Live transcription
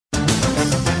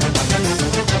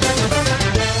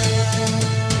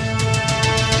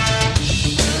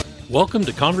Welcome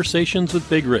to Conversations with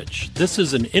Big Rich. This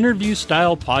is an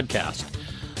interview-style podcast.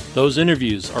 Those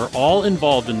interviews are all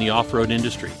involved in the off-road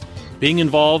industry. Being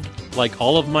involved, like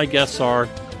all of my guests are,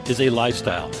 is a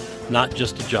lifestyle, not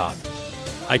just a job.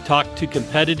 I talk to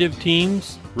competitive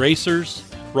teams, racers,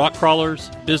 rock crawlers,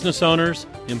 business owners,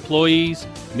 employees,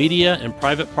 media, and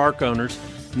private park owners,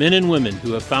 men and women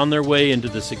who have found their way into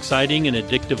this exciting and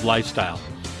addictive lifestyle.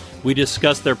 We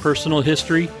discuss their personal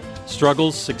history,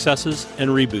 struggles, successes,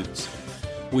 and reboots.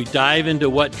 We dive into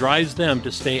what drives them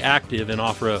to stay active and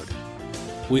off-road.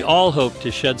 We all hope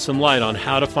to shed some light on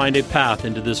how to find a path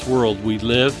into this world we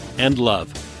live and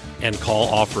love and call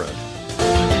off-road.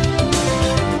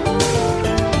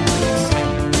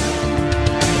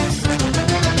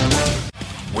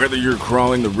 Whether you're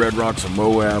crawling the Red Rocks of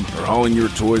Moab or hauling your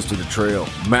toys to the trail,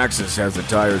 Maxxis has the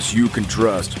tires you can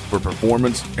trust for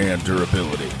performance and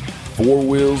durability. 4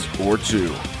 wheels or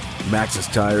 2.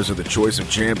 Maxxis tires are the choice of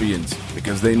champions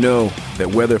because they know that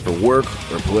whether for work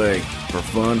or play, for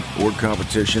fun or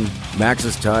competition,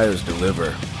 Maxxis tires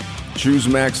deliver. Choose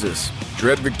Maxxis.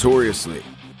 Tread victoriously.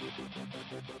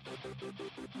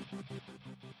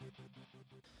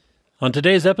 On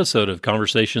today's episode of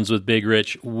Conversations with Big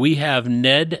Rich, we have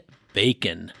Ned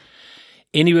Bacon.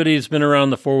 Anybody who's been around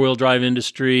the four-wheel drive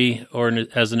industry or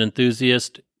as an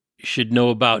enthusiast should know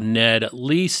about Ned at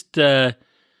least,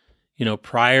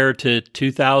 prior to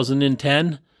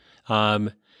 2010.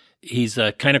 He's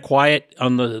kind of quiet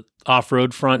on the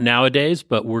off-road front nowadays,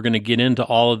 but we're going to get into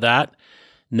all of that.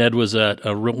 Ned was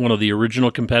one of the original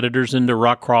competitors into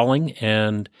rock crawling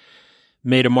and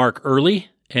made a mark early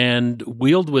and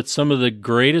wheeled with some of the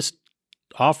greatest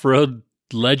off-road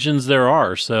legends there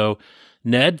are. So,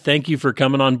 Ned, thank you for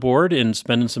coming on board and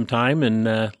spending some time,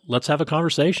 and let's have a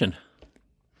conversation.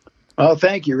 Oh,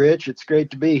 thank you, Rich. It's great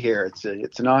to be here.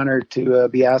 It's an honor to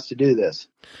be asked to do this.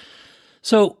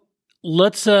 So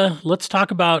let's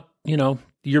talk about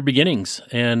your beginnings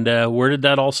and where did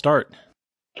that all start?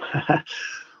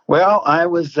 Well, I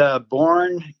was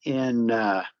born in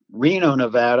Reno,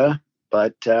 Nevada,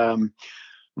 but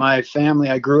my family,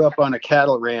 I grew up on a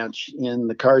cattle ranch in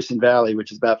the Carson Valley,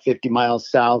 which is about 50 miles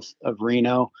south of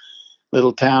Reno,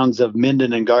 little towns of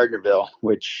Minden and Gardnerville,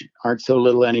 which aren't so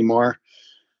little anymore.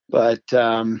 But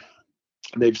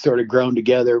they've sort of grown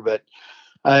together. But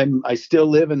I still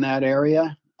live in that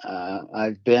area.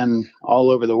 I've been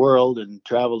all over the world and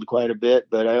traveled quite a bit,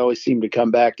 but I always seem to come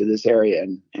back to this area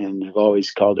and have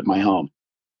always called it my home.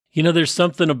 There's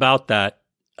something about that.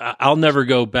 I'll never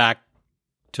go back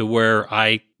to where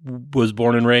I was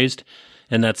born and raised,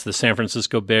 and that's the San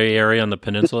Francisco Bay Area on the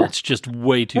peninsula. It's just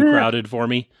way too crowded for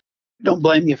me. Don't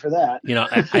blame you for that.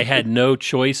 I had no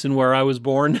choice in where I was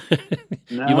born,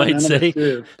 no, you might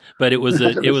say, but it was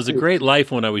a great life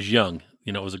when I was young.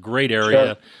 It was a great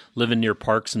area, living near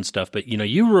parks and stuff. But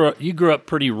you grew up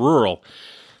pretty rural,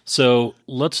 so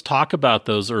let's talk about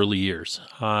those early years.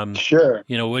 Sure.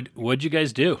 What'd you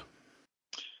guys do?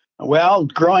 Well,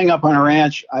 growing up on a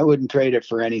ranch, I wouldn't trade it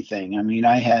for anything. I mean,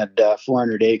 I had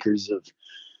 400 acres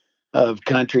of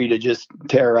country to just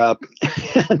tear up.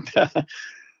 And,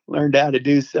 learned how to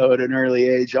do so at an early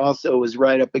age. Also was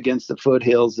right up against the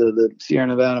foothills of the Sierra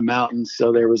Nevada mountains.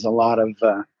 So there was a lot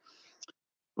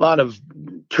of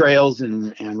trails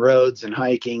and roads and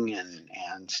hiking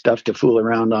and stuff to fool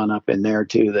around on up in there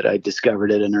too, that I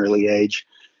discovered at an early age.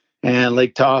 And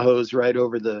Lake Tahoe's right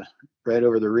over the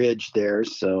ridge there.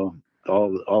 So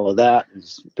all of that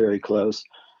is very close.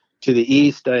 To the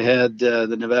east, I had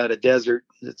the Nevada desert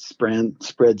that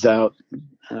spreads out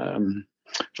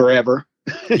forever.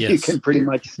 Yes. You can pretty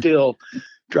much still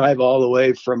drive all the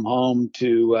way from home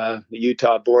to the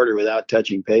Utah border without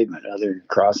touching pavement, other than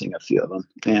crossing a few of them.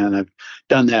 And I've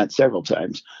done that several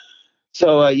times.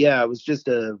 So, it was just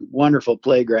a wonderful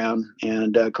playground.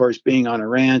 And, of course, being on a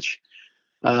ranch,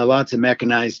 lots of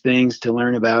mechanized things to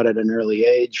learn about at an early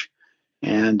age.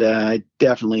 And I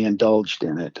definitely indulged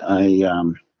in it.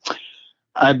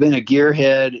 I've been a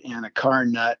gearhead and a car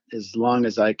nut as long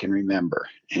as I can remember.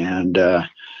 And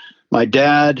my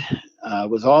dad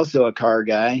was also a car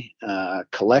guy,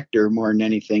 collector more than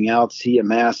anything else. He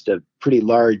amassed a pretty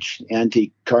large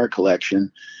antique car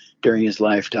collection during his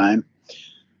lifetime.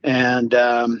 And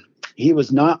he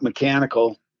was not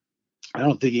mechanical. I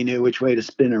don't think he knew which way to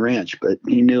spin a wrench, but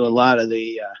he knew a lot of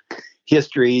the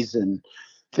histories and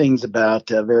things about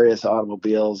various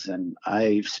automobiles. And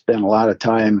I spent a lot of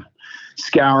time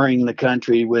scouring the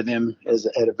country with him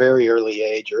at a very early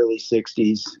age, early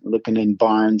 60s, looking in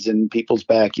barns and people's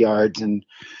backyards and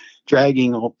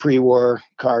dragging pre-war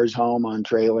cars home on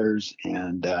trailers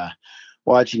and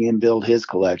watching him build his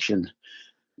collection.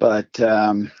 But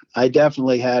I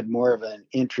definitely had more of an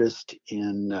interest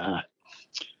in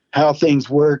how things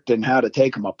worked and how to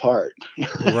take them apart.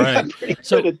 Right. Pretty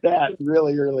good at that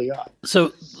really early on.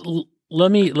 So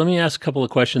let me ask a couple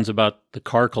of questions about the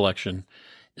car collection.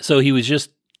 So he was just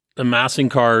amassing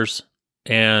cars,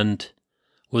 and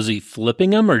was he flipping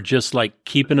them or just like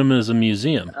keeping them as a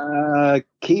museum?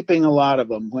 Keeping a lot of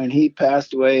them. When he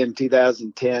passed away in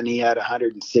 2010, he had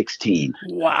 116.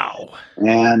 Wow.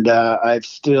 And I've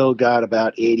still got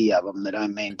about 80 of them that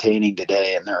I'm maintaining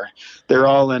today, and they're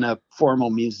all in a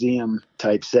formal museum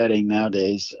type setting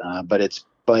nowadays, but it's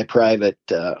by private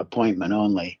appointment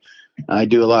only. I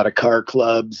do a lot of car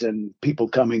clubs and people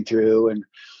coming through, and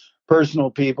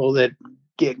personal people that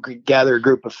gather a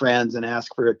group of friends and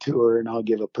ask for a tour, and I'll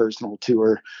give a personal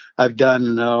tour. I've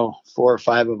done 4 or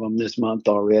 5 of them this month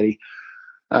already.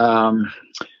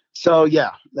 So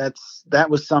yeah, that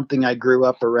was something I grew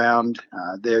up around.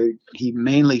 He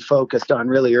mainly focused on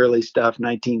really early stuff,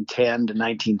 1910 to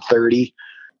 1930.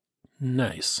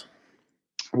 Nice.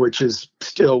 Which is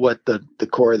still what the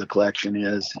core of the collection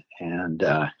is. And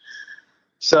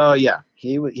so yeah,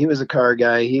 he was a car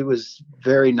guy. He was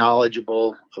very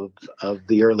knowledgeable of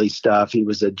the early stuff. He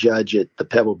was a judge at the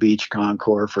Pebble Beach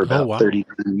Concours for about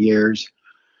 39 years.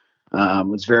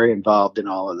 Was very involved in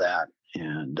all of that.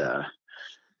 And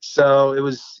so it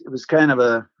was kind of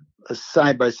a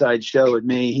side-by-side show with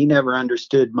me. He never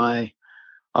understood my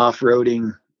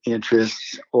off-roading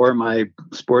interests or my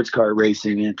sports car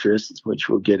racing interests, which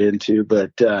we'll get into,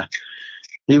 but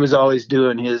he was always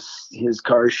doing his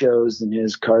car shows and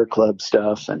his car club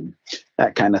stuff and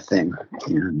that kind of thing.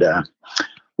 And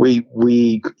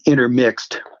we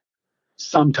intermixed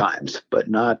sometimes, but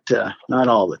not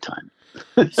all the time.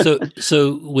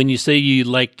 So when you say you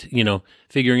liked,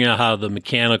 figuring out how the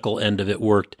mechanical end of it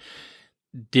worked,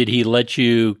 did he let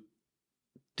you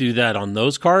do that on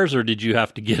those cars, or did you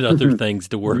have to get other things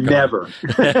to work never.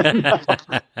 on? No,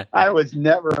 I was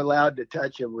never allowed to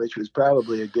touch him, which was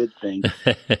probably a good thing.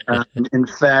 In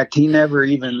fact, he never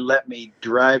even let me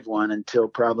drive one until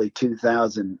probably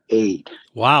 2008.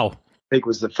 Wow. I think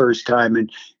was the first time.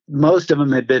 And most of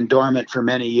them had been dormant for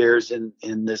many years in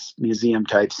this museum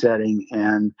type setting.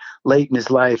 And late in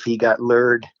his life, he got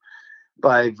lured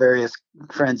by various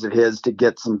friends of his to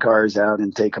get some cars out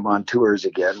and take them on tours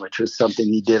again, which was something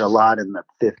he did a lot in the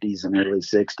 50s and early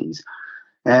 60s.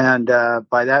 And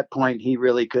by that point, he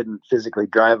really couldn't physically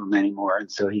drive them anymore.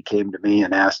 And so he came to me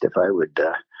and asked if I would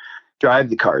drive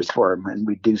the cars for him, and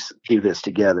we'd do this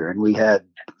together. And we had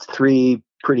 3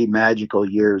 pretty magical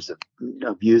years of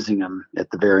using them at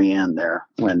the very end there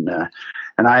when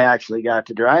and I actually got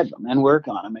to drive them and work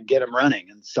on them and get them running,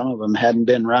 and some of them hadn't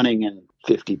been running in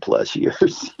 50 plus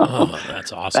years. So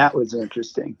that's awesome. That was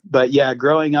interesting. But yeah,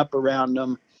 growing up around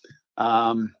them,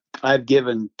 I've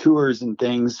given tours and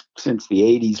things since the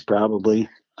 80s probably,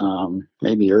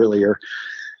 maybe earlier.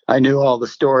 I knew all the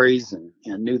stories and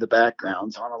knew the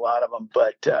backgrounds on a lot of them,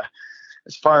 but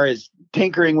as far as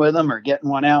tinkering with them or getting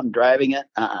one out and driving it,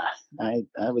 I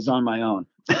was on my own.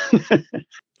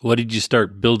 What did you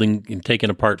start building and taking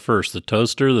apart first? The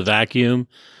toaster, the vacuum,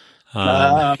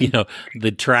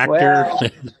 the tractor?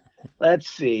 Well, let's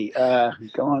see.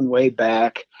 Going way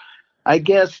back, I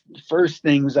guess first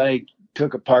things I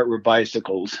took apart were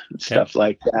bicycles and stuff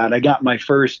like that. I got my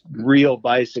first real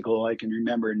bicycle I can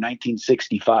remember in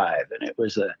 1965, and it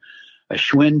was a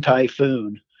Schwinn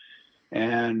Typhoon.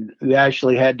 And we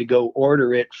actually had to go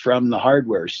order it from the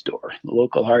hardware store, the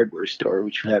local hardware store,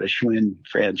 which had a Schwinn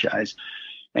franchise.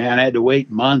 And I had to wait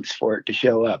months for it to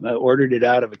show up. I ordered it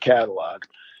out of a catalog.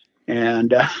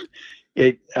 And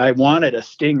I wanted a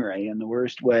Stingray in the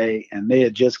worst way. And they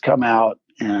had just come out.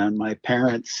 And my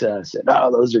parents said,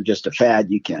 "Oh, those are just a fad.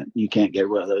 You can't get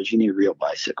one of those. You need a real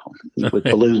bicycle with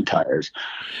balloon tires."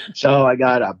 So I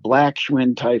got a black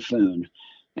Schwinn Typhoon.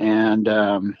 And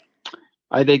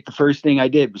I think the first thing I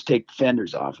did was take the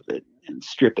fenders off of it and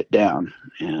strip it down.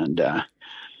 And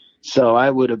so I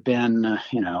would have been,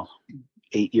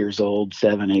 8 years old,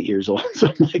 7, 8 years old,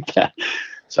 something like that.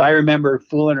 So I remember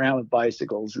fooling around with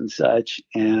bicycles and such.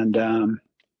 And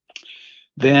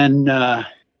then that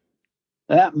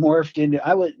morphed into,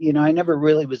 I never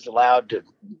really was allowed to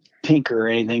tinker or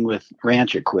anything with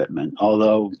ranch equipment,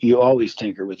 although you always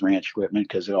tinker with ranch equipment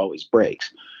because it always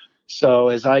breaks. So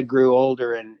as I grew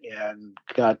older and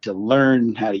got to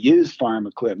learn how to use farm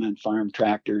equipment, farm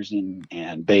tractors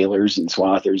and balers and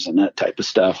swathers and that type of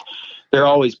stuff, they're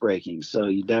always breaking. So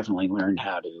you definitely learn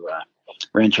how to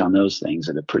wrench on those things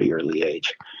at a pretty early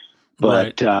age.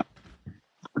 But right.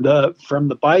 From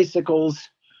the bicycles,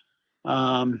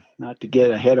 not to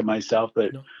get ahead of myself,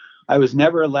 but I was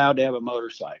never allowed to have a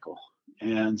motorcycle.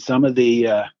 And some of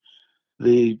the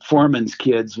foreman's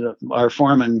kids, our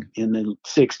foreman in the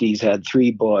 60s had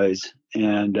 3 boys,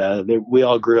 and we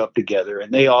all grew up together,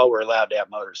 and they all were allowed to have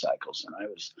motorcycles. And I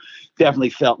was definitely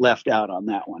felt left out on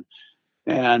that one.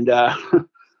 And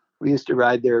we used to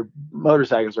ride their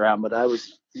motorcycles around, but I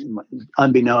was,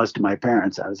 unbeknownst to my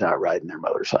parents, I was out riding their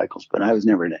motorcycles, but I was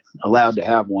never allowed to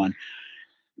have one.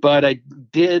 But I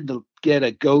did get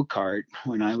a go-kart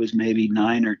when I was maybe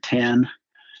 9 or 10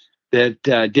 that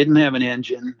didn't have an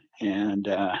engine, and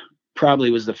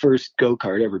probably was the first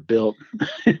go-kart ever built.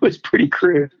 It was pretty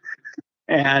crude.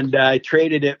 And I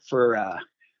traded it for,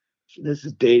 this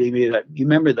is dating me, you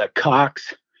remember the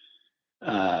Cox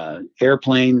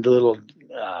airplane, the little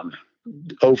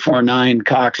 049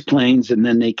 Cox planes, and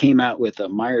then they came out with a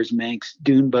Myers-Manx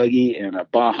dune buggy and a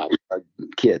Baja Bug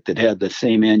kit that had the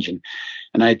same engine.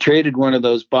 And I traded one of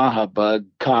those Baja Bug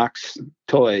Cox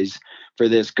toys for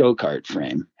this go-kart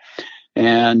frame.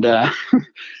 And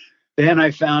then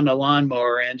I found a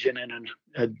lawnmower engine and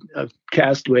a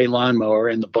Castaway lawnmower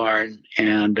in the barn,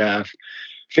 and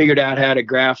figured out how to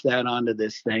graft that onto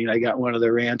this thing. I got one of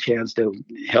the ranch hands to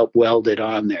help weld it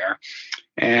on there,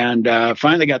 and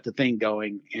finally got the thing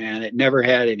going. And it never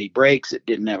had any brakes. It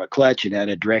didn't have a clutch. It had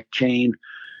a direct chain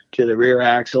to the rear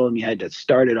axle, and you had to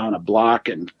start it on a block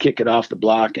and kick it off the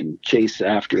block and chase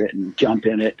after it and jump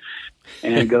in it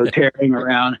and go tearing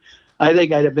around. I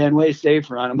think I'd have been way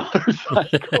safer on a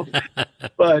motorcycle,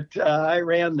 but I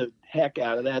ran the heck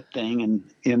out of that thing, and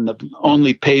in the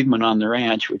only pavement on the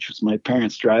ranch, which was my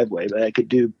parents' driveway, but I could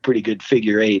do pretty good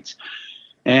figure eights.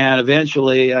 And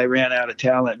eventually I ran out of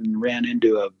talent and ran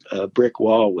into a brick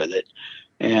wall with it,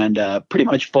 and pretty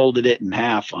much folded it in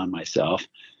half on myself,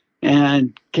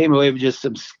 and came away with just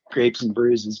some scrapes and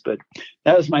bruises. But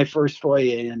that was my first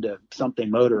foray into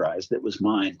something motorized that was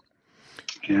mine.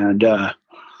 And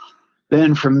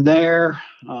then from there,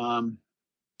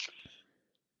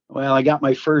 well, I got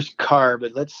my first car,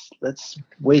 but let's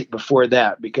wait before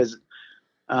that, because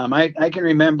I can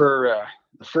remember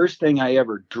the first thing I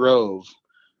ever drove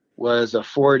was a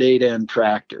Ford 8N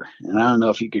tractor. And I don't know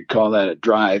if you could call that a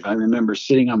drive. I remember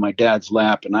sitting on my dad's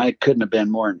lap, and I couldn't have been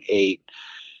more than 8.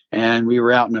 And we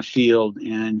were out in a field,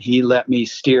 and he let me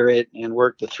steer it and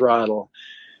work the throttle.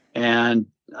 And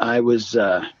I was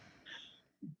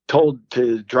told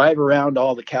to drive around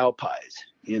all the cow pies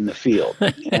in the field.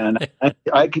 And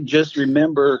I could just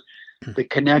remember the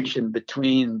connection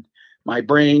between my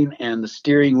brain and the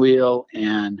steering wheel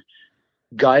and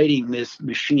guiding this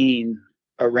machine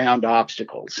around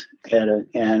obstacles. And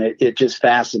it just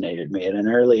fascinated me at an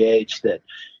early age that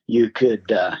you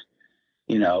could,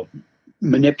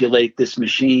 manipulate this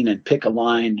machine and pick a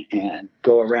line and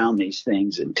go around these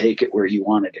things and take it where you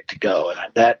wanted it to go. And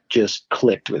that just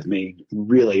clicked with me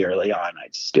really early on. I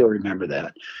still remember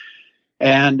that.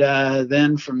 And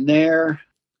then from there,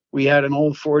 we had an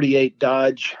old 48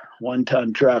 Dodge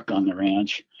 1-ton truck on the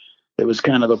ranch. It was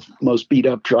kind of the most beat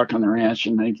up truck on the ranch.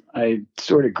 And I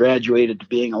sort of graduated to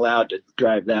being allowed to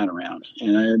drive that around.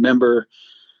 And I remember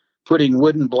putting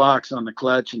wooden blocks on the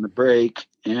clutch and the brake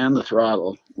and the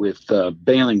throttle with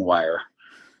baling wire,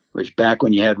 which back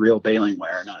when you had real baling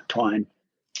wire, not twine,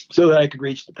 so that I could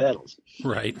reach the pedals.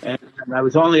 Right. And I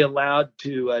was only allowed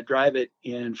to drive it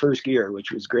in first gear,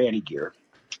 which was granny gear.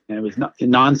 And it was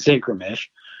non-synchromesh.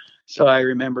 So I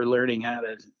remember learning I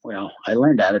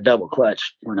learned how to double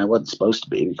clutch when I wasn't supposed to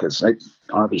be, because I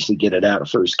obviously get it out of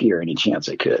first gear any chance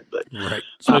I could. But right.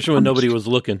 Especially when nobody was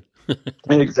looking.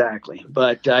 Exactly.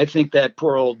 But I think that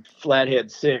poor old Flathead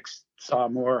 6 saw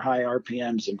more high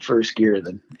RPMs in first gear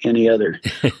than any other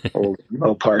old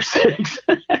Mopar 6.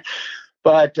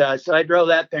 But so I drove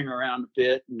that thing around a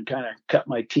bit and kind of cut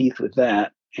my teeth with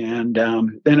that. And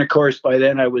then, of course, by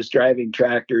then I was driving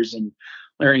tractors and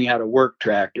learning how to work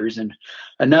tractors. And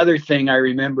another thing I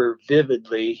remember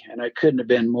vividly, and I couldn't have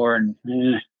been more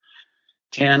than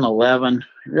 10, 11,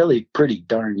 really pretty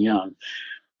darn young.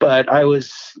 But I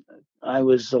was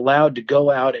allowed to go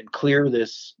out and clear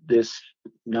this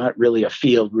not really a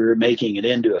field. We were making it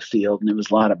into a field, and there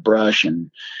was a lot of brush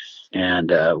and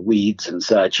weeds and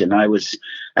such. And I was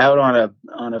out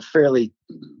on a fairly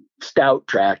stout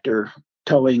tractor,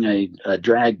 towing a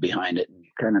drag behind it, and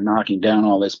kind of knocking down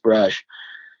all this brush.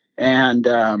 And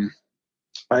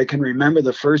I can remember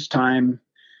the first time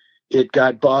it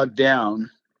got bogged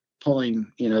down,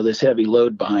 pulling, this heavy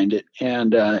load behind it.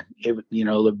 And, the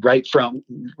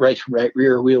right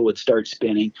rear wheel would start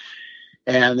spinning.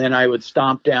 And then I would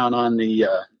stomp down on the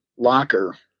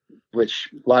locker, which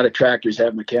a lot of tractors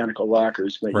have mechanical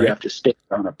lockers, but right. You have to stick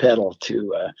on a pedal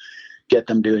to get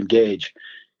them to engage.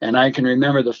 And I can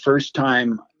remember the first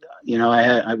time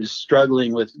I was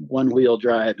struggling with one-wheel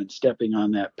drive and stepping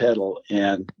on that pedal,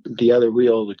 and the other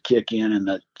wheel would kick in and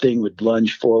the thing would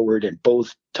lunge forward and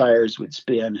both tires would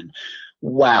spin. And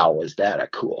wow, was that a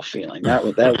cool feeling. That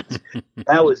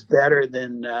was better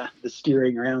than the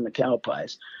steering around the cow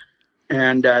pies.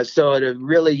 And so at a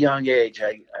really young age,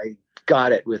 I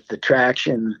got it with the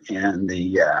traction and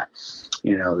the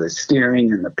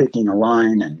steering and the picking a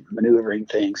line and maneuvering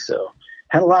things. So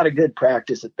had a lot of good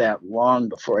practice at that long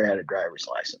before I had a driver's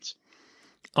license.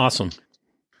 Awesome.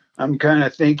 I'm kind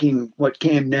of thinking what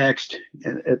came next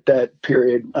at that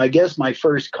period. I guess my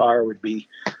first car would be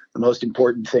the most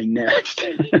important thing next.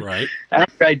 Right.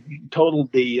 After I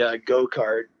totaled the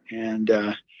go-kart and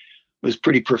was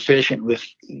pretty proficient with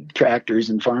tractors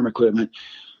and farm equipment,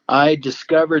 I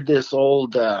discovered this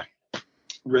old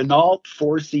Renault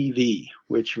 4CV,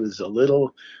 which was a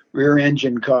little rear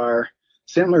engine car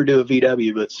similar to a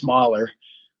VW but smaller,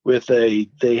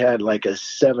 they had like a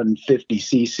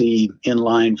 750cc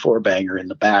inline four banger in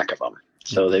the back of them.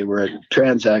 So they were a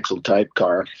transaxle type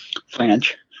car,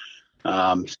 French,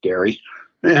 scary.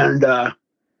 And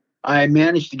I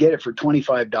managed to get it for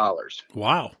 $25.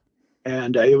 Wow.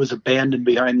 And it was abandoned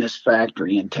behind this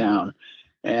factory in town.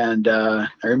 And I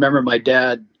remember my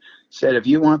dad said, if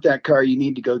you want that car, you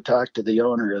need to go talk to the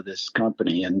owner of this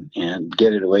company and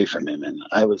get it away from him. And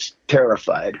I was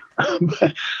terrified.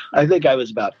 I think I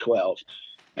was about 12.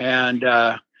 And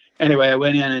anyway, I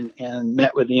went in and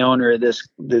met with the owner of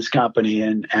this company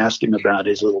and asked him about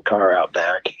his little car out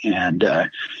back. And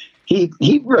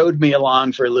he rode me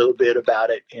along for a little bit about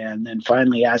it, and then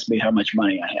finally asked me how much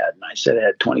money I had. And I said I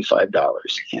had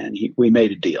 $25, and we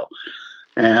made a deal.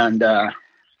 And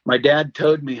my dad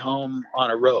towed me home on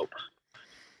a rope,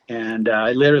 and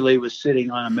I literally was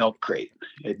sitting on a milk crate.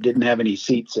 It didn't have any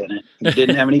seats in it. It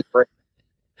didn't have any brakes.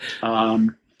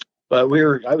 But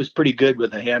I was pretty good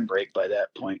with a handbrake by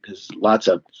that point, because lots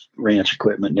of ranch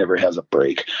equipment never has a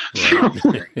brake.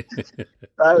 Right.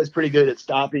 I was pretty good at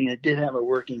stopping. It did have a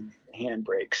working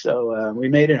handbrake. So we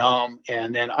made it home,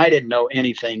 and then I didn't know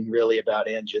anything really about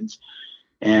engines.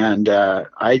 And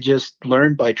I just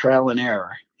learned by trial and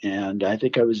error. And I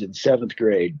think I was in 7th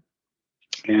grade.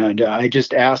 And I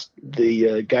just asked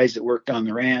the guys that worked on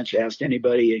the ranch, asked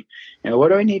anybody, what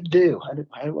do I need to do? How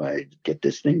do I get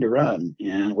this thing to run?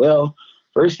 And, well,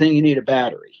 first thing, you need a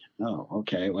battery. Oh,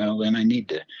 okay. Well, then I need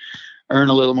to earn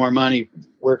a little more money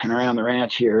working around the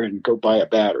ranch here and go buy a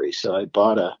battery. So I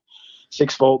bought a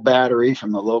 6-volt battery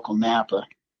from the local Napa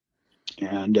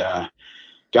and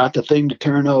got the thing to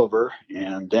turn over.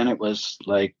 And then it was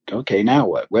like, okay, now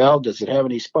what? Well, does it have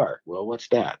any spark? Well, what's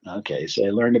that? Okay, so I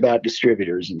learned about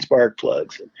distributors and spark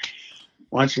plugs. And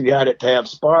once we got it to have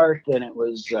spark, then it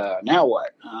was, now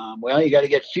what? Well, you got to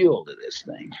get fuel to this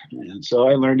thing. And so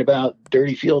I learned about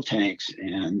dirty fuel tanks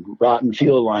and rotten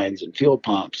fuel lines and fuel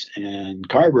pumps and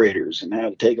carburetors and how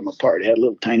to take them apart. It had a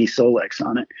little tiny Solex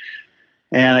on it.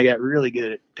 And I got really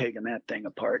good at taking that thing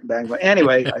apart. But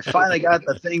anyway, I finally got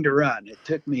the thing to run. It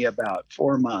took me about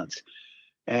 4 months.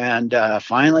 And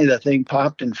finally, the thing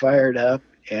popped and fired up.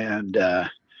 And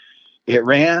it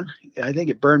ran. I think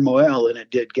it burned more oil than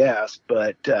it did gas.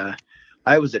 But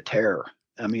I was a terror.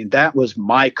 I mean, that was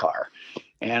my car.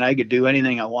 And I could do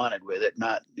anything I wanted with it.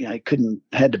 I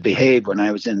had to behave when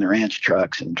I was in the ranch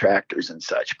trucks and tractors and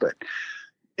such. But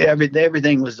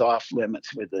everything was off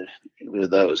limits with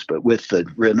those, but with the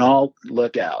Renault,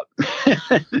 look out.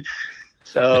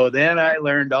 So then I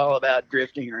learned all about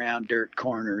drifting around dirt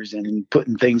corners and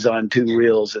putting things on 2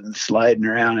 wheels and sliding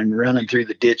around and running through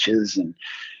the ditches and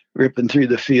ripping through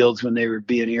the fields when they were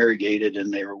being irrigated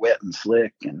and they were wet and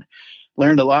slick, and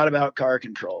learned a lot about car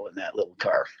control in that little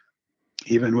car,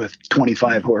 even with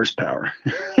 25 horsepower.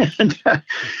 And,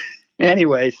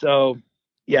 anyway, so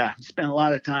yeah, spent a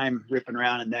lot of time ripping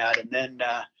around in that. And then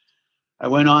I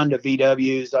went on to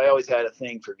VWs. I always had a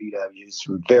thing for VWs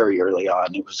from very early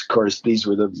on. It was, of course, these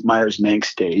were the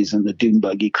Myers-Manx days and the dune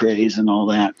buggy craze and all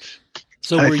that.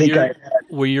 So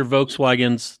were your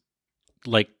Volkswagens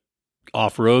like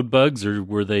off-road bugs, or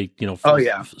were they,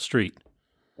 street?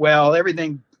 Well,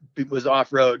 everything was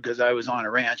off-road because I was on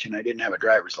a ranch and I didn't have a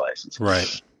driver's license.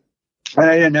 Right. And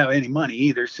I didn't have any money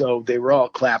either, so they were all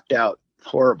clapped out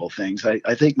horrible things.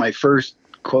 I think my first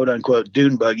quote unquote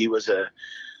dune buggy was a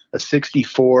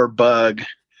 64 bug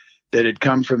that had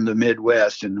come from the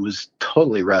Midwest and was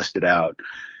totally rusted out.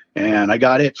 And I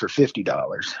got it for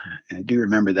 $50. I do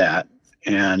remember that.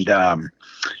 And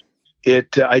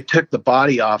I took the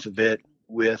body off of it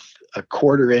with a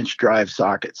 1/4-inch drive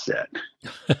socket set.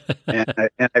 and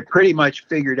I pretty much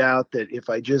figured out that if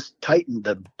I just tightened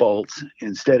the bolts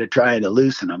instead of trying to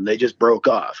loosen them, they just broke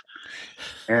off.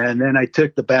 And then I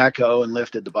took the backhoe and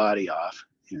lifted the body off,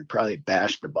 probably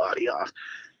bashed the body off,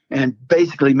 and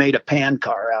basically made a pan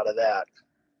car out of that.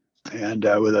 And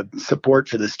with a support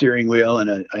for the steering wheel,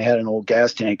 and I had an old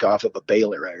gas tank off of a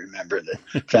baler, I remember,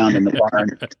 that found in the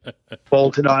barn,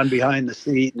 bolted on behind the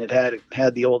seat, and it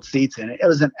had the old seats in it. It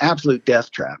was an absolute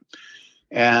death trap.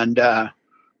 And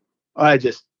I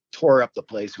just tore up the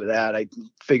place with that. I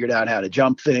figured out how to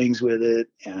jump things with it,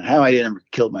 and how I didn't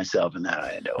kill myself in that,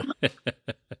 I don't know.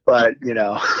 But,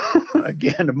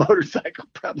 again, a motorcycle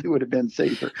probably would have been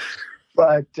safer.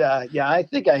 But, I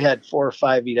think I had 4 or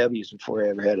 5 VWs before I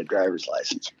ever had a driver's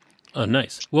license. Oh,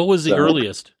 nice. What was the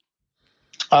earliest?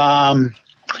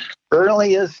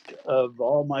 Earliest of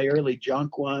all my early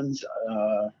junk ones,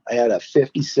 I had a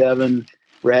 57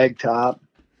 rag top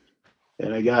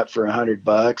that I got for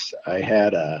 $100. I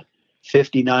had a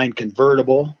 59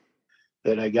 convertible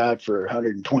that I got for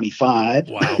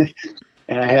 $125. Wow.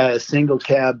 And I had a single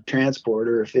cab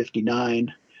transporter, a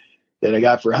 59, that I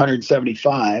got for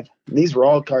 $175. And these were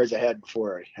all cars I had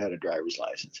before I had a driver's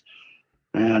license.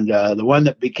 And the one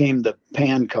that became the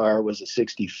pan car was a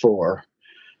 64.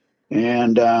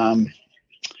 And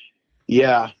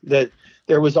there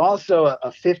was also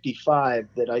a 55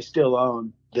 that I still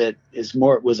own that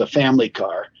was a family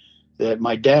car that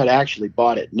my dad actually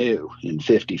bought it new in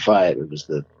 55. It was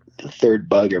the third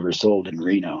Bug ever sold in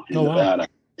Reno, in Nevada. Wow.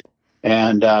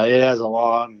 And it has a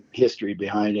long history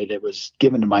behind it. It was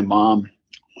given to my mom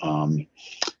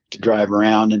to drive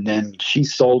around, and then she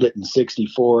sold it in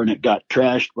 64, and it got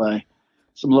trashed by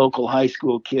some local high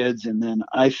school kids. And then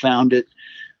I found it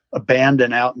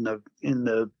abandoned out in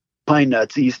the Pine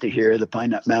Nuts east of here, the Pine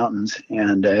Nut Mountains,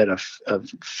 and I had a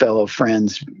fellow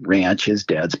friend's ranch, his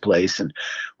dad's place, and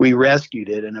we rescued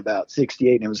it in about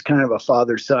 68. And it was kind of a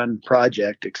father-son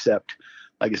project, except,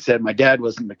 like I said, my dad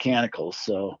wasn't mechanical,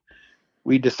 so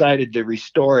we decided to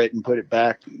restore it and put it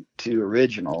back to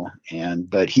original.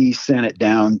 But he sent it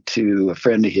down to a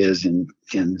friend of his in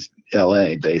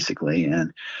LA, basically,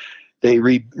 and they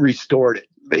restored it,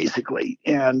 basically.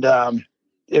 And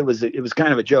it was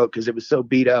kind of a joke because it was so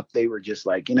beat up. They were just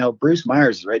like, Bruce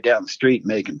Myers is right down the street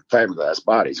making fiberglass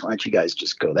bodies. Why don't you guys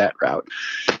just go that route?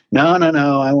 No.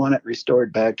 I want it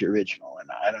restored back to original. And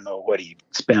I don't know what he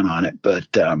spent on it, but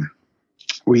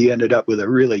we ended up with a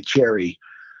really cherry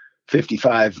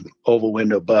 55 oval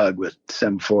window Bug with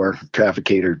semaphore,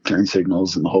 trafficator, turn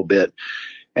signals, and the whole bit.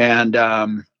 And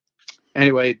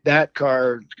anyway, that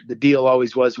car, the deal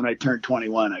always was when I turned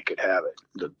 21, I could have it,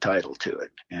 the title to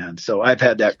it. And so I've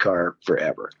had that car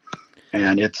forever.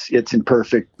 And it's in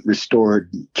perfect, restored,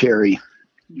 cherry,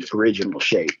 original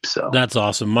shape. So that's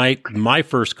awesome. My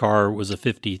first car was a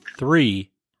 53,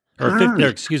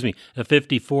 a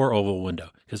 54 oval window,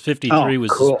 because 53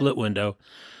 was a split window.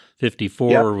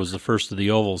 54 was the first of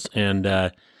the ovals. And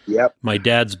my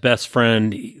dad's best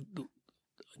friend,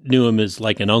 knew him as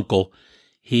like an uncle.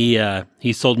 He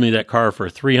sold me that car for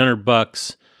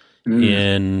 $300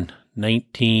 in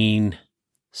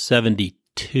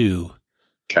 1972.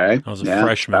 Okay. I was a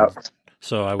freshman.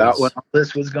 So I was about when all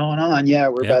this was going on. Yeah,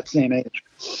 we're about the same age.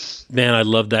 Man, I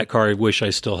loved that car. I wish I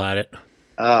still had it.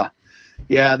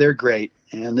 Yeah, they're great.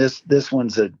 And this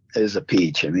one's is a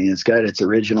peach. I mean, it's got its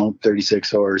original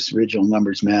 36 horse, original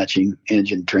numbers matching,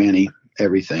 engine, tranny,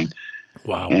 everything.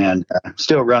 Wow. And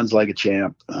still runs like a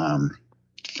champ.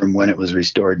 From when it was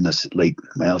restored in the late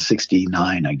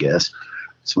 69, I guess.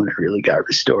 That's when it really got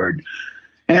restored.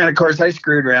 And of course, I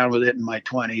screwed around with it in my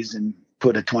 20s and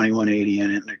put a 2180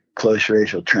 in it and a close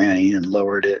ratio tranny and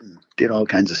lowered it and did all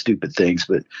kinds of stupid things.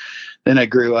 But then I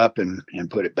grew up and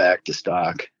put it back to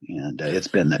stock. And it's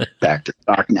been back to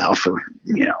stock now for,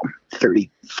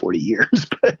 30, 40 years.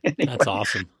 But anyway. That's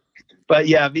awesome. But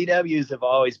yeah, VWs have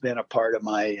always been a part of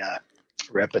my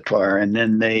repertoire. And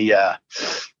then that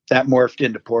morphed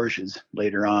into Porsches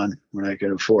later on when I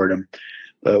could afford them.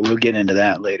 But we'll get into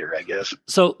that later, I guess.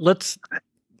 So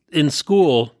in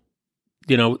school,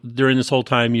 during this whole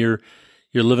time, you're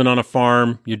living on a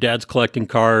farm, your dad's collecting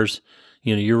cars,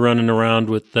 you're running around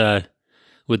with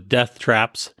death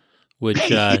traps,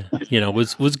 which,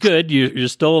 was good. You're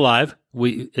still alive.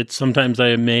 Sometimes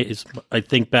I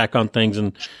think back on things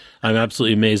and I'm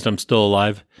absolutely amazed I'm still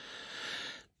alive.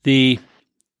 In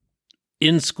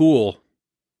school,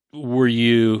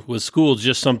 was school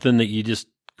just something that you just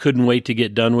couldn't wait to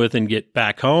get done with and get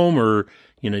back home, or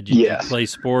did you play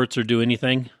sports or do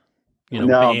anything?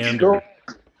 No, band?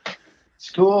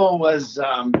 School was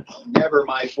never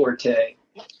my forte.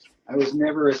 I was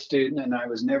never a student, and I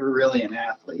was never really an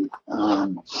athlete. I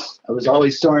was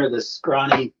always sort of the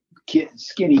scrawny kid,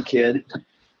 skinny kid,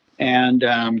 and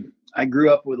I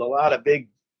grew up with a lot of big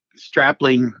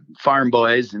strapling farm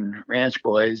boys and ranch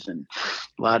boys and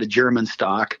a lot of German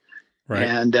stock. Right.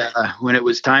 And when it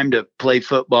was time to play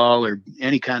football or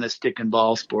any kind of stick and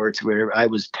ball sports, where I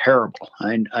was terrible.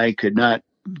 I could not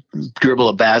dribble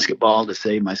a basketball to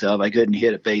save myself. I couldn't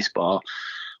hit a baseball.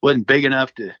 Wasn't big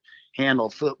enough to handle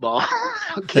football.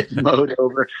 Getting mowed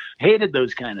over. Hated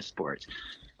those kind of sports.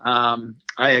 I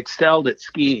excelled at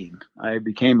skiing. I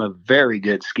became a very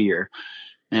good skier.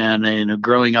 And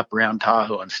growing up around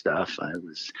Tahoe and stuff, I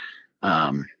was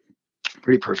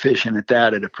pretty proficient at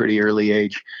that at a pretty early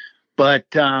age. But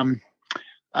there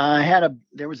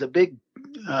was a big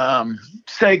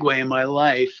segue in my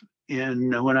life.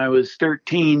 When I was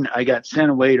 13, I got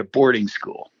sent away to boarding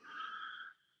school.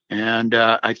 And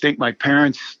I think my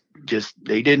parents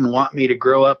they didn't want me to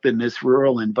grow up in this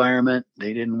rural environment.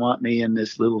 They didn't want me in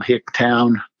this little hick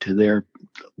town, to their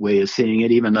way of seeing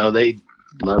it, even though they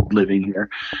loved living here.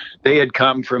 They had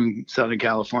come from Southern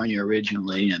California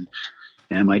originally,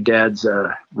 and my dad's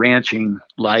ranching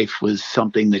life was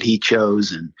something that he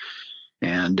chose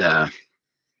and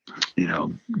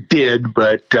did,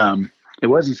 but it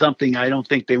wasn't something I don't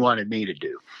think they wanted me to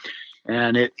do.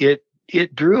 And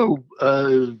it drew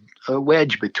a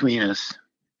wedge between us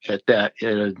at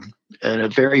a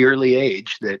very early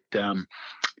age that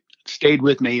stayed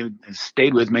with me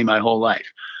my whole life.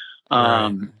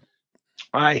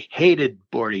 I hated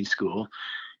boarding school.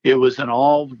 It was an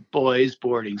all boys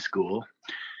boarding school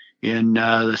in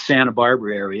the Santa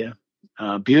Barbara area,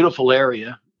 beautiful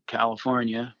area,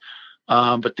 California.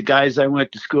 But the guys I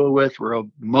went to school with were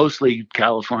mostly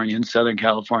Californians, Southern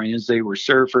Californians. They were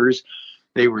surfers.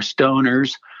 They were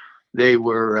stoners. They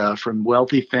were from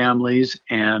wealthy families.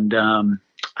 And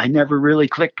I never really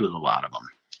clicked with a lot of them.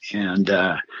 And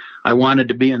I wanted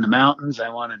to be in the mountains. I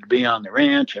wanted to be on the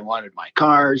ranch. I wanted my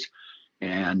cars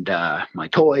and my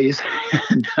toys,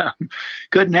 and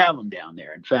couldn't have them down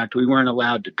there. In fact, we weren't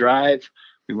allowed to drive.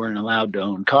 We weren't allowed to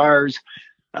own cars.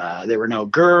 There were no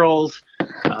girls,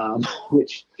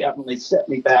 which definitely set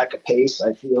me back a pace,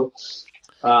 I feel.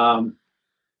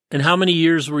 And how many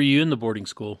years were you in the boarding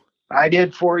school? I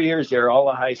did 4 years there, all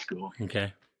of high school.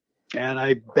 Okay. And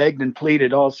I begged and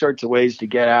pleaded all sorts of ways to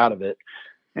get out of it,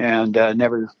 and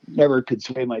never could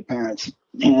sway my parents.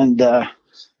 And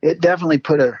it definitely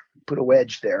put a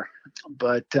wedge there.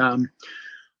 But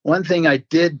one thing I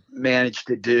did manage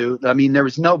to do, I mean, there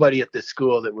was nobody at the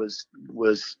school that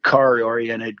was car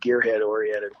oriented, gearhead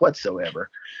oriented whatsoever.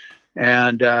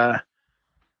 And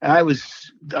I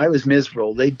was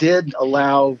miserable. They did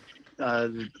allow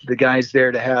the guys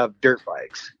there to have dirt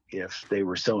bikes if they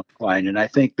were so inclined. And I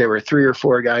think there were 3 or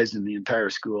 4 guys in the entire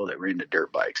school that were into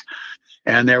dirt bikes.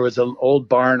 And there was an old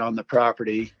barn on the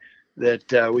property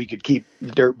that we could keep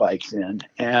the dirt bikes in.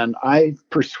 And I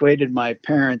persuaded my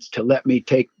parents to let me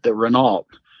take the Renault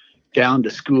down to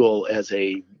school as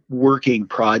a working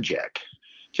project,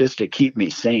 just to keep me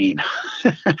sane.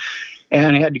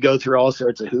 And I had to go through all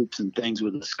sorts of hoops and things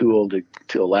with the school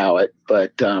to allow it.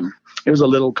 But it was a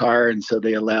little car, and so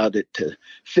they allowed it to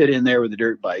fit in there with the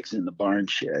dirt bikes in the barn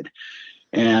shed.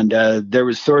 And there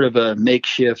was sort of a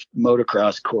makeshift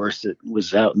motocross course that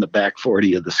was out in the back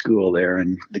 40 of the school there.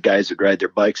 And the guys would ride their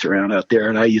bikes around out there.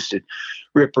 And I used to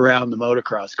rip around the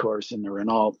motocross course in the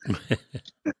Renault,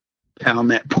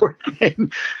 pound that poor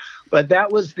thing. But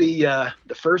that was the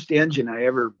first engine I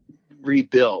ever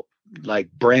rebuilt, like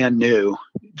brand new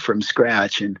from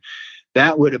scratch. And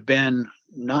that would have been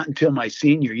not until my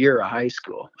senior year of high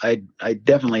school. I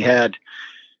definitely had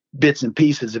bits and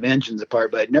pieces of engines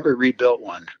apart, but I'd never rebuilt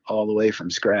one all the way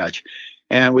from scratch.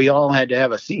 And we all had to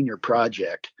have a senior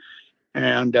project.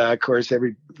 And of course,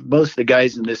 most of the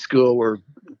guys in this school were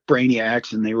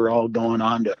brainiacs, and they were all going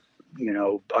on to,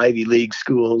 Ivy League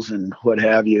schools and what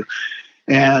have you.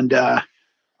 And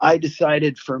I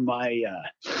decided for my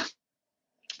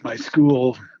my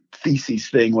school thesis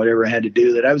thing, whatever I had to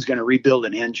do, that I was going to rebuild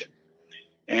an engine.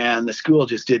 And the school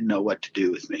just didn't know what to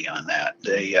do with me on that.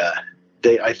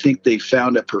 I think they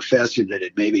found a professor that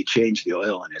had maybe changed the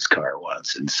oil in his car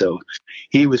once. And so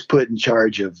he was put in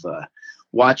charge of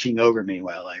watching over me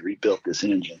while I rebuilt this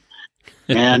engine.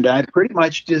 And I pretty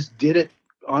much just did it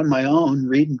on my own,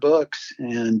 reading books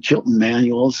and Chilton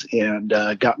manuals, and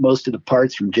got most of the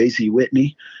parts from J.C.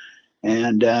 Whitney,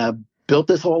 and built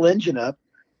this whole engine up.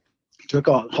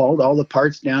 Hauled all the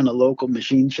parts down to local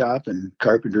machine shop and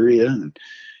carpinteria, and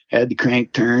had the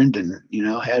crank turned, and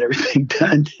had everything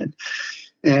done.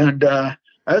 And that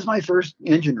was my first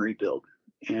engine rebuild.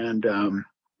 And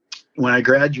when I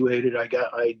graduated,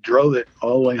 I drove it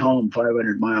all the way home,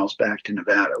 500 miles back to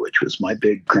Nevada, which was my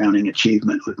big crowning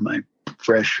achievement with my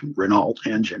fresh Renault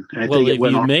engine. And I Well, think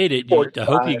if you made it, I hope you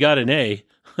 45. got an A.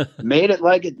 Made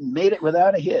it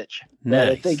without a hitch. Nice.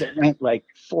 But I think it went like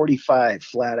 45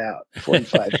 flat out,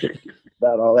 45, 50,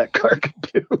 about all that car could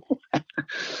do.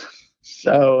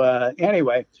 So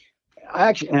anyway,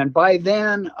 actually, and by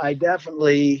then I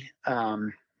definitely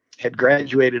had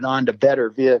graduated onto better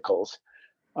vehicles.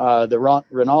 The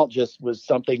Renault just was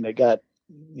something that got,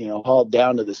 hauled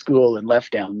down to the school and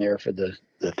left down there for the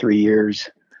 3 years.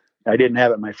 I didn't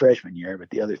have it my freshman year, but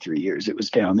the other 3 years it was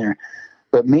down there.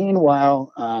 But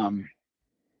meanwhile,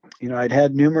 I'd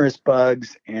had numerous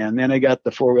bugs, and then I got the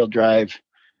 4-wheel drive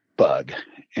bug.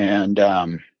 And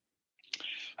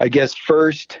I guess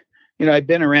first, I'd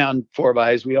been around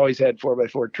 4x. We always had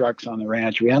 4x4 trucks on the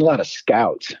ranch. We had a lot of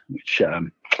Scouts, which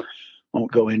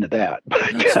won't go into that. But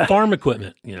it's farm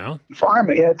equipment,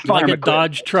 Farm, yeah, it's farm like a equipment.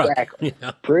 Dodge truck. Exactly.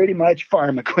 Yeah. Pretty much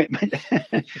farm equipment.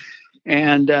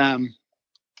 And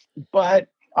but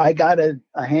I got a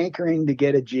hankering to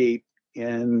get a Jeep.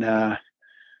 And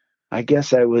I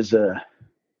guess I was a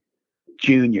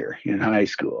junior in high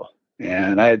school,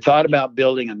 and I had thought about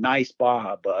building a nice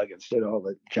Baja Bug instead of all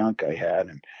the junk I had.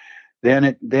 And then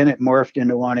it morphed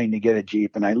into wanting to get a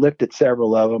Jeep. And I looked at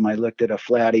several of them. I looked at a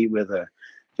Flatty with a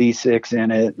V6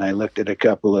 in it, and I looked at a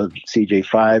couple of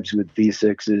CJ5s with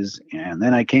V6s, and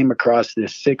then I came across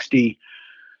this 60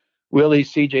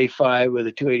 Willys CJ5 with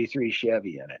a 283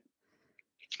 Chevy in it.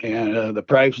 And the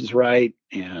price was right,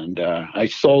 and I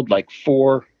sold like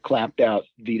 4 clapped out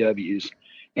VWs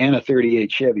and a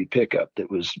 38 Chevy pickup that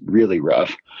was really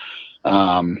rough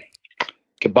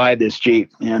to buy this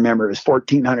Jeep. And I remember it was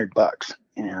 $1,400,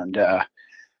 and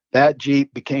that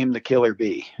Jeep became the Killer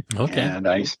Bee. Okay. And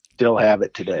I still have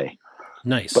it today.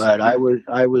 Nice. But I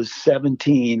was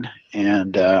 17,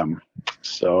 and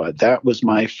so that was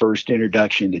my first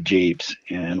introduction to Jeeps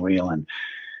and wheeling.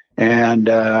 And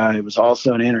it was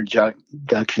also an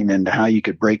introduction into how you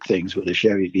could break things with a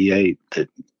Chevy V8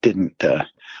 that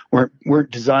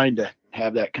weren't designed to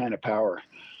have that kind of power.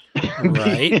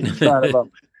 Right. Inside of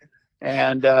them.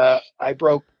 And I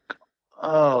broke,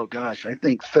 I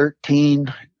think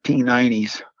 13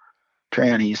 T90s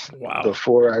trannies. Wow.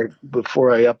 before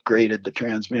I upgraded the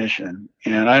transmission.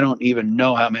 And I don't even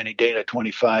know how many Dana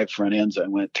 25 front ends I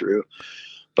went through.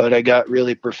 But I got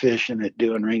really proficient at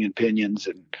doing ring and pinions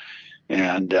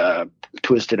and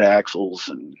twisted axles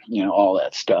and all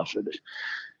that stuff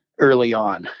early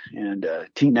on. And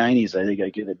T90s, I think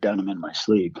I could have done them in my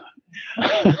sleep.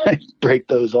 I break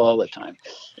those all the time.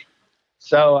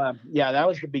 So that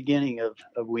was the beginning of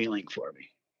wheeling for me.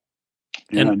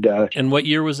 And what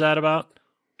year was that about?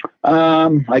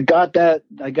 I got that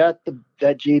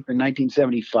Jeep in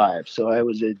 1975. So I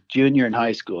was a junior in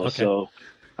high school. Okay. So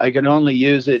I could only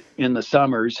use it in the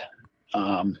summers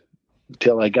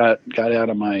until I got out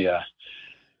of my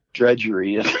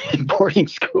drudgery in boarding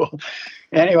school.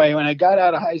 Anyway, when I got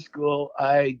out of high school,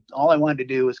 all I wanted to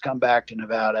do was come back to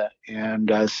Nevada.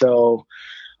 And so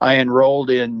I enrolled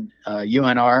in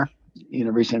UNR,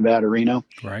 University of Nevada, Reno.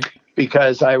 Right.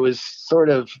 Because I was sort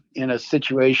of in a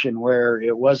situation where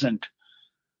it wasn't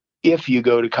if you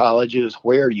go to college, it was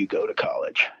where you go to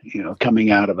college,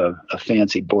 coming out of a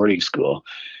fancy boarding school.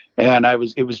 And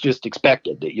it was just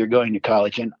expected that you're going to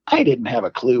college. And I didn't have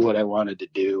a clue what I wanted to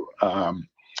do.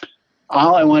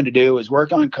 All I wanted to do was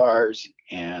work on cars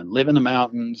and live in the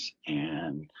mountains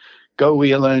and go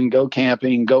wheeling, go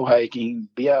camping, go hiking,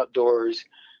 be outdoors.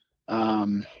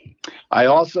 I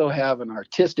also have an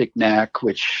artistic knack,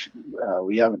 which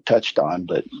we haven't touched on,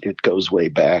 but it goes way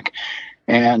back.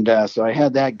 And so I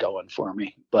had that going for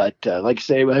me. But like I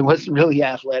say, I wasn't really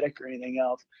athletic or anything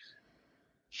else.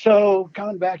 So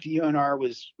coming back to UNR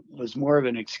was more of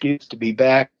an excuse to be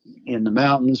back in the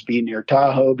mountains, be near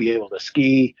Tahoe, be able to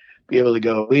ski, be able to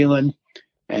go wheeling,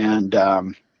 and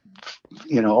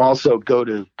also go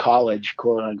to college,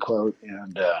 quote unquote,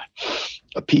 and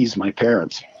appease my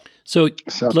parents. So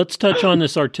let's touch on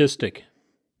this artistic.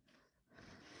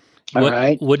 All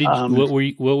right. What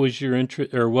was your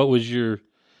interest, or what was your?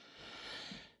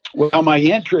 Well, my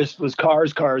interest was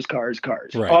cars.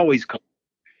 Right. Always cars.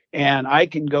 And I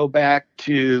can go back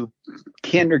to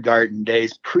kindergarten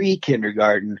days,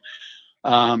 pre-kindergarten.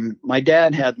 My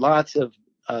dad had lots of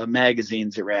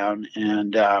magazines around,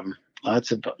 and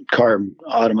lots of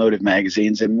automotive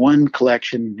magazines. And one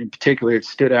collection in particular that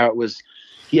stood out was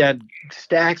he had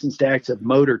stacks and stacks of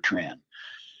Motor Trend.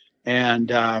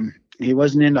 And he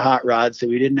wasn't into hot rods, so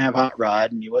we didn't have hot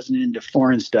rod, and he wasn't into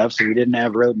foreign stuff, so we didn't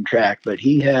have road and track. But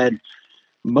he had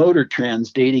motor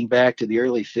trends dating back to the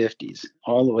early 50s,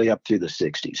 all the way up through the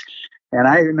 60s. And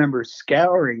I remember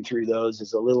scouring through those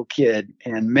as a little kid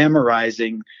and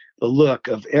memorizing the look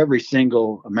of every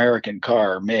single American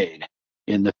car made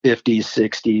in the 50s,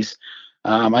 60s.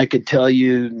 I could tell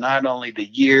you not only the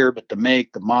year, but the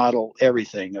make, the model,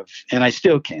 everything of, and I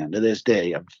still can to this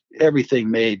day, of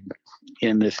everything made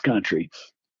in this country,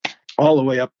 all the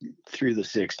way up through the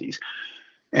 60s.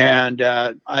 And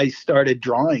I started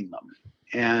drawing them.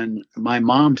 And my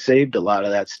mom saved a lot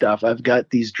of that stuff. I've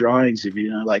got these drawings of,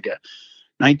 like a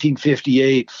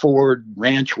 1958 Ford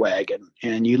ranch wagon.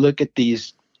 And you look at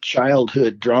these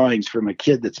childhood drawings from a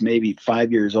kid that's maybe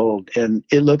 5 years old, and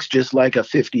it looks just like a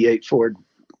 58 Ford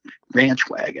ranch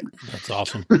wagon. That's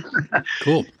awesome.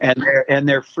 Cool. And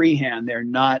they're freehand. They're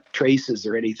not traces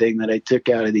or anything that I took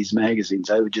out of these magazines.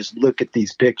 I would just look at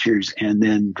these pictures and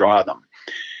then draw them.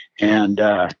 And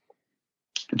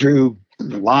drew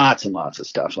lots and lots of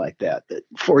stuff like that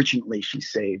fortunately she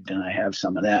saved, and I have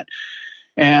some of that.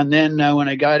 And then when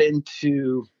I got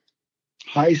into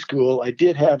high school, I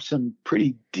did have some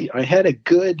I had a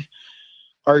good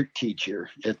art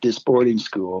teacher at this boarding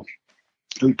school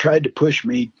who tried to push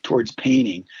me towards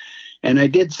painting. And I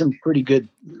did some pretty good,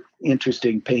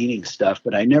 interesting painting stuff,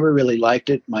 but I never really liked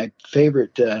it. My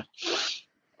favorite,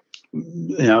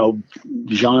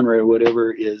 genre or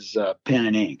whatever is pen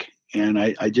and ink. And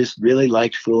I just really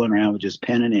liked fooling around with just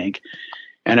pen and ink.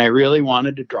 And I really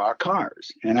wanted to draw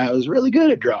cars. And I was really good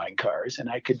at drawing cars. And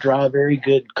I could draw very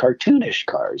good cartoonish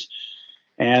cars.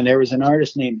 And there was an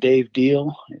artist named Dave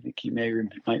Deal, I think you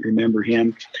might remember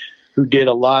him, who did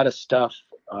a lot of stuff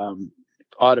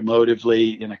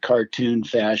automotively in a cartoon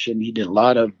fashion. He did a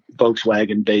lot of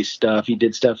Volkswagen-based stuff. He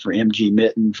did stuff for MG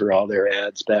Mitten for all their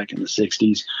ads back in the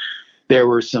 60s. There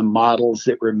were some models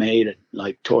that were made,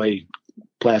 like toy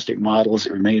plastic models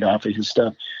that were made off of his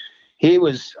stuff.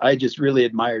 I just really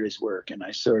admired his work, and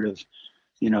I sort of,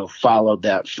 followed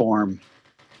that form,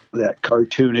 that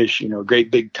cartoonish,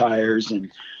 great big tires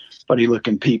and funny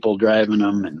looking people driving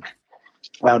them and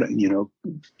out,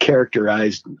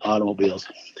 characterized automobiles.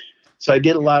 So I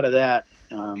did a lot of that,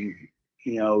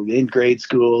 in grade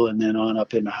school and then on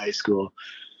up into high school.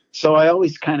 So I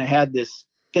always kind of had this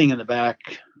thing in the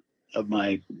back of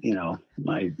my,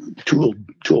 my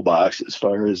toolbox as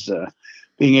far as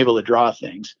being able to draw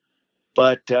things.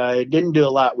 But I didn't do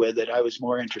a lot with it. I was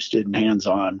more interested in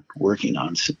hands-on working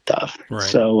on stuff. Right.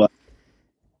 So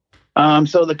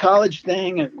the college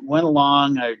thing went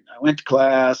along. I went to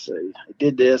class. I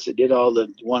did this. I did all the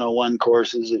 101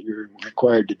 courses that you're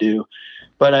required to do.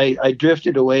 But I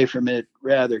drifted away from it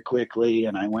rather quickly,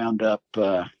 and I wound up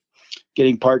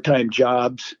getting part-time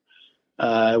jobs.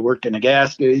 I worked in a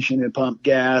gas station and pumped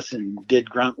gas and did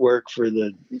grunt work for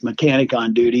the mechanic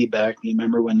on duty back. You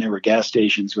remember when there were gas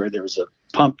stations where there was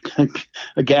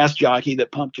a gas jockey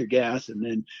that pumped your gas and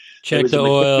then check the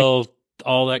oil,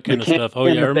 all that kind of stuff. Oh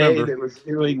yeah, I remember. That was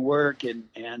doing work, and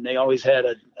they always had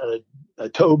a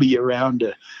Toby around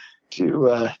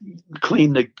to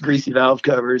clean the greasy valve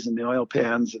covers and the oil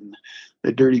pans and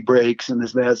the dirty brakes and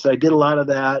this and that. So I did a lot of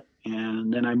that,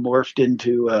 and then I morphed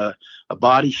into a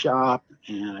body shop,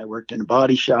 and I worked in a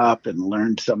body shop and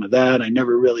learned some of that. I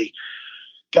never really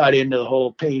got into the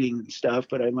whole painting stuff,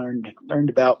 but I learned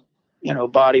about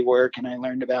body work, and I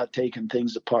learned about taking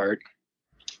things apart,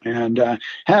 and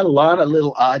had a lot of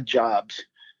little odd jobs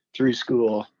through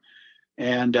school.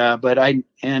 And but I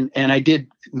did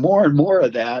more and more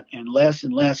of that and less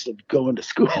of going to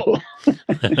school.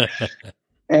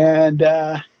 And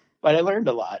but I learned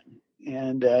a lot.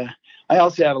 And I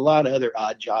also had a lot of other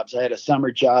odd jobs. I had a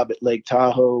summer job at Lake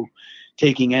Tahoe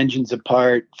taking engines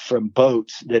apart from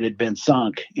boats that had been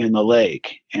sunk in the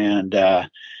lake. And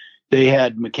they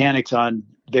had mechanics on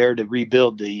there to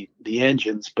rebuild the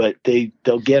engines, but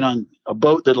they'll get on a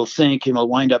boat that'll sink and it'll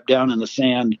wind up down in the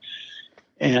sand.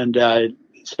 And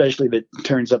especially if it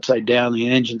turns upside down, the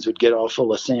engines would get all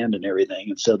full of sand and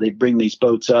everything. And so they'd bring these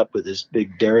boats up with this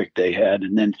big derrick they had,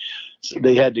 and then so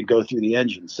they had to go through the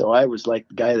engine. So I was like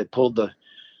the guy that pulled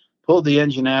the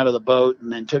engine out of the boat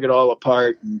and then took it all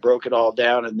apart and broke it all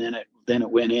down, and then it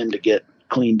went in to get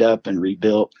cleaned up and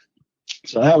rebuilt.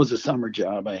 So that was a summer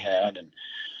job I had, and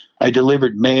I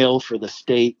delivered mail for the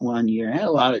state one year. I had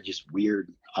a lot of just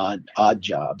weird, odd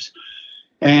jobs.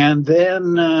 And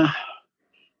then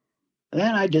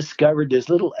I discovered this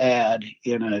little ad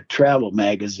in a travel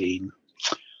magazine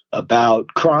about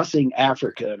crossing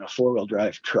Africa in a four-wheel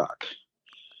drive truck.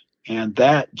 And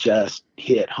that just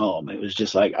hit home. It was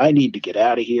just like, I need to get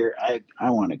out of here. I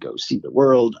want to go see the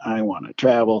world. I want to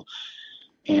travel.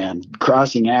 And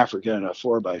crossing Africa in a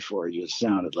 4x4 just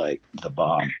sounded like the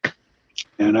bomb.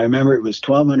 And I remember it was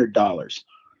 $1,200.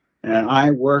 And I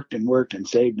worked and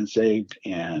saved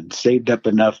and saved up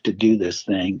enough to do this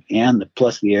thing, and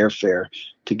plus the airfare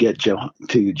to get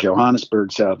to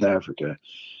Johannesburg, South Africa.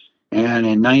 And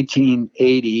in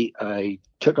 1980, I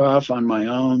took off on my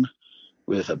own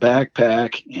with a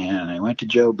backpack, and I went to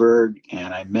Joburg,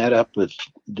 and I met up with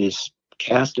this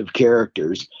cast of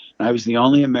characters. I was the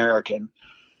only American,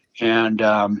 and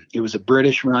it was a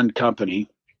British-run company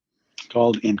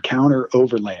called Encounter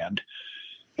Overland.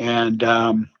 And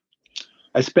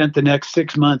I spent the next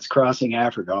 6 months crossing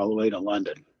Africa all the way to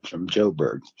London from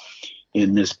Joburg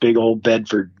in this big old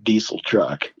Bedford diesel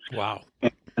truck. Wow.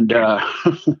 And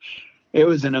it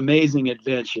was an amazing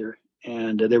adventure.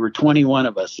 And there were 21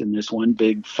 of us in this one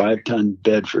big 5-ton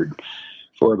Bedford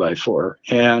 4x4.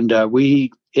 And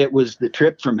it was the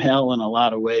trip from hell in a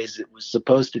lot of ways. It was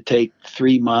supposed to take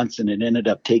 3 months, and it ended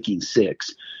up taking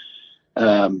 6,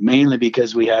 mainly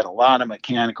because we had a lot of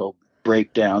mechanical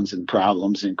breakdowns and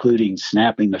problems, including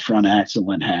snapping the front axle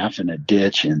in half in a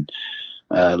ditch in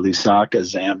Lusaka,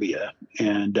 Zambia.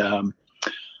 And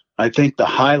I think the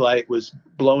highlight was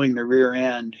blowing the rear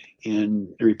end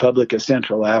in the Republic of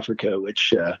Central Africa,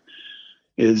 which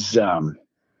is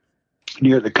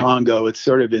near the Congo. It's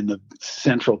sort of in the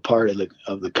central part of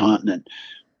the continent,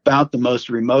 about the most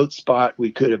remote spot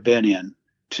we could have been in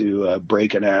to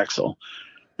break an axle.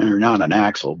 Or not an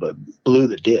axle, but blew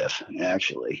the diff,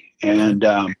 actually. And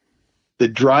the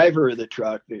driver of the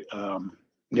truck,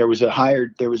 there was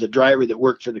a driver that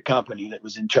worked for the company that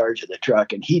was in charge of the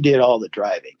truck, and he did all the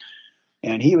driving.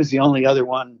 And he was the only other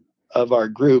one of our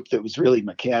group that was really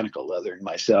mechanical, other than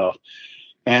myself.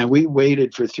 And we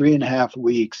waited for 3.5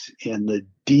 weeks in the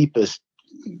deepest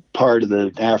part of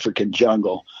the African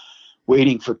jungle,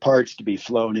 waiting for parts to be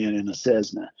flown in a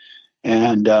Cessna.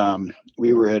 And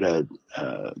we were at a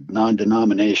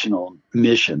non-denominational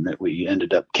mission that we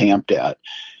ended up camped at.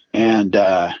 And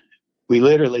we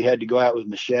literally had to go out with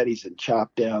machetes and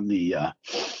chop down the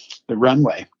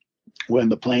runway when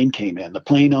the plane came in. The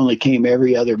plane only came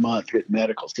every other month with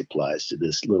medical supplies to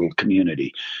this little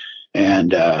community.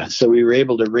 And so we were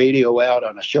able to radio out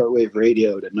on a shortwave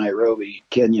radio to Nairobi,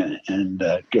 Kenya, and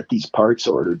get these parts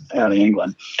ordered out of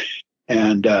England.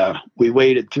 And we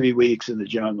waited 3 weeks in the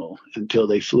jungle until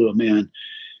they flew them in.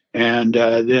 And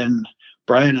then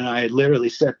Brian and I had literally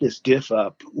set this diff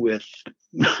up with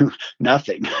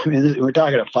nothing. I mean, we're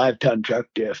talking a 5-ton truck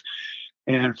diff.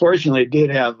 And fortunately, it did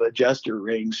have adjuster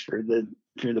rings for the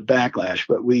backlash.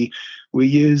 But we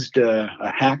used a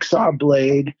hacksaw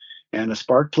blade and a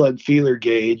spark plug feeler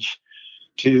gauge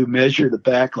to measure the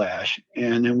backlash.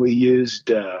 And then we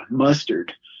used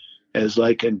mustard as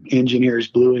like an engineer's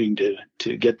bluing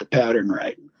to get the pattern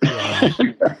right. Wow.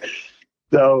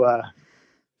 So,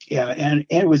 yeah, and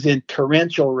it was in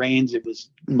torrential rains. It was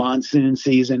monsoon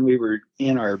season. We were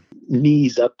in our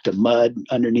knees up to mud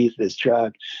underneath this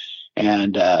truck,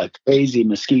 and crazy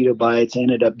mosquito bites. I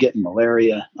ended up getting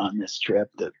malaria on this trip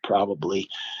that probably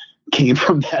came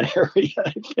from that area,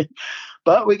 I think.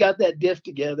 But we got that diff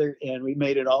together, and we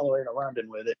made it all the way to London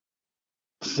with it.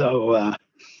 So,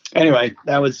 anyway,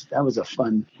 that was a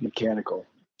fun mechanical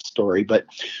story, but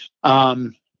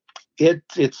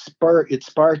it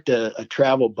sparked a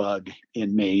travel bug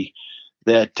in me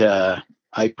that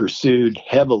I pursued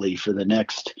heavily for the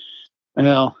next,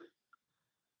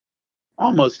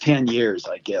 almost 10 years,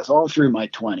 I guess, all through my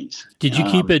 20s. Did you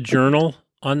keep a journal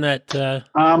on that?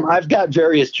 I've got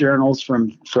various journals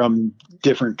from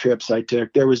different trips I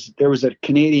took. There was a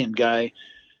Canadian guy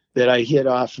that I hit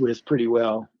off with pretty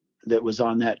well that was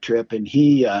on that trip, and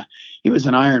he was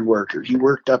an iron worker. He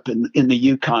worked up in the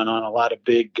Yukon on a lot of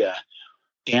big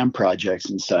dam projects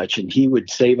and such, and he would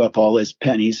save up all his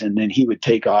pennies, and then he would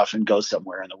take off and go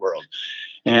somewhere in the world.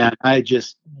 And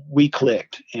we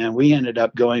clicked, and we ended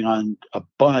up going on a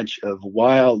bunch of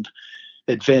wild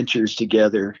adventures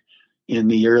together in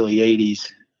the early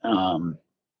 80s,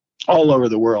 all over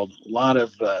the world, a lot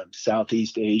of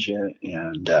Southeast Asia,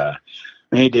 and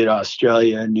they did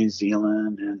Australia and New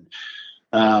Zealand, and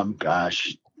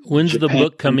when's Japan. The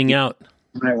book coming out?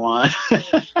 I want.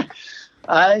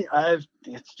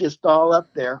 It's just all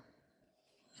up there.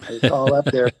 It's all up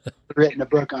there. I've written a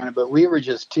book on it, but we were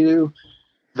just two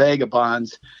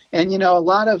vagabonds. And, a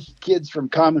lot of kids from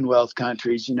Commonwealth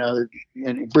countries,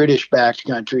 in British-backed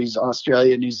countries,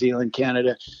 Australia, New Zealand,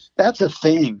 Canada, that's a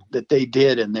thing that they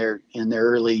did in their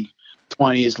early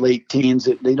 20s, late teens.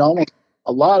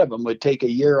 A lot of them would take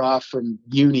a year off from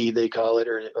uni, they call it,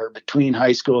 or between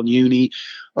high school and uni,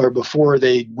 or before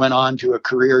they went on to a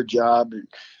career job.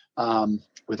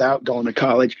 Without going to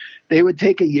college, they would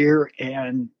take a year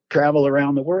and travel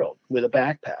around the world with a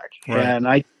backpack. Right. And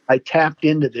I I tapped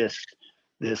into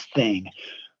this thing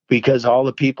because all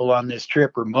the people on this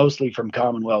trip were mostly from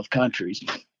Commonwealth countries.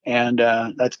 And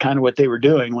that's kind of what they were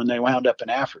doing when they wound up in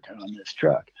Africa on this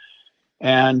truck.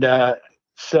 And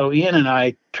so Ian and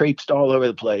I traipsed all over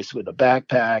the place with the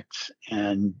backpacks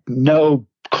and no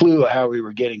clue how we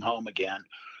were getting home again.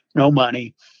 No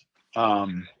money.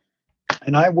 And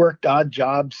I worked odd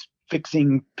jobs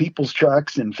fixing people's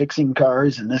trucks and fixing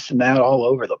cars and this and that all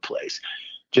over the place,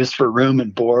 just for room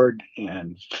and board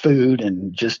and food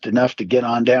and just enough to get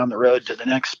on down the road to the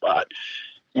next spot.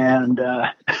 And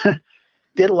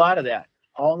did a lot of that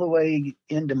all the way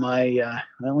into my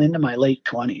late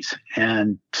 20s.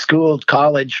 And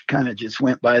college kind of just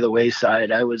went by the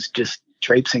wayside. I was just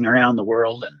traipsing around the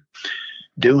world and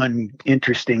doing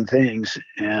interesting things.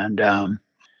 And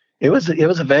it was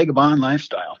a vagabond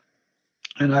lifestyle.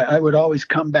 And I would always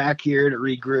come back here to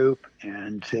regroup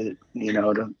and to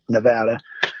Nevada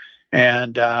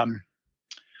and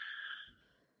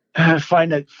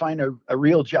find a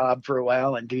real job for a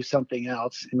while and do something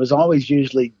else. It was always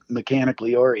usually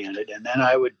mechanically oriented. And then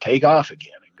I would take off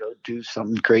again and go do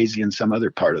something crazy in some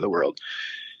other part of the world.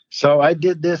 So I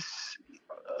did this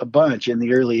a bunch in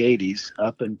the early 80s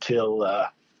up until,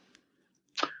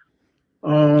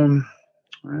 well,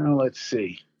 let's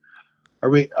see.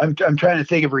 I'm trying to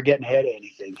think if we're getting ahead of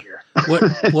anything here.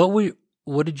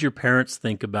 What did your parents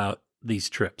think about these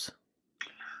trips?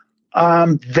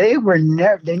 They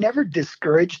never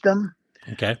discouraged them.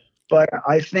 Okay. But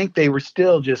I think they were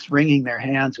still just wringing their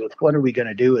hands with, what are we going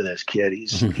to do with this kid?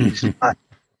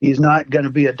 He's not going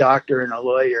to be a doctor and a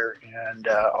lawyer. And,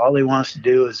 all he wants to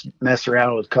do is mess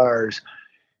around with cars.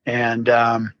 And,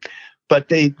 but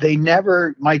they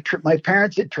never, my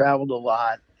parents had traveled a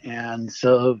lot. And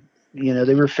so,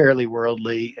 they were fairly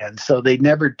worldly, and so they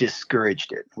never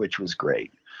discouraged it, which was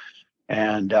great.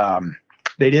 And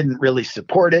they didn't really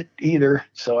support it either,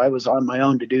 so I was on my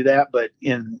own to do that. But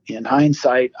in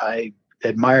hindsight, I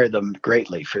admire them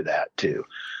greatly for that too,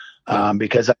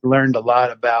 because I learned a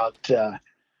lot about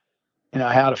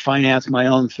how to finance my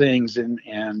own things, and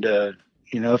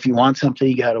if you want something,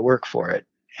 you got to work for it.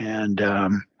 And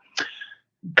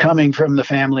coming from the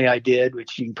family I did,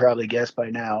 which you can probably guess by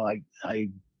now, I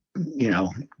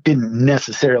didn't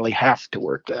necessarily have to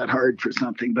work that hard for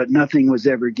something, but nothing was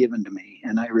ever given to me.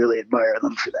 And I really admire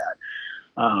them for that.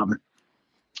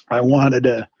 I wanted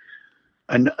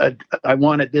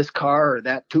this car or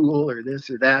that tool or this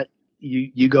or that.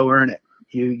 You go earn it.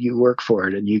 You work for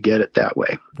it and you get it that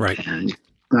way. Right. And it's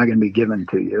not going to be given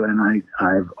to you. And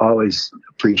I've always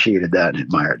appreciated that and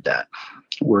admired that.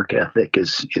 Work ethic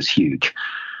is huge.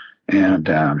 And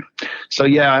so,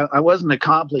 yeah, I wasn't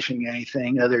accomplishing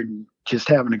anything other than just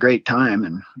having a great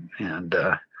time and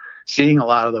seeing a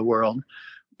lot of the world.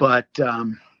 But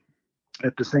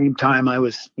at the same time, I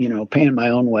was, paying my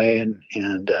own way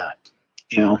and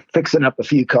fixing up a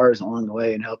few cars along the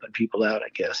way and helping people out, I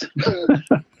guess.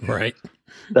 Right.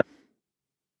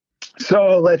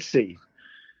 So let's see.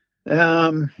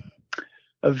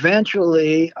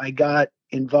 Eventually, I got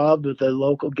involved with a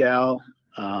local gal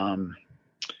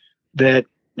that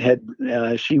had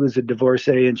she was a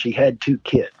divorcee and she had 2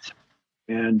 kids.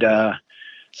 And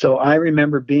so I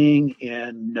remember being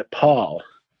in Nepal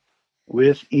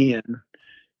with Ian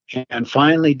and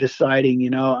finally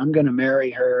deciding, I'm going to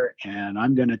marry her and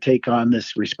I'm going to take on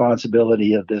this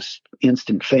responsibility of this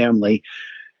instant family.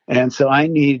 And so I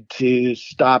need to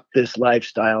stop this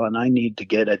lifestyle and I need to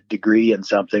get a degree in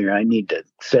something, or I need to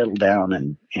settle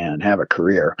down and have a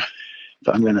career if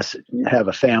I'm going to have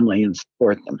a family and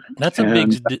support them. That's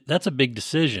a big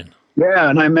decision. Yeah.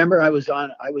 And I remember I was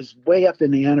way up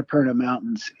in the Annapurna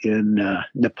Mountains in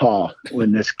Nepal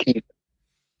when this came.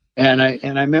 And I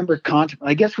remember,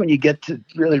 I guess when you get to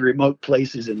really remote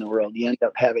places in the world, you end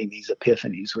up having these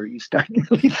epiphanies where you start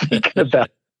really thinking about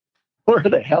where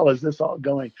the hell is this all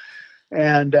going?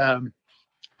 And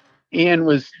Ian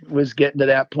was getting to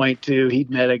that point too. He'd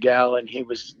met a gal and he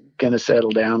was going to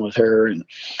settle down with her. And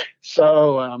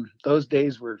so those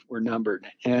days were numbered.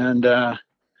 And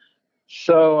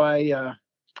so I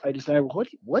decided,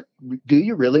 what do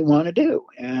you really want to do?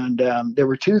 And there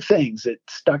were 2 things that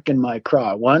stuck in my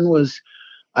craw. One was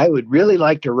I would really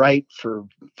like to write for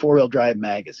 4-wheel drive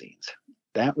magazines.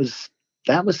 That was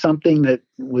something that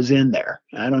was in there.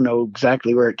 I don't know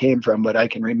exactly where it came from, but I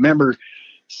can remember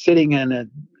sitting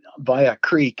by a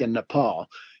creek in Nepal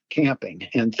camping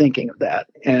and thinking of that.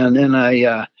 And then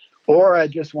I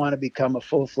just want to become a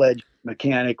full-fledged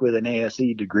mechanic with an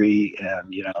ASE degree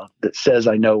and, that says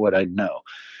I know what I know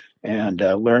and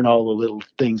learn all the little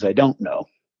things I don't know.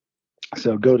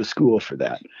 So go to school for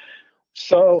that.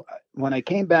 So when I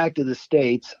came back to the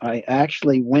States, I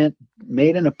actually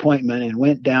made an appointment and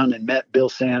went down and met Bill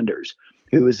Sanders,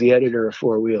 who was the editor of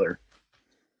Four Wheeler.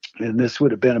 And this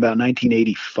would have been about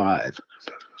 1985.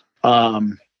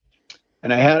 And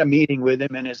I had a meeting with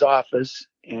him in his office,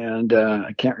 and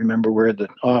I can't remember where the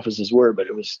offices were, but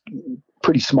it was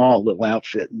pretty small little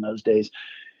outfit in those days.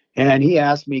 And he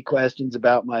asked me questions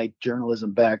about my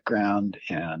journalism background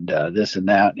and this and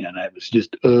that. And I was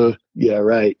just, yeah,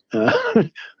 right. I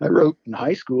wrote in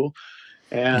high school.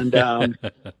 And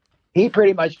he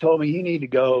pretty much told me, you need to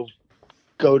go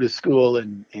to school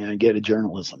and get a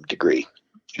journalism degree.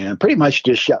 And pretty much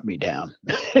just shut me down.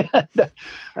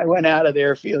 I went out of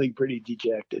there feeling pretty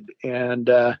dejected. And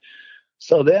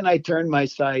so then I turned my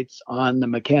sights on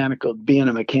being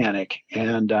a mechanic.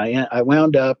 And I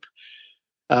wound up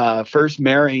first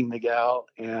marrying the gal,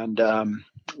 and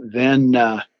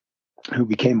then who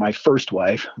became my first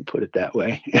wife, put it that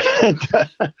way,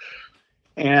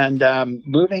 and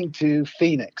moving to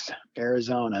Phoenix,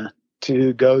 Arizona,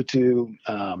 to go to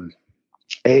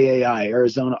AAI,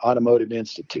 Arizona Automotive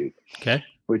Institute, okay,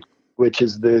 which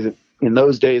is in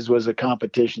those days was a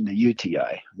competition to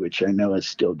UTI, which I know is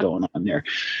still going on there.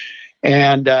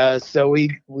 And so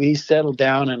we settled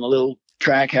down in a little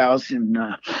track house in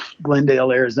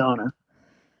Glendale, Arizona.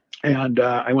 And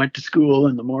I went to school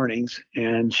in the mornings,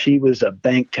 and she was a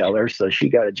bank teller. So she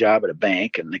got a job at a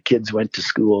bank, and the kids went to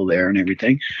school there and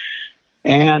everything.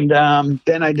 And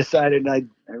then I decided I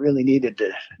really needed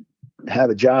to have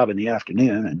a job in the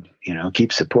afternoon and,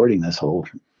 keep supporting this whole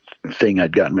thing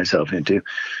I'd gotten myself into.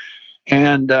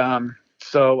 And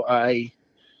so I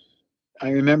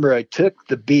remember I took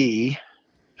the B.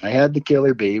 I had the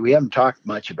Killer B. We haven't talked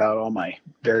much about all my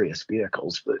various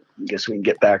vehicles, but I guess we can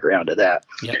get back around to that.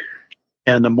 Yep.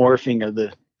 And the morphing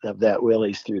of that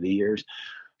Willys through the years.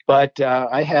 But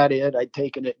I had it. I'd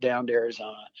taken it down to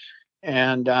Arizona,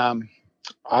 and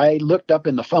I looked up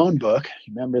in the phone book.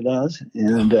 Remember those?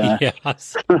 And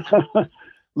yes.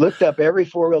 looked up every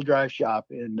four-wheel drive shop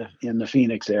in the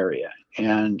Phoenix area,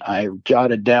 and I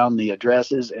jotted down the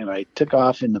addresses, and I took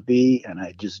off in the B, and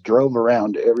I just drove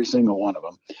around to every single one of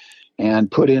them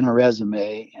and put in a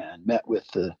resume and met with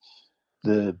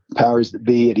the powers that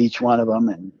be at each one of them,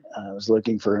 and I was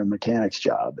looking for a mechanic's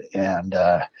job. And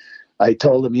I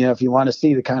told them, if you want to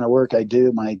see the kind of work I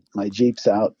do, my Jeep's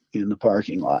out in the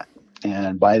parking lot.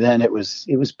 And by then it was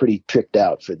pretty tricked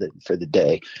out for the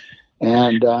day.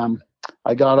 And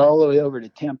I got all the way over to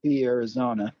Tempe,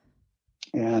 Arizona,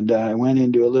 and I went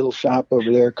into a little shop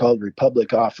over there called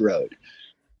Republic Off-Road.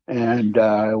 And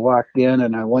I walked in,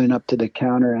 and I went up to the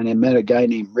counter, and I met a guy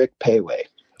named Rick Payway.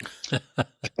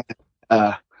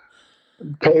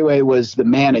 Payway was the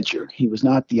manager. He was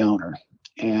not the owner.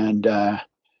 And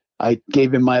I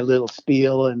gave him my little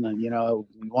spiel, and we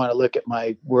want to look at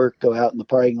my work, go out in the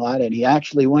parking lot. And he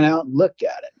actually went out and looked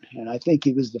at it. And I think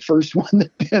he was the first one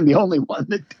that did, and the only one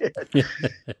that did.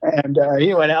 And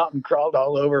he went out and crawled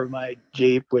all over my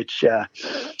Jeep, which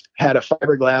had a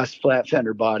fiberglass flat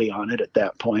fender body on it at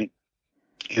that point.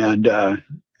 And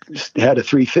had a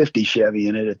 350 Chevy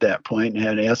in it at that point, and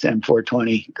had an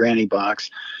SM420 granny box.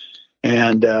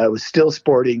 And was still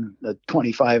sporting the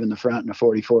 25 in the front and a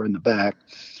 44 in the back.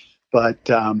 But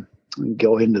we can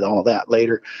go into all that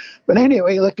later. But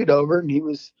anyway, he looked it over, and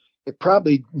it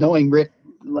probably, knowing Rick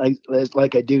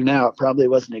like I do now, it probably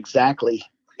wasn't exactly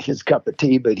his cup of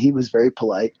tea, but he was very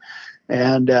polite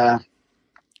and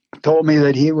told me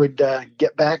that he would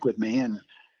get back with me. And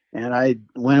I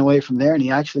went away from there, and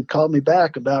he actually called me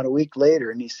back about a week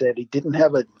later, and he said he didn't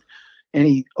have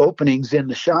any openings in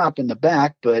the shop in the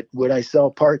back, but would I sell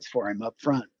parts for him up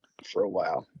front for a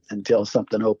while until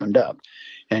something opened up.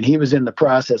 And he was in the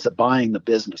process of buying the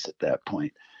business at that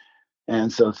point.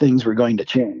 And so things were going to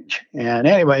change. And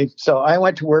anyway, so I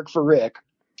went to work for Rick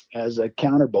as a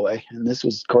counter boy. And this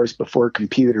was, of course, before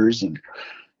computers.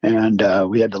 And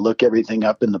we had to look everything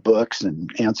up in the books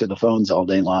and answer the phones all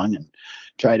day long and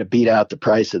try to beat out the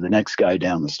price of the next guy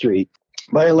down the street.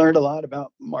 But I learned a lot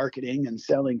about marketing and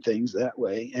selling things that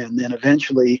way. And then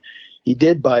eventually he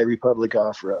did buy Republic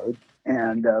Off-Road,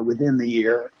 and within the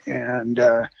year. And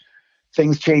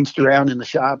things changed around in the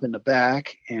shop in the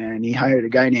back, and he hired a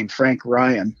guy named Frank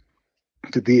Ryan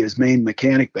to be his main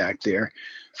mechanic back there.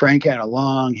 Frank had a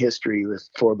long history with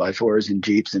 4x4s and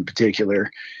Jeeps in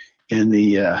particular in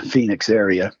the Phoenix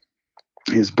area.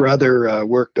 His brother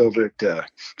worked over at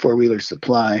Four Wheeler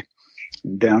Supply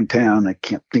in downtown. I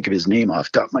can't think of his name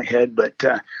off the top of my head, but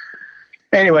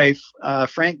anyway,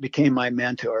 Frank became my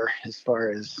mentor as far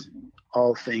as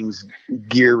all things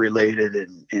gear related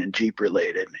and Jeep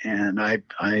related. And I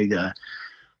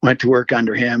went to work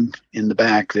under him in the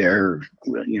back there,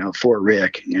 for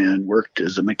Rick, and worked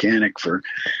as a mechanic for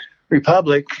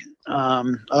Republic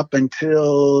up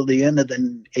until the end of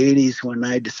the 80s when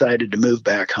I decided to move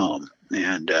back home.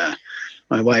 And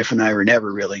my wife and I were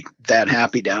never really that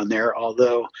happy down there,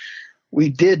 although we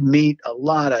did meet a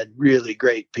lot of really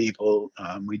great people.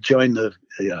 We joined the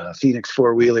Phoenix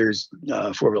Four-Wheelers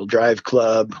Four-Wheel Drive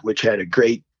Club, which had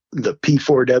the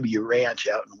P4W Ranch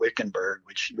out in Wickenburg,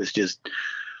 which was just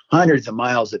hundreds of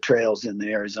miles of trails in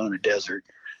the Arizona desert.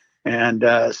 And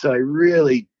so I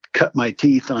really cut my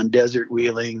teeth on desert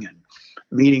wheeling and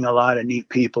meeting a lot of neat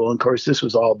people. And of course, this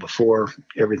was all before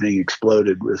everything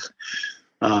exploded with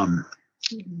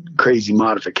crazy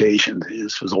modifications.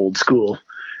 This was old school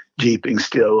Jeeping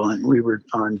still, and we were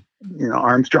on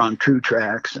Armstrong True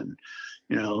Tracks and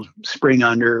spring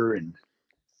under, and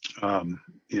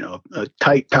a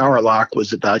tight power lock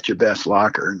was about your best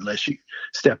locker unless you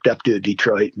stepped up to a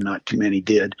Detroit, and not too many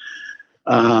did.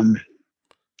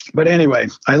 But anyway,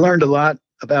 I learned a lot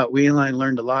about wheeling. I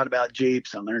learned a lot about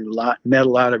Jeeps. I learned a lot, met a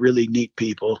lot of really neat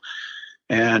people,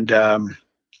 and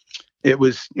it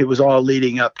was all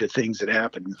leading up to things that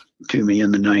happened to me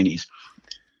in the 90s.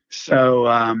 So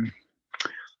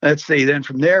let's see. Then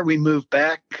from there, we moved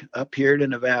back up here to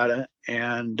Nevada,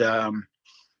 and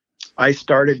I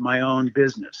started my own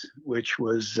business, which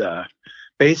was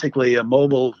basically a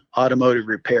mobile automotive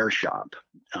repair shop.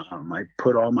 I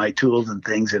put all my tools and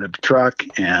things in a truck,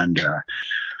 and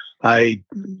I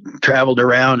traveled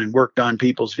around and worked on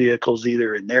people's vehicles,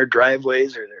 either in their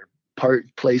driveways or their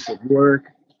place of work,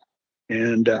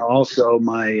 and also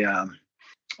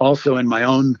in my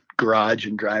own garage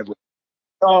and driveway.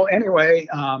 So anyway,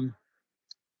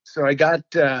 so I got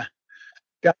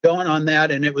going on that,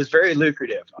 and it was very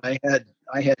lucrative. I had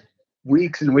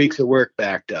weeks and weeks of work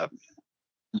backed up.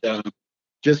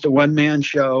 Just a one-man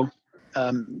show.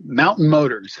 Mountain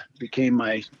Motors became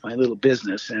my little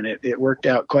business, and it worked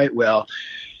out quite well.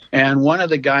 And one of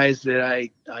the guys that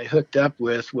I hooked up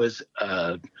with was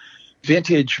a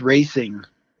vintage racing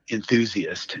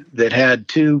enthusiast that had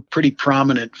two pretty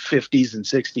prominent 50s and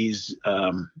 60s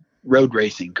road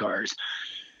racing cars.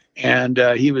 And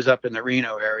he was up in the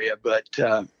Reno area, but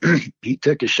he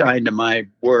took a shine to my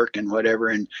work and whatever,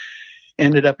 and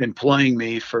ended up employing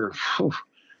me for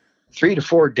 3 to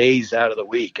 4 days out of the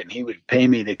week. And he would pay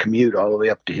me to commute all the way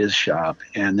up to his shop.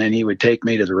 And then he would take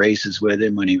me to the races with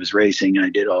him when he was racing. I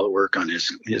did all the work on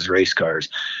his race cars.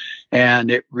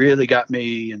 And it really got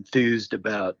me enthused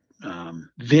about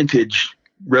vintage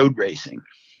road racing.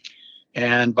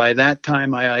 And by that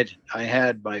time, I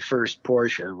had my first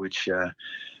Porsche, which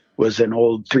was an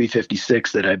old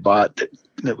 356 that I bought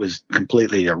that was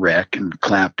completely a wreck and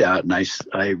clapped out. And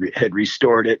I had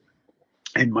restored it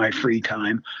in my free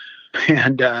time,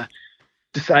 and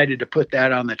decided to put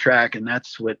that on the track. And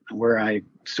that's where I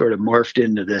sort of morphed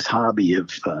into this hobby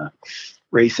of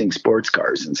racing sports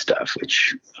cars and stuff,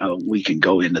 which we can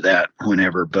go into that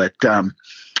whenever. But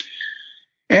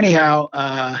anyhow,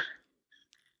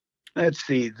 let's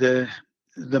see, the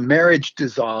marriage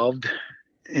dissolved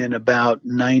in about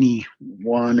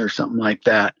 91 or something like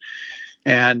that.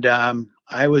 And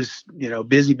I was,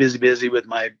 busy with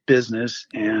my business,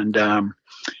 and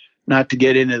not to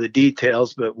get into the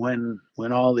details, but when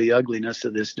all the ugliness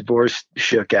of this divorce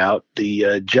shook out,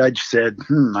 the judge said,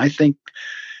 I think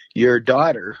your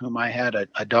daughter, whom I had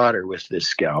a daughter with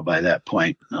this gal by that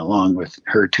point, along with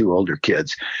her 2 older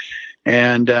kids.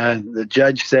 And the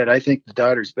judge said, I think the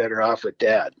daughter's better off with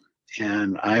dad.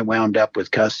 And I wound up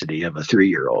with custody of a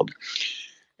 3-year-old.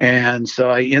 And so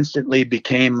I instantly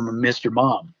became Mr.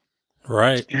 Mom.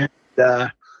 Right. And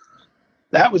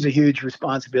that was a huge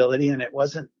responsibility, and it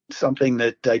wasn't something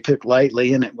that I took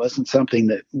lightly, and it wasn't something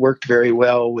that worked very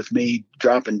well with me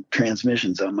dropping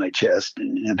transmissions on my chest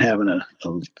and having a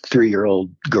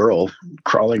 3-year-old girl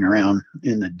crawling around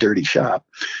in the dirty shop.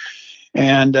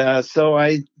 And so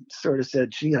I sort of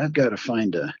said, gee, I've got to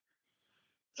find a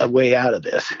way out of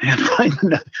this and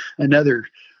find another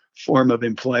form of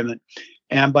employment.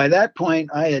 And by that point,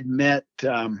 I had met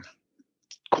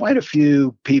quite a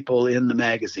few people in the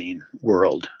magazine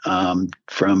world,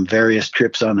 from various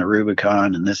trips on the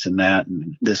Rubicon and this and that.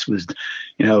 And this was,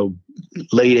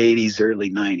 late 80s, early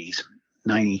 90s,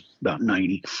 about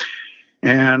 90.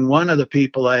 And one of the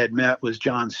people I had met was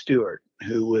John Stewart,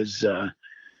 who was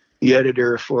the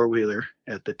editor of Four Wheeler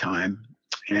at the time.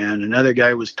 And another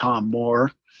guy was Tom Moore.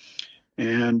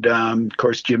 And, of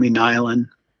course, Jimmy Nyland.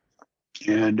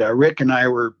 And Rick and I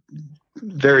were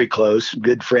very close,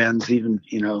 good friends. Even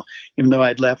though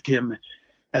I'd left him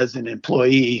as an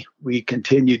employee, we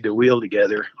continued to wheel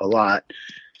together a lot.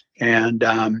 And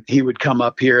he would come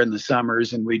up here in the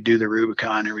summers, and we'd do the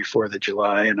Rubicon every 4th of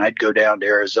July. And I'd go down to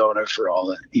Arizona for all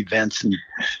the events and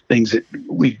things that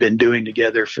we've been doing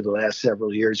together for the last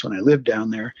several years when I lived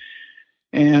down there.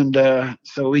 And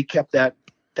so we kept that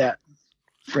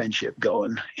friendship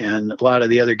going. And a lot of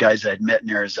the other guys I'd met in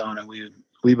Arizona,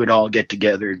 we would all get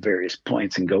together at various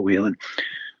points and go wheeling.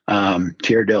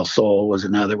 Tierra del Sol was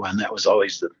another one. That was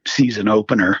always the season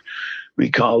opener, we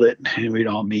called it. And we'd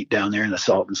all meet down there in the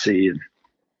Salton Sea and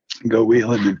go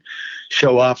wheeling and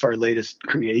show off our latest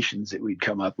creations that we'd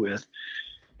come up with.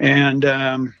 And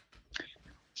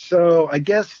so I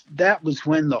guess that was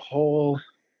when the whole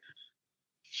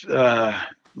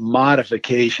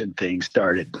modification thing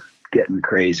started getting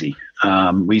crazy.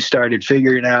 We started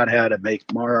figuring out how to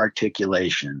make more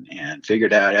articulation and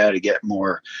figured out how to get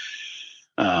more.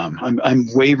 I'm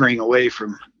wavering away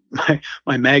from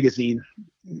my magazine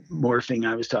morphing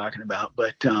I was talking about,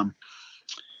 but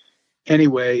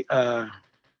anyway,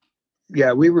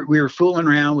 yeah, we were fooling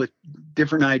around with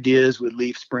different ideas with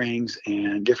leaf springs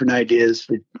and different ideas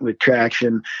with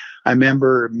traction. I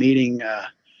remember meeting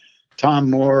Tom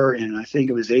Moore, and I think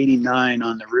it was '89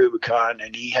 on the Rubicon,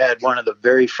 and he had one of the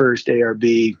very first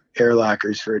ARB air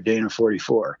lockers for a Dana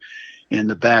 44 in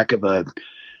the back of a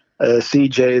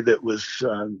CJ that was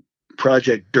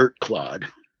Project Dirt Clod.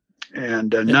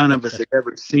 And none of us had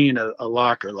ever seen a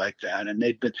locker like that. And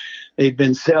they'd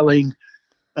been selling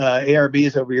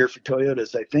ARBs over here for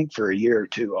Toyotas, I think, for a year or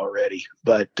two already.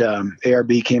 But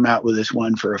ARB came out with this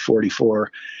one for a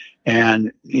 44.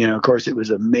 And, of course, it was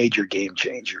a major game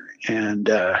changer. And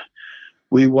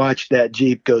we watched that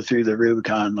Jeep go through the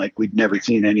Rubicon like we'd never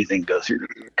seen anything go through the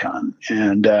Rubicon.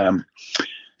 And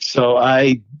so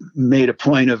I made a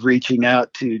point of reaching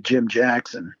out to Jim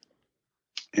Jackson.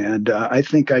 And I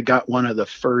think I got one of the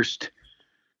first,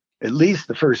 at least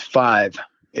the first 5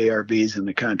 ARBs in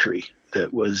the country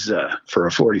that was for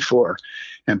a 44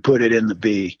 and put it in the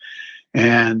B.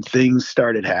 And things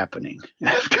started happening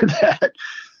after that.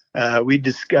 We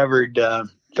discovered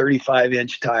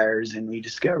 35-inch tires, and we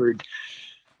discovered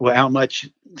how much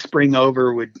spring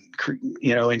over would,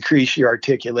 increase your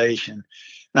articulation.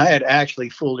 And I had actually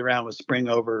fooled around with spring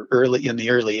over in the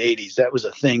early 80s. That was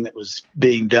a thing that was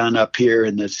being done up here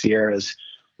in the Sierras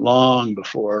long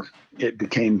before it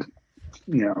became,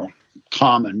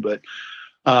 common. But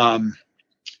I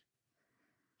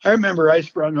remember I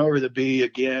sprung over the B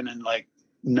again in like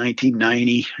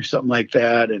 1990 or something like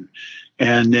that.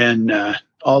 And then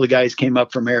all the guys came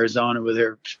up from Arizona with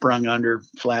their sprung under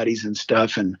flatties and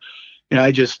stuff. And,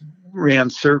 I just ran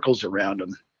circles around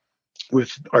them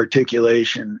with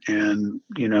articulation and,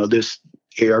 this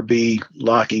ARB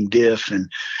locking diff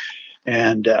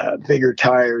and bigger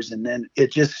tires. And then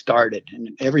it just started, and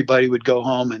everybody would go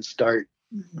home and start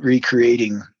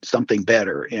recreating something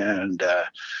better. And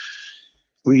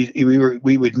we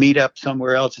would meet up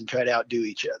somewhere else and try to outdo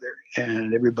each other.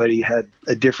 And everybody had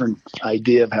a different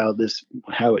idea of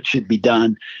how it should be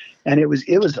done. And it was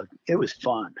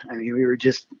fun. I mean, we were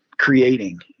just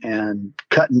creating and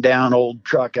cutting down old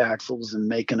truck axles and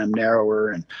making them narrower.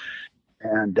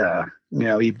 And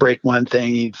you break one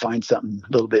thing, you'd find something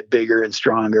a little bit bigger and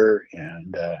stronger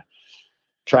and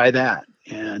try that.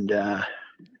 And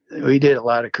we did a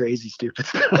lot of crazy, stupid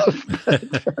stuff.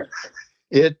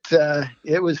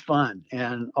 It was fun,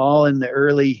 and all in the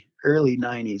early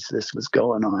 90s, this was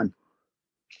going on.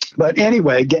 But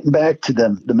anyway, getting back to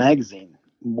the magazine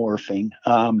morphing.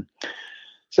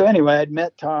 So anyway, I'd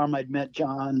met Tom, I'd met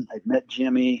John, I'd met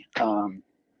Jimmy,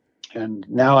 and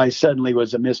now I suddenly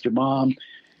was a Mr. Mom.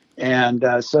 And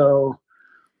so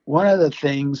one of the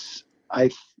things I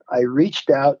reached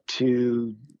out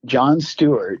to John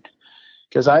Stewart,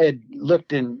 because I had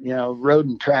looked in, Road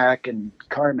and Track and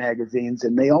car magazines,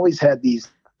 and they always had these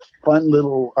fun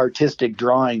little artistic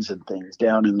drawings and things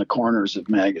down in the corners of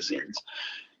magazines,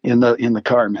 in the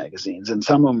car magazines. And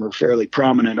some of them were fairly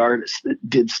prominent artists that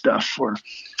did stuff for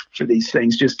these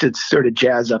things just to sort of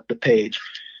jazz up the page.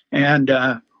 And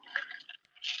I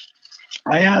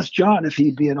asked John if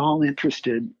he'd be at all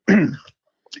interested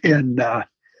in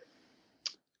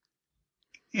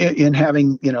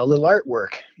having, a little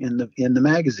artwork in the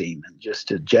magazine, just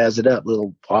to jazz it up,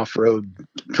 little off-road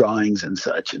drawings and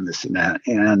such and this and that.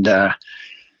 And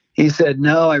he said,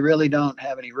 no, I really don't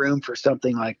have any room for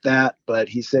something like that. But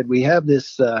he said, we have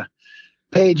this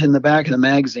page in the back of the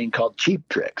magazine called Cheap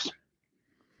Tricks.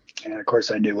 And of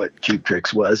course I knew what Cheap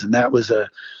Tricks was. And that was a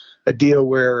deal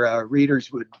where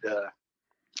readers would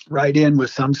write in with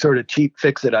some sort of cheap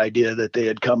fix-it idea that they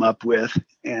had come up with.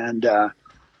 And,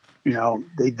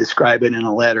 they'd describe it in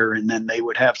a letter, and then they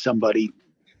would have somebody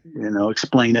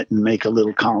explain it and make a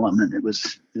little column. And there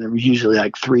was usually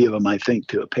like 3 of them, I think,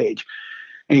 to a page.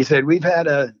 And he said, we've had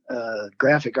a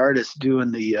graphic artist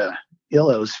doing the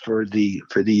illos for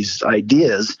these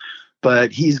ideas,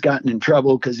 but he's gotten in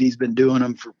trouble because he's been doing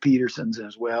them for Peterson's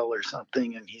as well or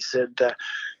something. And he said,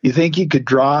 you think you could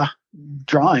draw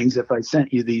drawings if I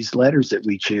sent you these letters that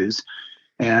we choose?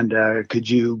 And could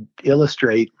you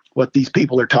illustrate what these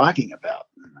people are talking about?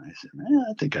 And I said,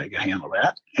 I think I can handle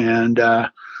that. And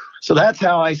so that's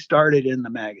how I started in the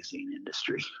magazine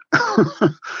industry,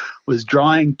 was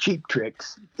drawing Cheap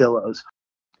Tricks illos.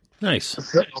 Nice.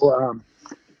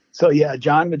 So yeah,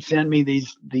 John would send me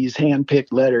these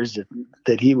hand-picked letters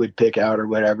that he would pick out or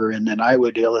whatever, and then I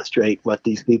would illustrate what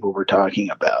these people were talking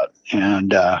about.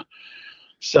 And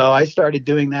so I started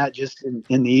doing that just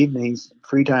in the evenings,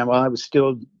 free time, while I was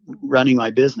still running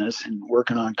my business and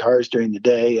working on cars during the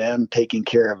day and taking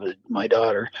care of my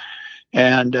daughter.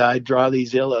 And I'd draw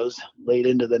these illos late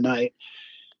into the night.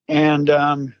 And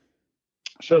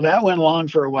so that went along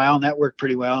for a while, and that worked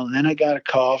pretty well. And then I got a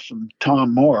call from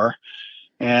Tom Moore,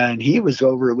 and he was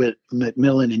over with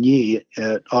McMillan and Yee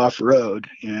at Off Road.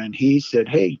 And he said,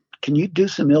 hey, can you do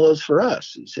some illos for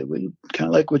us? He said, well, you kind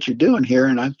of like what you're doing here.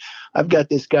 And I've got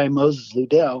this guy, Moses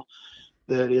Ludell,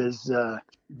 that is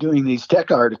doing these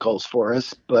tech articles for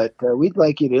us, but we'd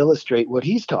like you to illustrate what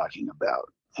he's talking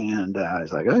about. And I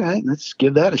was like, all right, let's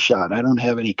give that a shot. I don't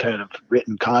have any kind of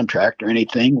written contract or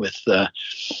anything with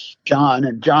John.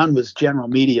 And John was General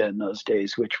Media in those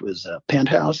days, which was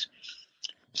Penthouse.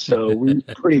 So we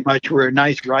pretty much were a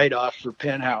nice write-off for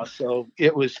Penthouse. So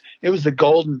it was the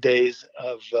golden days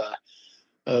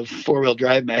of four-wheel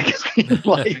drive magazine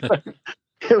life.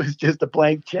 It was just a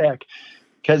blank check,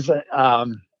 because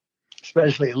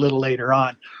especially a little later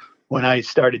on, when I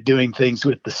started doing things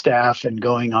with the staff and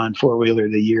going on Four-Wheeler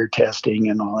of the Year testing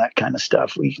and all that kind of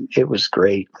stuff, it was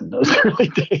great in those early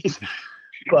days.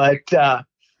 But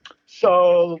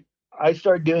so I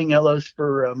started doing illos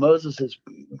for Moses's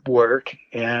work,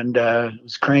 and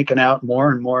was cranking out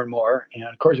more and more and more. And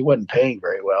of course, it wasn't paying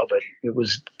very well, but it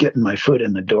was getting my foot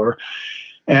in the door.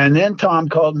 And then Tom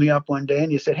called me up one day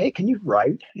and he said, hey, can you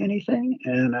write anything?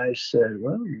 And I said,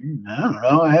 well, I don't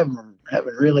know. I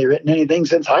haven't really written anything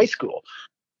since high school.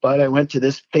 But I went to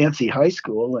this fancy high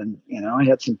school, and, I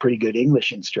had some pretty good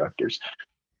English instructors.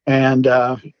 And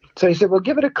so he said, well,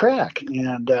 give it a crack.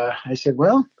 And I said,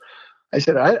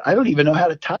 I don't even know how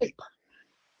to type.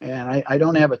 And I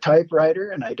don't have a typewriter,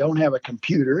 and I don't have a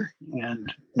computer,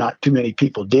 and not too many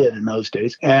people did in those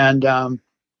days. And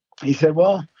he said,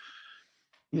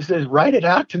 he says, write it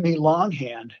out to me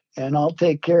longhand, and I'll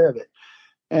take care of it.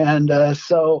 And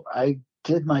so I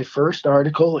did my first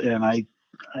article, and I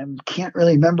can't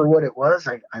really remember what it was.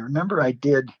 I remember I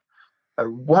did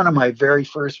one of my very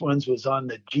first ones was on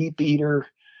the Jeep Eater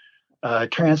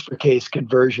transfer case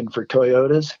conversion for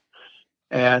Toyotas.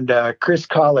 And Chris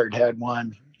Collard had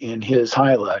one in his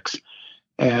Hilux.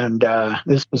 And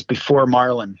this was before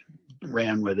Marlin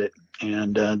ran with it.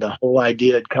 And the whole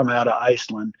idea had come out of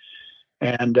Iceland.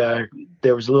 And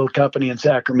there was a little company in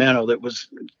Sacramento that was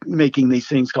making these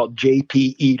things called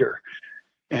JP Eater.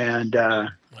 And I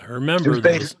remember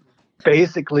those.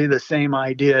 Basically the same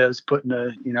idea as putting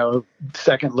a,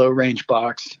 second low range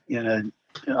box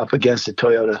up against a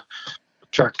Toyota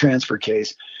truck transfer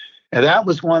case. And that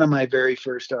was one of my very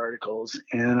first articles.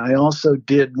 And I also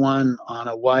did one on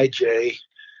a YJ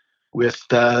with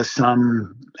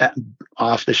some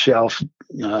off the shelf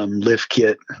lift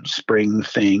kit spring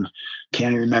thing.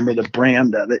 Can't even remember the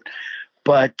brand of it,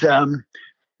 but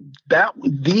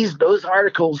those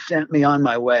articles sent me on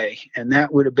my way, and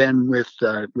that would have been with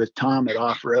Tom at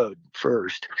Off Road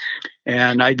first.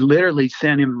 And I'd literally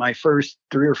sent him my first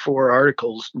 3 or 4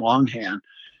 articles longhand,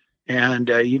 and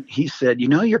he said,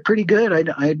 you're pretty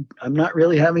good. I'm not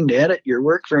really having to edit your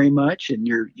work very much, and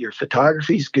your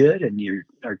photography's good, and you're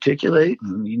articulate,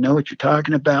 and you know what you're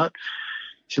talking about.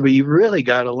 So, but you really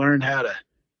got to learn how to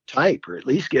type, or at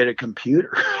least get a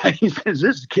computer. He says,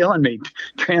 this is killing me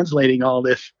translating all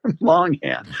this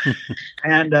longhand.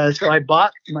 And so I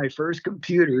bought my first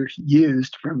computer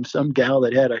used from some gal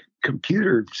that had a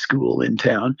computer school in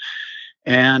town.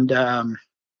 And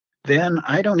then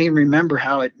I don't even remember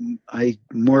how I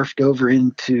morphed over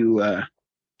into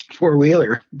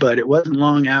four-wheeler, but it wasn't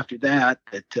long after that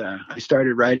I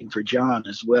started writing for John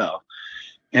as well.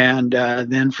 And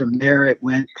then from there, it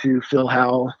went to Phil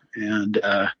Howell and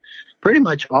pretty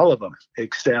much all of them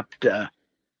except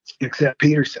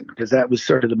Peterson, because that was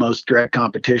sort of the most direct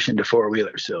competition to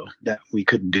four-wheeler. So that we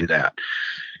couldn't do that.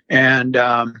 And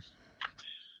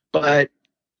but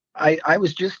I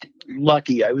was just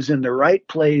lucky. I was in the right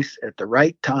place at the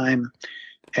right time.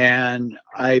 And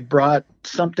I brought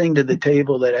something to the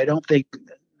table that I don't think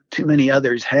too many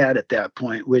others had at that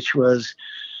point, which was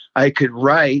I could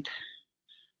write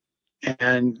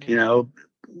and,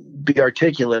 be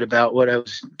articulate about what I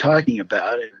was talking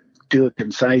about and do a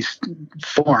concise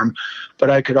form, but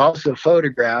I could also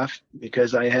photograph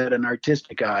because I had an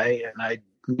artistic eye and I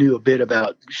knew a bit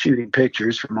about shooting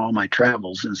pictures from all my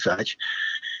travels and such.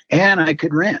 And I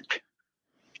could rent.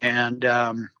 And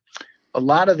a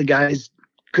lot of the guys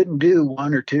couldn't do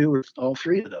one or two or all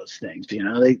three of those things.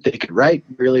 They could write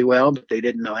really well, but they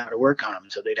didn't know how to work on them.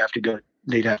 So they'd have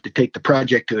to take the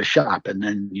project to a shop, and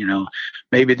then,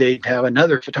 maybe they'd have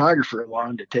another photographer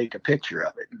along to take a picture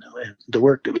of it, the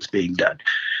work that was being done.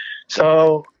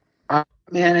 So I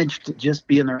managed to just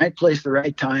be in the right place, the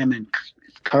right time, and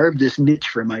carve this niche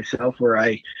for myself where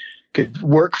I could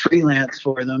work freelance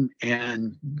for them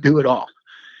and do it all.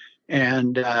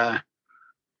 And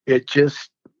it just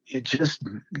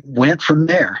went from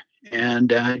there.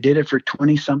 And I did it for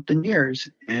 20 something years.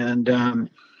 And,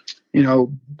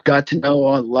 got to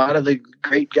know a lot of the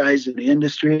great guys in the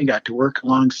industry, got to work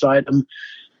alongside them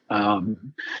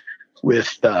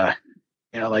with,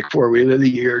 like 4-Wheeler of the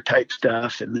Year type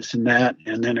stuff and this and that.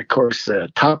 And then, of course,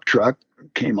 Top Truck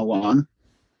came along.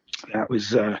 That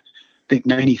was, I think,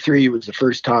 93 was the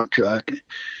first Top Truck.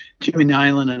 Jimmy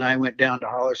Nyland and I went down to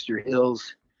Hollister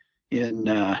Hills in,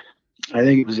 I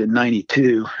think it was in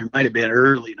 92. It might have been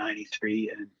early 93,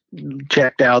 and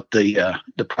checked out the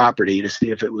property to see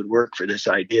if it would work for this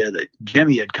idea that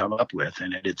Jimmy had come up with,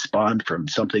 and it had spawned from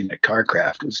something that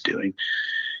CarCraft was doing.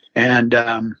 And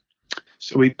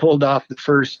so we pulled off the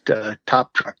first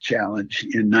Top Truck Challenge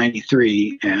in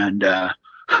 93, and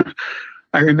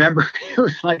I remember it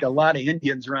was like a lot of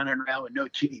Indians running around with no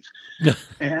chief.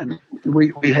 And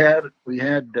we had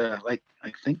like,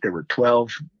 I think there were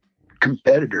 12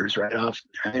 competitors right out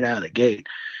of the gate.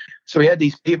 So we had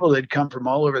these people that come from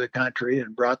all over the country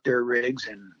and brought their rigs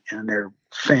and their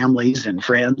families and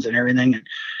friends and everything.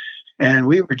 And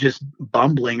we were just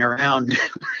bumbling around,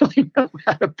 really know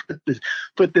how to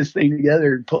put this thing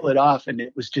together and pull it off. And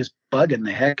it was just bugging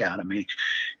the heck out of me.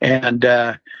 And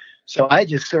so I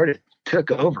just sort of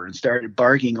took over and started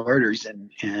barking orders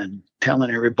and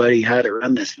telling everybody how to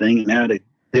run this thing and how to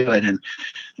do it. And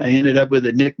I ended up with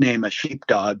a nickname, a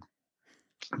sheepdog.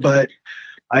 But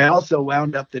I also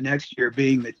wound up the next year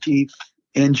being the chief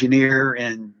engineer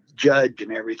and judge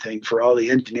and everything for all the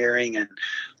engineering and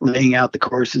laying out the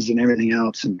courses and everything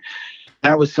else. And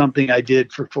that was something I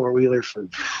did for 4-Wheeler for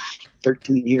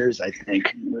 13 years, I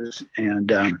think.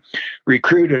 And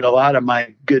recruited a lot of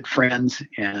my good friends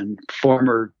and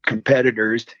former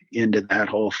competitors into that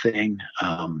whole thing.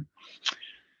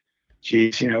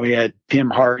 We had Tim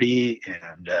Hardy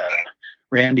and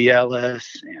Randy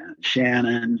Ellis and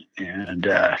Shannon, and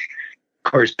of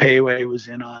course Payway was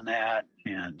in on that,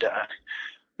 and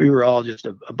we were all just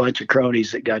a bunch of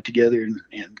cronies that got together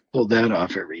and pulled that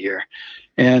off every year.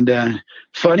 And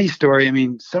funny story, I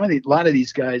mean, a lot of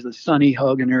these guys, Sonny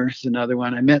Hoganer is another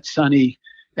one. I met Sonny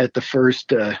at the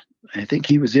first, I think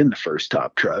he was in the first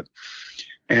Top Truck,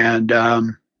 and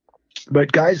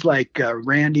but guys like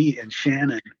Randy and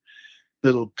Shannon,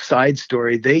 little side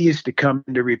story, they used to come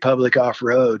to Republic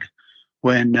Off-Road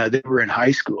when they were in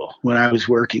high school, when I was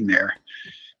working there.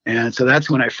 And so that's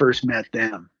when I first met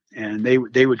them. And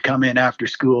they would come in after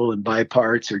school and buy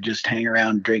parts or just hang around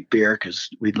and drink beer because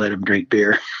we'd let them drink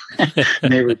beer.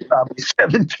 And they were probably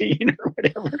 17 or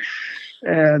whatever.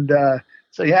 And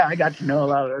so, yeah, I got to know a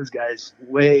lot of those guys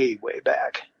way, way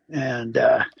back. And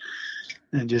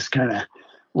just kind of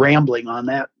rambling on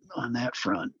that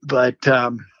front. But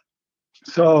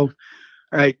so, all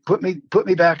right, put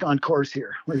me back on course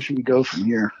here. Where should we go from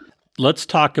here? Let's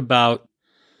talk about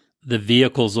the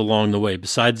vehicles along the way,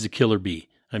 besides the Killer Bee.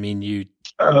 I mean, you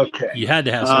had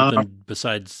to have something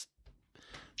besides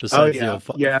the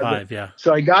 05. Yeah.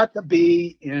 So I got the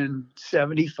Bee in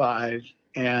 75,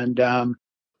 and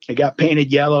I got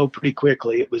painted yellow pretty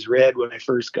quickly. It was red when I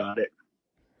first got it,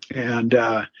 and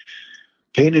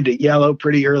painted it yellow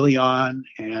pretty early on.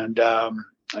 And I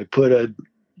put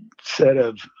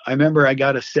I remember I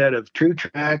got a set of True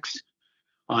Tracks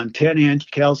on 10-inch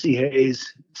Kelsey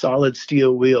Hayes solid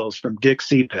steel wheels from Dick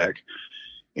Cepek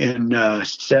in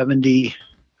 70,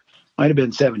 might have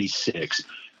been 76,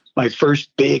 my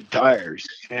first big tires.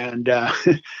 And I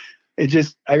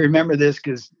remember this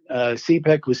because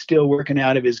Cepek was still working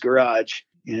out of his garage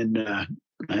in,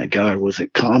 was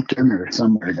it Compton or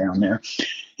somewhere down there?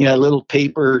 He had a little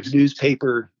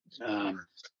newspaper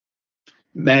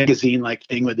magazine like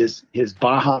thing with his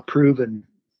Baja Proven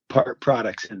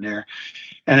products in there.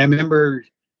 And I remember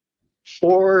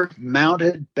 4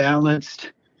 mounted,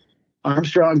 balanced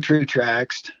Armstrong True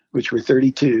Tracks, which were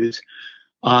 32s,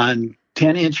 on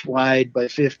 10-inch wide by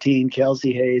 15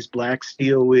 Kelsey Hayes black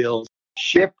steel wheels,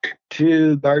 shipped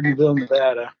to Gardenville,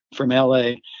 Nevada from LA.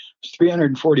 It was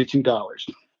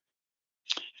 $342.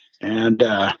 And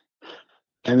I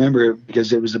remember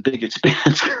because it was a big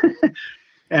expense.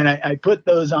 And I put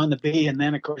those on the B, and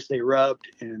then, of course, they rubbed.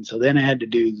 And so then I had to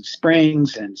do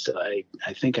springs. And so I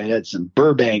think I had some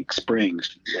Burbank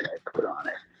springs that I put on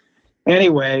it.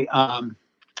 Anyway,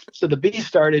 so the B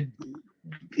started,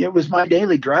 it was my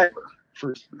daily driver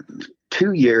for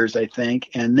 2 years, I think.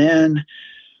 And then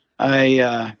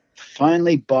I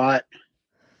finally bought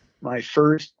my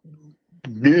first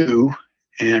new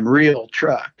and real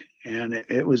truck. And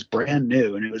it was brand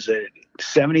new. And it was a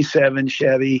 77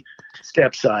 Chevy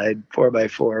stepside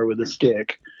 4x4 with a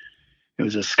stick. It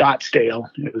was a Scottsdale.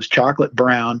 It was chocolate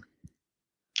brown.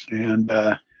 And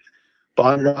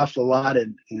bought it off the lot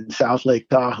in South Lake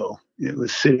Tahoe. It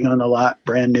was sitting on the lot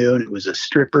brand new, and it was a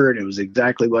stripper, and it was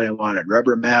exactly what I wanted.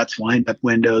 Rubber mats, wind-up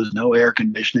windows, no air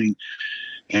conditioning,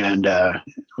 and a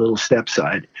little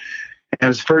stepside. And it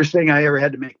was the first thing I ever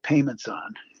had to make payments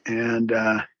on. And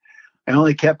I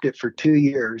only kept it for 2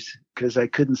 years because I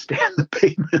couldn't stand the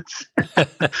payments.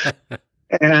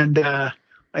 And I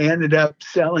ended up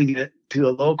selling it to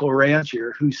a local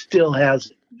rancher who still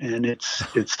has it. And it's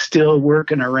still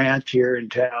working a ranch here in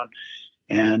town.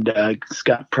 And it's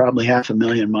got probably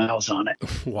 500,000 miles on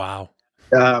it. Wow.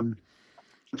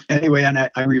 Anyway, and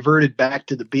I reverted back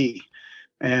to the B.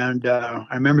 And I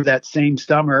remember that same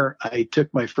summer, I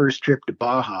took my first trip to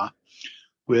Baja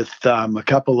with a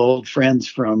couple old friends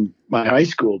from my high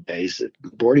school days,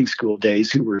 boarding school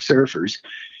days, who were surfers.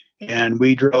 And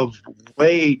we drove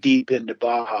way deep into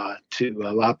Baja to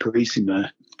La Purísima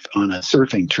on a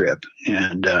surfing trip.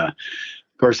 And of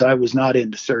course, I was not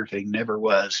into surfing, never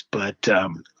was, but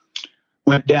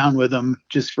went down with them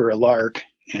just for a lark.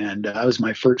 And that was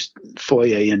my first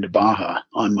foray into Baja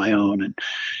on my own.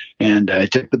 And I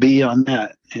took the B on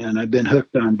that. And I've been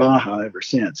hooked on Baja ever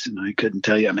since. And I couldn't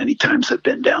tell you how many times I've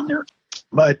been down there.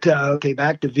 But, okay,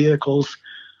 back to vehicles.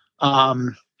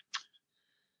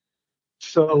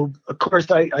 So, of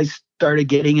course, I started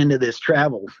getting into this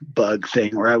travel bug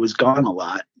thing where I was gone a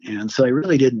lot. And so I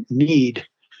really didn't need,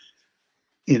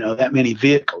 that many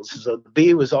vehicles. So the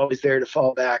B was always there to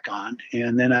fall back on.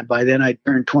 And then by then I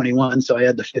turned 21, so I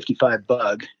had the 55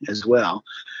 Bug as well.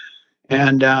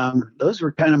 And those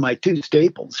were kind of my two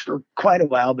staples for quite a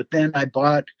while. But then I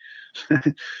bought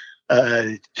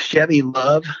a Chevy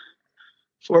Love,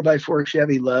 4x4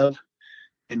 Chevy Love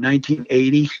in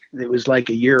 1980. It was like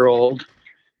a year old.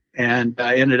 And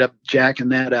I ended up jacking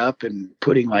that up and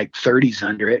putting like 30s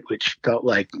under it, which felt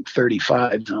like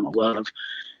 35s on a Love.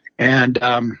 And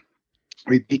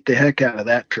we beat the heck out of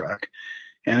that truck.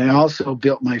 And I also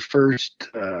built my first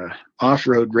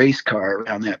off-road race car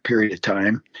around that period of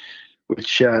time,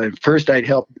 which first I'd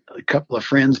helped a couple of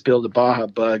friends build a Baja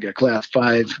Bug, a Class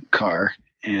 5 car.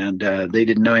 And they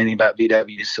didn't know anything about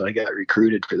VWs, so I got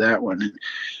recruited for that one. And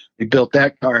we built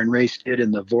that car and raced it in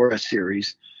the Vora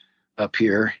series up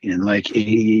here in like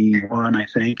 81, I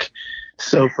think.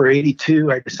 So for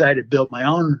 82, I decided to build my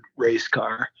own race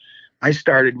car. I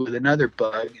started with another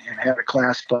Bug and had a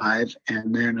Class 5,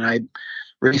 and then I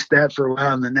raced that for a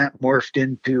while, and then that morphed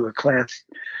into a Class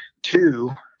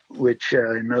 2, which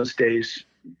in those days,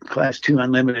 Class 2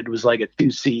 Unlimited was like a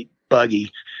 2-seat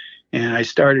buggy. And I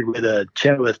started with a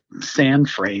Chetwyth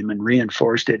sand frame and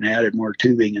reinforced it and added more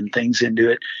tubing and things into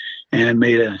it and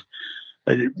made a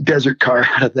desert car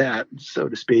out of that, so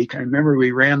to speak. I remember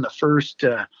we ran the first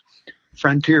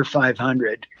Frontier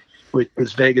 500, which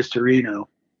was Vegas to Reno,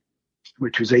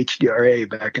 which was HDRA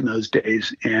back in those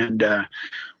days, and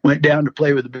went down to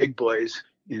play with the big boys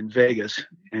in Vegas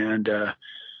and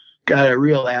got a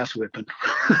real ass whipping.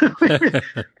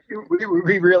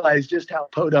 we realized just how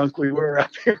podunk we were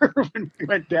up here when we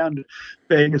went down to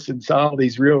Vegas and saw all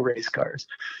these real race cars.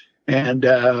 And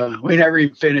we never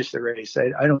even finished the race.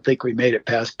 I don't think we made it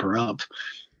past Pahrump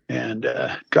and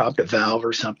dropped a valve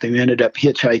or something. We ended up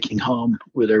hitchhiking home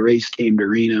with a race team to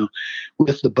Reno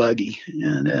with the buggy.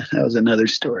 And that was another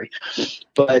story.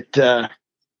 But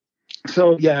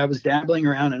so, yeah, I was dabbling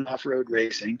around in off-road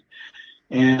racing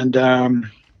and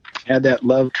had that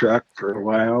Love truck for a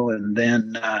while. And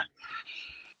then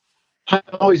I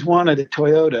always wanted a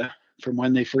Toyota from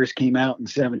when they first came out in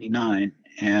 79.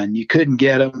 And you couldn't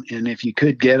get them. And if you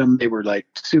could get them, they were like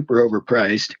super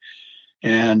overpriced.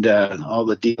 And all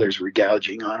the dealers were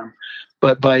gouging on them.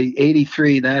 But by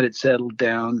 83, that had settled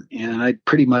down. And I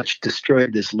pretty much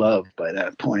destroyed this Love by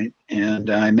that point. And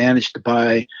I managed to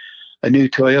buy a new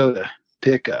Toyota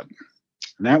pickup.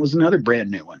 And that was another brand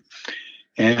new one.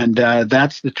 And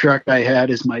that's the truck I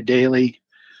had as my daily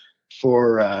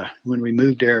for when we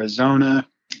moved to Arizona.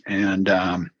 And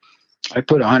I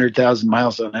put 100,000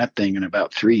 miles on that thing in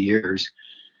about 3 years.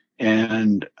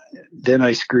 And then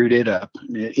I screwed it up.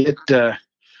 It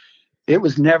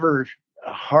was never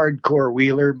a hardcore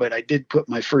wheeler, but I did put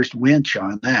my first winch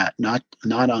on that, not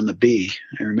on the B.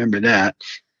 I remember that.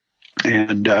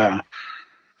 And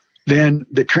then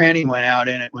the tranny went out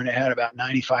in it when it had about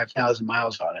 95,000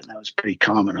 miles on it. And that was pretty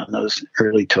common on those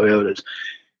early Toyotas.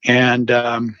 And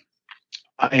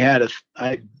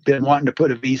I'd been wanting to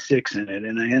put a V6 in it,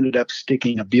 and I ended up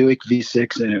sticking a Buick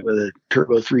V6 in it with a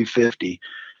turbo 350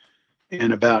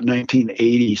 in about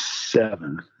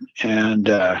 1987 and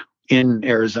in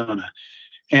Arizona,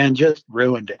 and just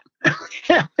ruined it.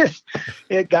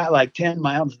 It got like 10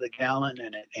 miles to the gallon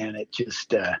in it, and it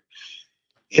just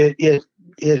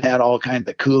it had all kinds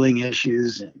of cooling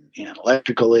issues and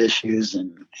electrical issues,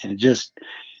 and just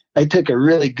I took a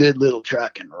really good little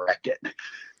truck and wrecked it.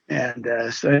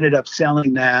 And so I ended up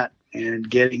selling that and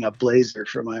getting a Blazer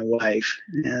for my wife,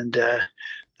 and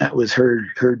that was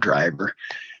her driver.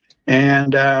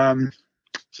 And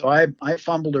so I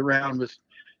fumbled around with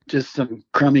just some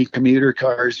crummy commuter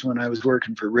cars when I was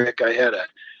working for Rick. I had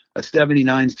a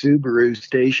 79 Subaru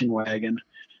station wagon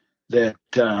that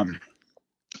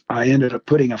I ended up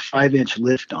putting a 5-inch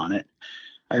lift on it.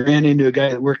 I ran into a guy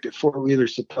that worked at Four Wheeler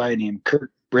Supply named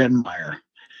Kurt Brenmeyer.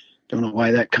 Don't know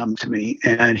why that come to me.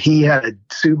 And he had a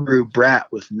Subaru Brat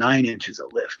with 9 inches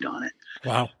of lift on it.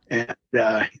 Wow. And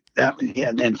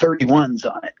and 31s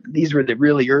on it. These were the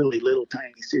really early little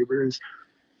tiny Subarus.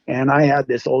 And I had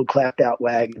this old clapped out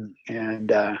wagon,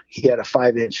 and he had a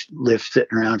 5-inch lift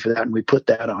sitting around for that, and we put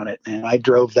that on it. And I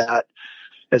drove that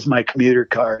as my commuter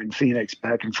car in Phoenix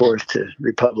back and forth to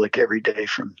Republic every day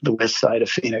from the west side of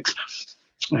Phoenix.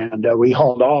 And we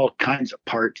hauled all kinds of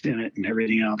parts in it and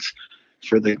everything else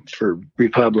for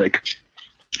Republic.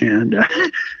 And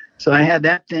so I had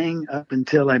that thing up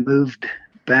until I moved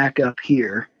back up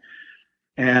here.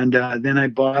 And then I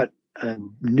bought a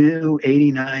new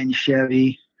 89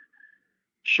 Chevy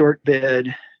short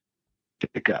bed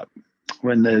pickup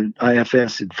when the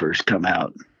IFS had first come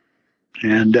out.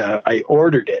 And I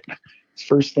ordered it. It's the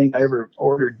first thing I ever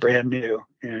ordered brand new.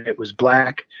 And it was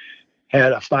black,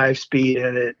 had a 5-speed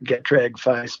in it, Getrag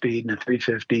 5-speed and a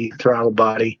 350 throttle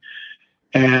body.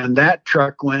 And that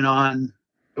truck went on.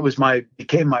 It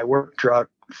became my work truck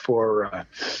for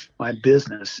my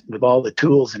business with all the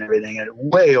tools and everything. And it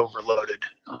way overloaded.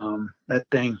 That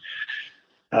thing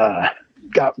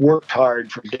got worked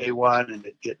hard from day one,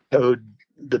 and it towed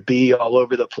the B all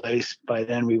over the place. By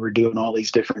then we were doing all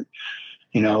these different,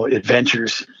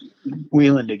 adventures,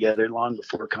 wheeling together long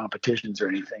before competitions or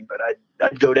anything. But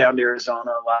I'd go down to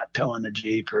Arizona a lot towing the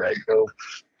Jeep, or I'd go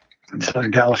in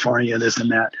Southern California, this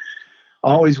and that.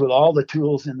 Always with all the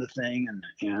tools in the thing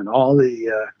and all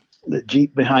the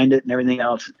Jeep behind it and everything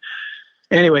else.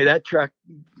 Anyway, that truck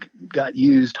got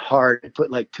used hard. I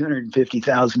put like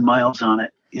 250,000 miles on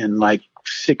it in like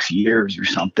 6 years or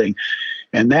something.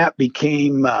 And that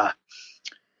became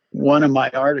one of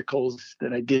my articles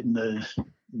that I did in the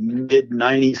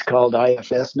mid-90s called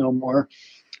IFS No More,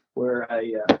 where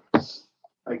I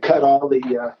cut all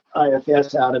the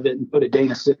IFS out of it and put a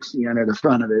Dana 60 under the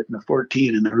front of it and a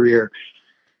 14 in the rear.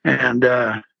 And,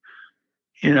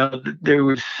 there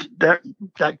was that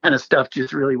kind of stuff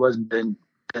just really wasn't been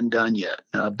done yet.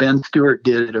 Ben Stewart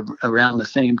did it around the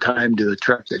same time to a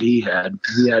truck that he had.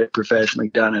 He had it professionally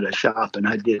done at a shop, and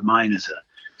I did mine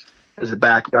as a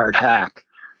backyard hack.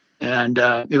 And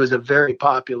it was a very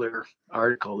popular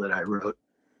article that I wrote,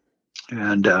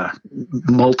 and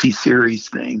multi-series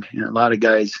thing. And a lot of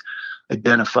guys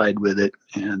identified with it,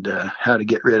 and how to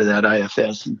get rid of that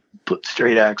IFS and put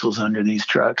straight axles under these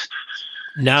trucks.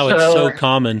 Now it's so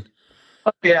common.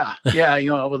 Yeah.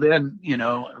 Well, then,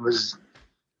 it was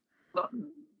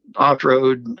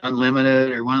Off-Road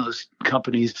Unlimited, or one of those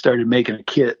companies started making a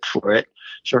kit for it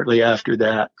shortly after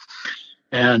that.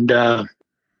 And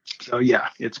so, yeah,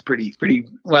 it's pretty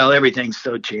well, everything's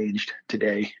so changed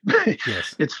today.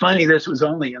 Yes. It's funny, this was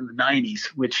only in the 90s,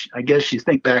 which I guess you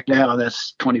think back now,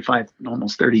 that's 25,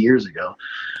 almost 30 years ago.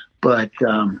 But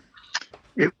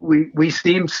we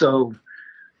seem so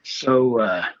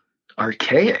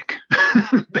archaic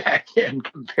back then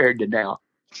compared to now,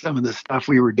 some of the stuff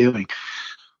we were doing.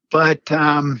 But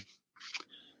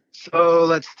so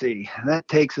let's see, that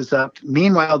takes us up.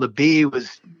 Meanwhile, the B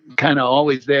was kind of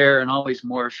always there and always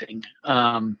morphing.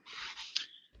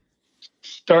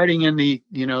 Starting in the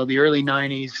early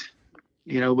 90s,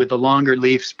 with the longer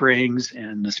leaf springs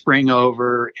and the spring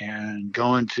over and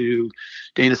going to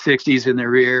Dana 60s in the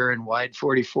rear and wide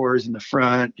 44s in the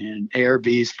front and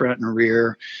ARBs front and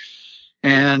rear.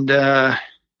 And, of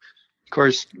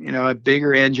course, a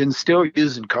bigger engine, still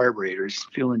using carburetors.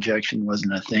 Fuel injection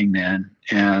wasn't a thing then.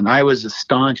 And I was a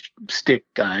staunch stick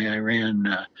guy. I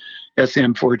ran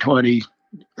SM420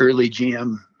 early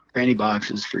GM granny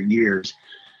boxes for years,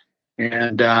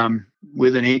 and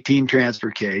with an 18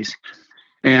 transfer case.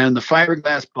 And the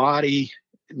fiberglass body,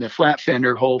 the flat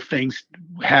fender whole thing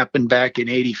happened back in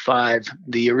 85.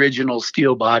 The original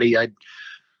steel body, I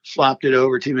flopped it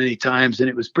over too many times, and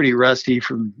it was pretty rusty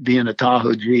from being a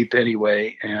Tahoe Jeep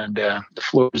anyway, and the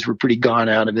floors were pretty gone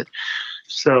out of it.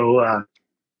 So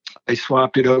I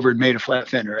swapped it over and made a flat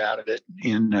fender out of it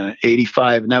in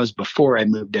 85, and that was before I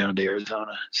moved down to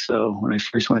Arizona. So when I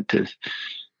first went to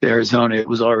Arizona, it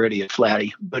was already a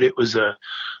flatty, but it was a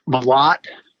Malott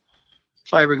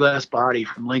fiberglass body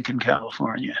from Lincoln,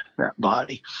 California, that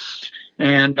body.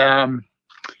 And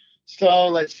so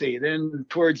let's see, then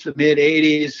towards the mid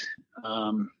 80s,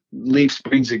 leaf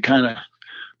springs had kind of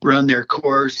run their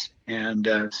course, and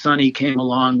Sonny came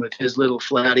along with his little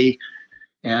flatty,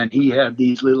 and he had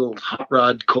these little hot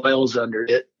rod coils under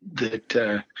it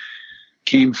that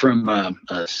came from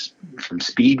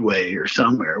Speedway or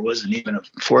somewhere. It wasn't even a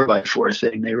 4x4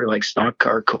 thing. They were like stock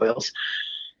car coils.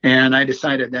 And I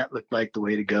decided that looked like the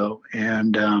way to go.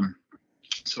 And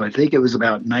so I think it was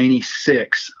about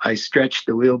 96. I stretched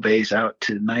the wheelbase out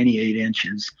to 98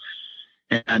 inches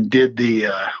and did the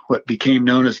what became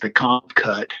known as the comp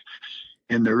cut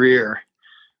in the rear,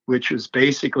 which was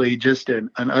basically just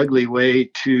an ugly way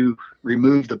to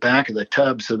remove the back of the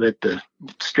tub so that the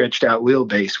stretched out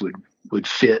wheelbase would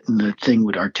fit and the thing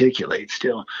would articulate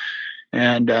still.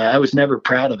 And I was never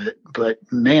proud of it, but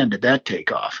man, did that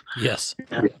take off. Yes.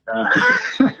 And,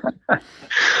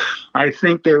 I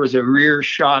think there was a rear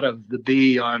shot of the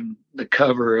bee on the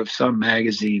cover of some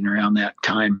magazine around that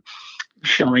time,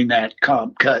 showing that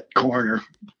comp cut corner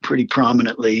pretty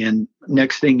prominently. And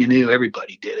next thing you knew,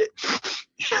 everybody did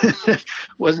it.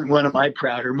 Wasn't one of my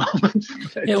prouder moments.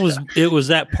 But, it was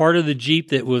that part of the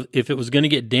Jeep that was, if it was going to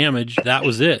get damaged, that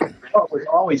was it. It was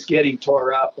always getting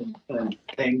tore up and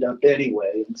banged up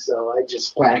anyway, and so I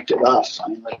just whacked it off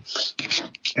finally.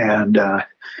 And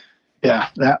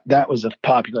that was a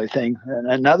popular thing.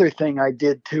 And another thing I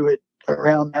did to it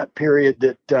around that period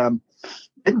that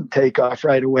didn't take off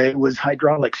right away was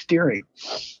hydraulic steering.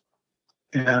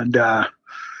 And I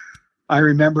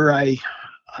remember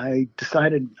I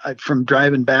decided from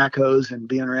driving backhoes and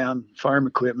being around farm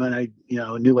equipment, I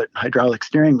knew what hydraulic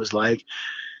steering was like.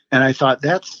 And I thought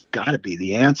that's got to be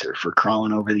the answer for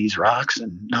crawling over these rocks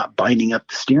and not binding up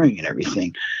the steering and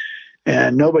everything.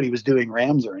 And nobody was doing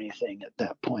rams or anything at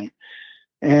that point.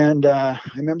 And I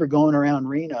remember going around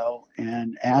Reno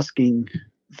and asking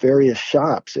various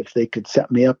shops if they could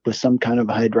set me up with some kind of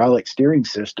a hydraulic steering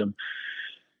system.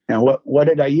 Now, what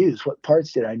did I use? What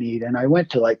parts did I need? And I went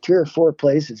to like 3 or 4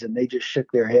 places, and they just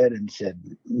shook their head and said,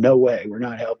 no way, we're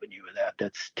not helping you with that.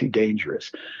 That's too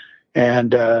dangerous.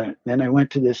 And then I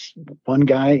went to this one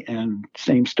guy, and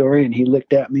same story, and he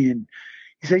looked at me and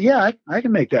he said, yeah, I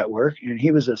can make that work. And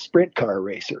he was a sprint car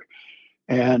racer.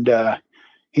 And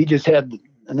he just had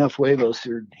enough huevos,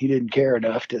 or he didn't care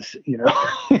enough to,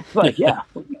 like, yeah,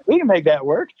 we can make that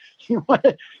work. You want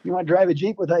to drive a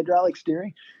Jeep with hydraulic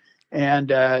steering?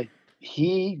 And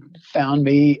he found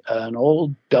me an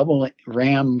old double-ended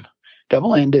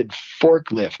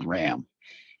forklift ram.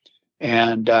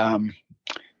 And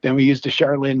then we used a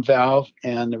Charlene valve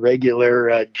and the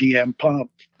regular GM pump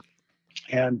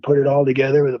and put it all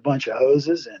together with a bunch of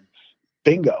hoses, and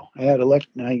bingo, I had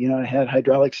I had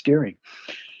hydraulic steering.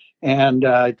 And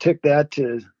I took that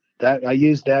to that. I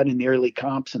used that in the early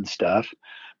comps and stuff,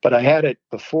 but I had it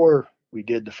before we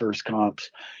did the first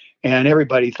comps. And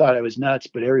everybody thought I was nuts,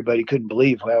 but everybody couldn't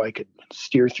believe how I could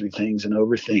steer through things and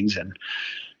over things. And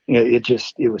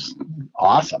it was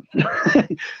awesome.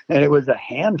 And it was a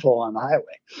handful on the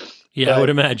highway. Yeah, but, I would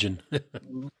imagine.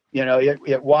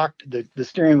 It walked, the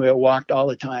steering wheel walked all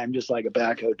the time, just like a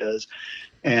backhoe does.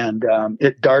 And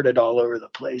it darted all over the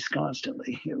place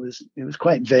constantly. It was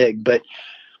quite vague, but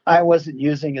I wasn't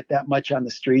using it that much on the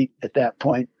street at that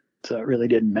point, so it really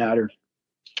didn't matter.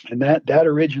 And that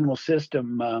original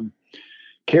system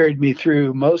carried me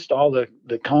through most all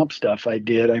the comp stuff I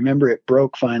did. I remember it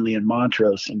broke finally in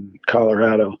Montrose in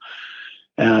Colorado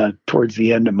towards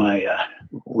the end of my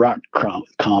rock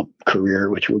comp career,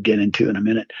 which we'll get into in a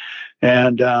minute.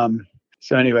 And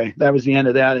so anyway, that was the end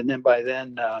of that. And then by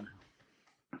then,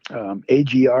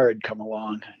 AGR had come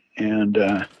along, and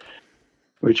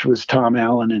which was Tom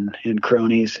Allen and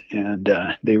cronies, and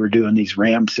they were doing these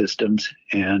Ram systems,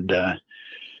 and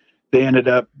they ended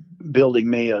up building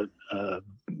me a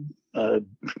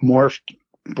morphed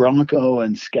Bronco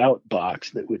and Scout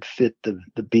box that would fit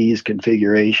the B's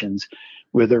configurations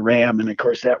with a Ram. And of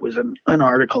course, that was an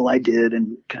article I did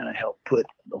and kind of helped put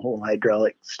the whole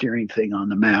hydraulic steering thing on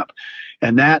the map.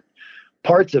 And that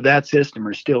parts of that system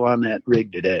are still on that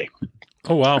rig today.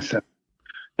 Oh, wow. So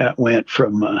that went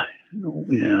from,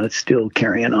 it's still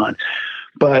carrying on.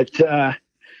 But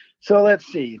so let's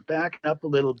see, backing up a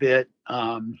little bit.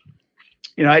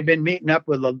 I'd been meeting up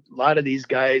with a lot of these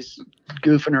guys,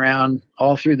 goofing around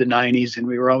all through the 90s, and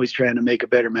we were always trying to make a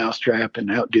better mousetrap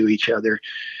and outdo each other.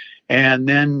 And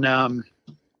then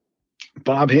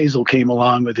Bob Hazel came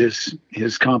along with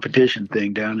his competition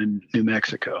thing down in New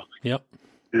Mexico. Yep.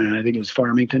 And I think it was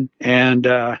Farmington. And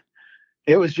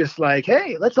it was just like,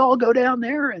 hey, let's all go down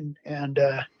there and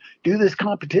do this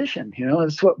competition.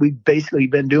 That's what we've basically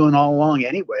been doing all along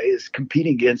anyway, is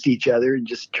competing against each other and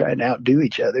just trying to outdo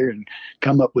each other and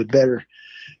come up with better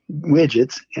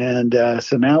widgets. And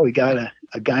so now we got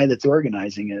a guy that's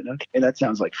organizing it. Okay, that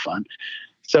sounds like fun.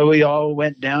 So we all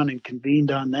went down and convened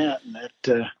on that, and that,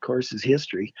 of course, is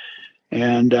history.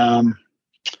 And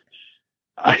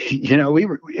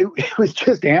it was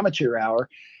just amateur hour,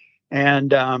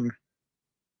 and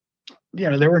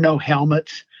there were no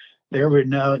helmets. There were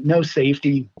no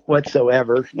safety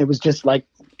whatsoever. It was just like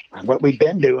what we've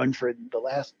been doing for the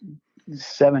last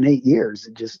 7-8 years,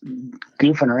 just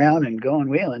goofing around and going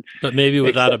wheeling. But maybe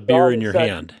without a beer in your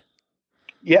hand.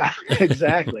 Yeah,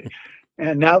 exactly.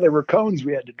 And now there were cones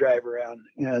we had to drive around,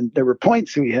 and there were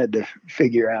points we had to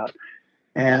figure out.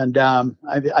 And I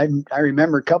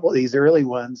remember a couple of these early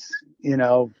ones,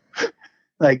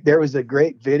 like there was a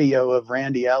great video of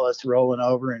Randy Ellis rolling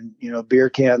over and, beer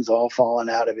cans all falling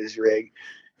out of his rig.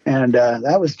 And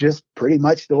that was just pretty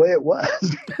much the way it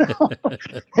was.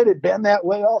 It had been that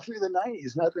way all through the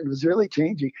 90s. Nothing was really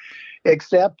changing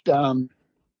except the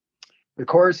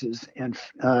courses. And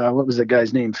what was the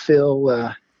guy's name?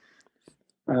 Phil,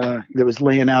 that was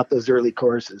laying out those early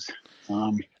courses.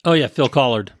 Phil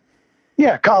Collard.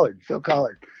 Yeah, Phil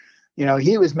Collard.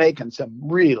 He was making some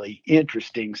really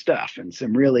interesting stuff and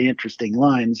some really interesting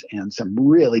lines and some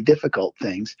really difficult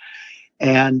things.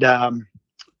 And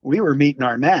we were meeting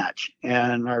our match,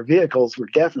 and our vehicles were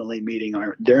definitely meeting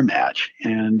their match.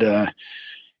 And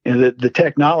the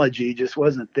technology just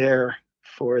wasn't there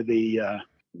for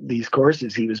these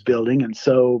courses he was building. And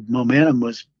so momentum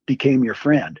became your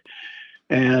friend.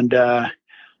 And I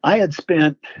had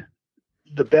spent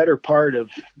the better part of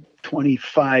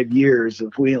 25 years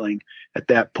of wheeling at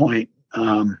that point,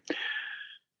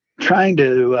 trying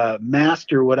to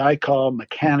master what I call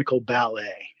mechanical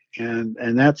ballet. And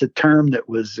that's a term that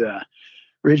was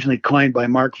originally coined by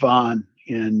Mark Vaughn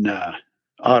in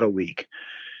Auto Week.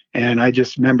 And I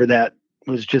just remember that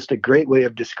was just a great way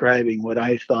of describing what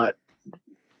I thought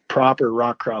proper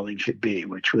rock crawling should be,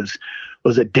 which was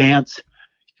a dance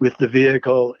with the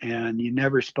vehicle, and you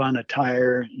never spun a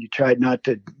tire. You tried not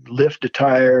to lift a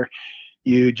tire.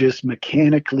 You just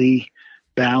mechanically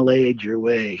balleted your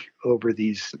way over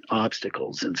these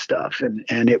obstacles and stuff.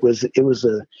 And it was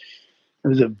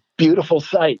a beautiful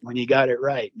sight when you got it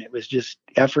right. And it was just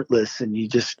effortless. And you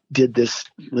just did this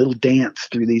little dance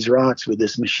through these rocks with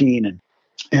this machine.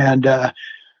 And of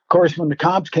course, when the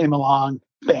comps came along,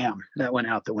 bam, that went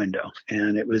out the window.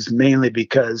 And it was mainly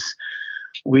because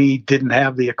we didn't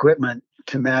have the equipment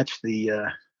to match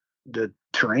the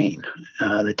terrain.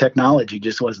 The technology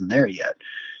just wasn't there yet.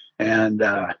 And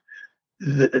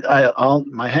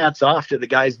my hat's off to the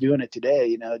guys doing it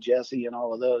today, Jesse and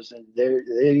all of those. And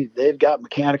they've got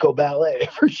mechanical ballet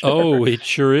for sure. Oh, it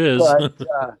sure is. But,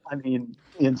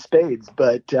 in spades.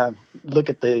 But look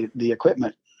at the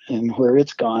equipment and where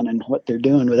it's gone and what they're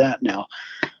doing with that now.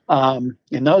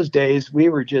 In those days, we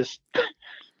were just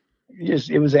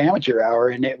it was amateur hour,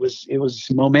 and it was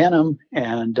momentum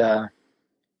and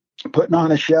putting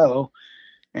on a show,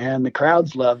 and the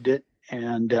crowds loved it.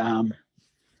 And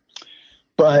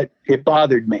but it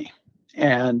bothered me.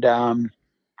 And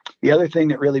the other thing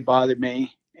that really bothered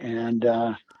me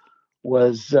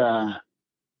was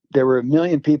there were 1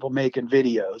 million people making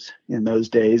videos in those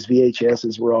days.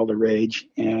 VHSs were all the rage,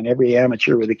 and every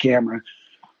amateur with a camera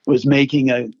was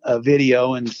making a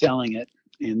video and selling it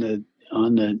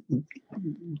on the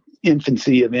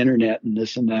infancy of internet and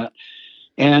this and that.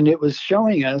 And it was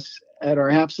showing us at our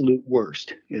absolute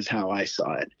worst, is how I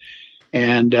saw it.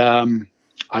 And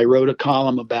I wrote a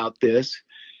column about this.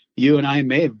 You and I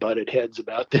may have butted heads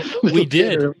about this. We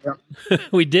did.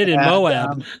 We did in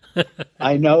Moab.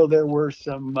 I know there were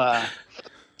some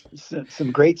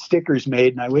some great stickers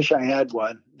made, and I wish I had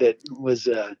one that was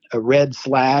a red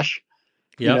slash,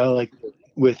 Yep. like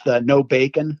with no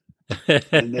bacon.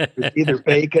 And there was either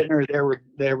bacon or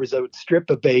there was a strip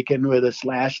of bacon with a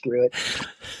slash through it.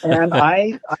 And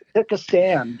I took a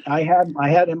stand. I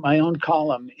had in my own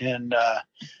column in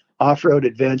Off-Road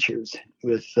Adventures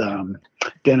with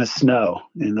Dennis Snow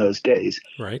in those days,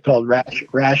 right, called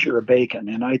Rasher of Bacon.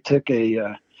 And I took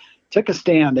a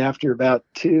stand after about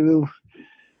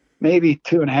maybe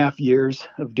 2.5 years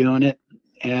of doing it.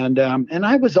 And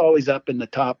I was always up in the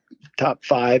top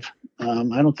 5.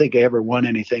 I don't think I ever won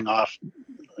anything off,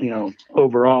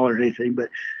 overall or anything, but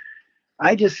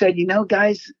I just said,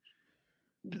 guys,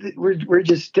 we're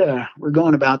just, we're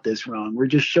going about this wrong. We're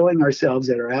just showing ourselves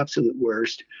at our absolute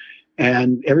worst,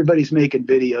 and everybody's making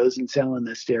videos and selling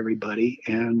this to everybody.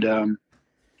 And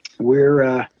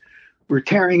we're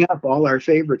tearing up all our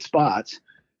favorite spots.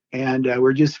 And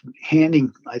we're just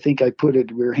handing, I think I put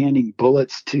it, we're handing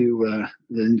bullets to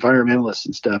the environmentalists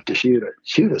and stuff to shoot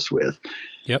us with.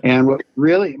 Yep. And what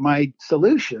really, my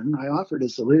solution, I offered a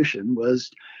solution,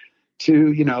 was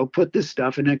to, put this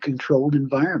stuff in a controlled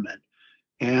environment.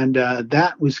 And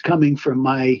that was coming from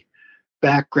my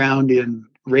background in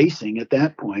racing at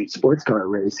that point, sports car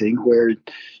racing, where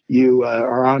you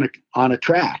are on a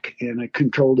track in a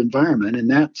controlled environment. And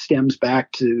that stems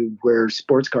back to where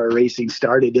sports car racing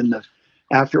started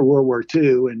after World War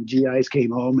II, and GIs came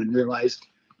home and realized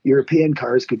European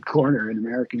cars could corner and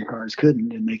American cars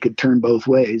couldn't, and they could turn both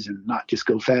ways and not just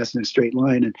go fast in a straight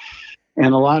line.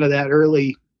 And a lot of that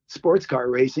early sports car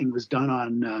racing was done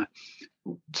on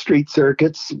street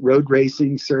circuits, road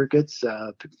racing circuits.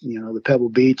 The Pebble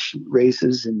Beach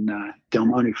races in Del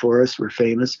Monte Forest were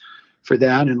famous for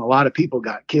that, and a lot of people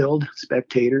got killed,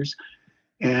 spectators.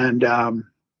 And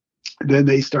then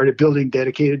they started building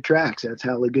dedicated tracks. That's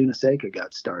how Laguna Seca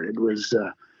got started, was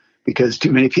because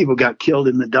too many people got killed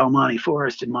in the Del Monte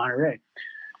Forest in Monterey.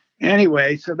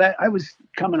 Anyway, so that I was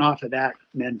coming off of that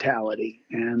mentality,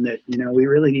 and that we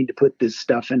really need to put this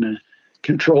stuff in a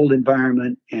controlled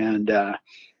environment, and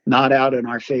not out on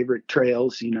our favorite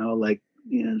trails, like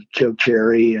Choke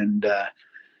Cherry and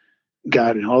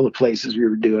God, and all the places we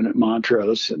were doing at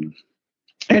Montrose. And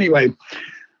anyway,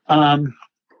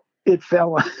 it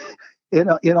fell.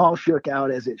 It all shook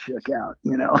out as it shook out.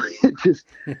 It just,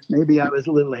 maybe I was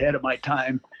a little ahead of my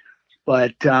time,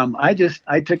 but I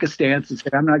took a stance and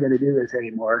said, I'm not going to do this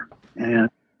anymore, and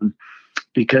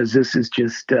because this is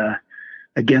just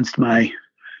against my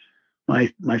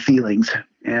feelings.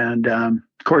 And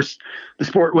of course, the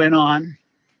sport went on.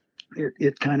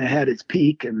 It kind of had its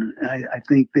peak, and I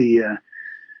think the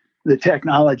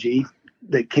technology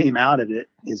that came out of it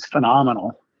is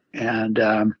phenomenal. And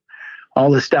all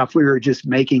the stuff we were just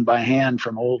making by hand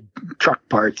from old truck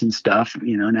parts and stuff,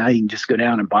 now you can just go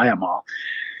down and buy them all.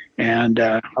 And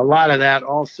a lot of that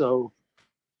also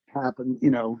happened,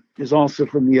 is also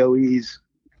from the OEs,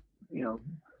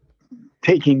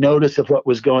 taking notice of what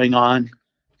was going on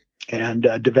and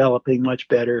developing much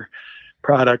better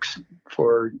products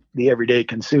for the everyday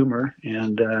consumer.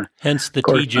 And hence the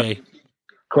TJ. Of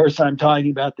course, I'm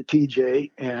talking about the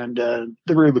TJ and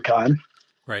the Rubicon.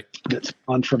 Right. That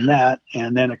spawned from that.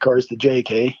 And then, of course, the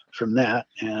JK from that.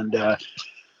 And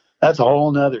that's a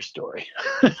whole nother story.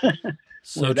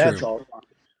 So that's all.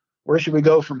 Where should we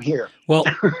go from here? Well,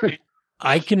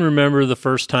 I can remember the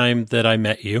first time that I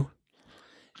met you.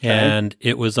 And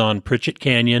it was on Pritchett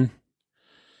Canyon.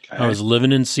 Okay. I was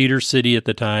living in Cedar City at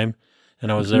the time,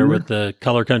 and I was there with the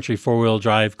Color Country 4-Wheel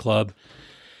Drive Club.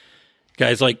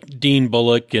 Guys like Dean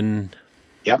Bullock and,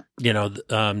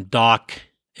 Doc.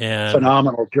 And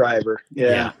phenomenal driver.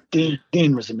 Yeah.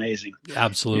 Dean was amazing.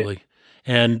 Absolutely.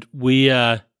 Yeah. And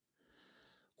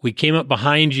we came up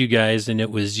behind you guys, and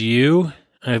it was you.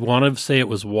 I want to say it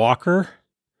was Walker.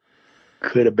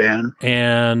 Could have been.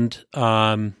 And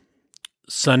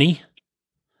Sonny,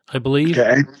 I believe.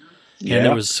 Okay. Yeah. And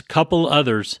there was a couple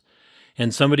others,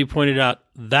 and somebody pointed out,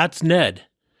 that's Ned.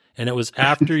 And it was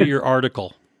after your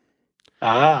article.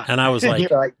 And I was like,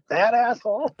 you're like, that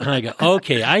asshole? And I go,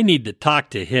 okay, I need to talk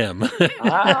to him.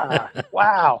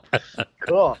 Wow.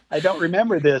 Cool. I don't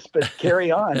remember this, but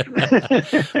carry on.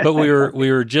 But we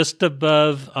were just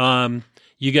above,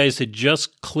 you guys had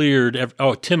just cleared,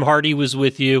 Tim Hardy was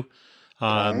with you.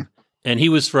 And he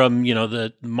was from,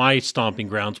 my stomping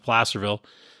grounds, Placerville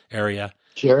area.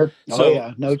 Sure.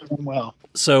 Know him well.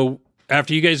 So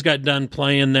after you guys got done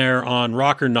playing there on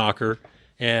Rocker Knocker,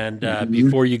 and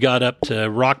before you got up to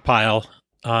Rock Pile,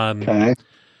 I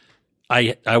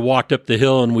walked up the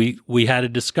hill, and we had a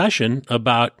discussion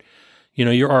about,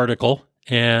 your article,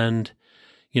 and,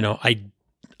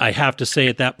 I have to say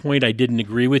at that point, I didn't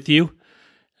agree with you.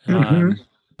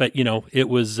 But, it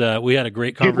was, we had a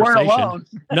great conversation. You weren't alone.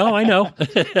 No, I know.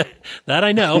 That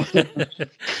I know.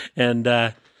 And,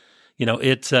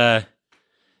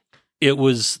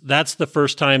 that's the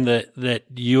first time that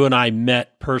you and I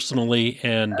met personally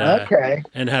and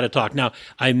had a talk. Now,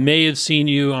 I may have seen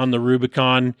you on the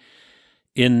Rubicon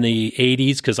in the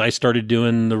 80s because I started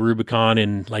doing the Rubicon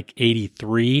in like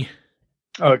 83.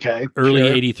 Okay. Early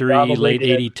 83, Probably late did.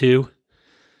 82.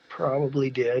 Probably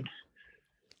did.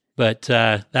 But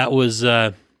that was,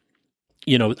 I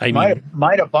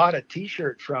might have bought a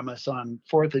T-shirt from us on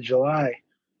 4th of July.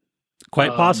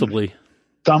 Quite possibly.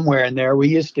 Somewhere in there. We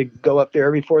used to go up there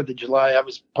every 4th of July. I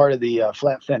was part of the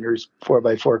Flat Fenders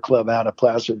 4x4 club out of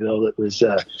Placerville. It was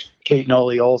Kate and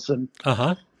Ole Olson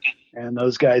and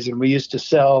those guys. And we used to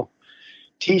sell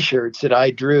T-shirts that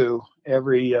I drew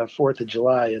every 4th of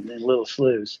July in Little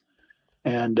Sloughs.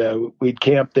 And we'd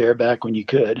camp there back when you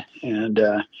could. And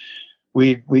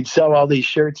we'd sell all these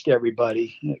shirts to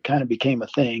everybody. It kind of became a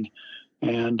thing.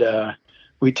 And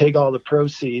we'd take all the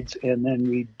proceeds, and then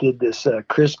we did this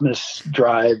Christmas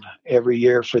drive every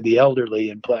year for the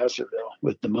elderly in Placerville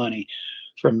with the money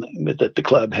that the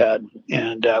club had.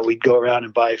 And we'd go around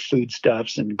and buy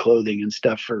foodstuffs and clothing and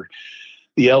stuff for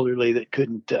the elderly that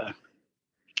couldn't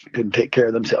take care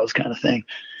of themselves, kind of thing.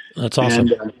 That's awesome.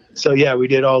 And so, we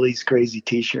did all these crazy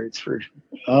T-shirts for,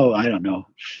 I don't know,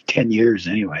 10 years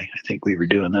anyway. I think we were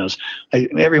doing those.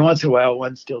 Every once in a while,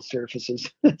 one still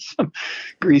surfaces, some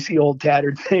greasy old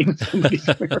tattered thing.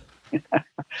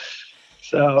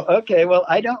 So, okay, well,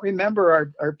 I don't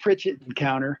remember our Pritchett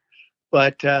encounter,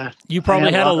 but... you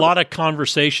probably had a lot of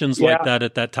conversations like that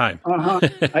at that time.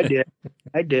 I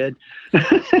did.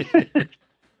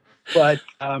 But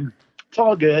it's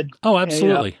all good. Oh,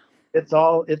 absolutely. It's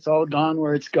all gone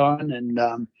where it's gone.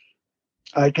 And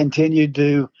I continued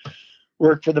to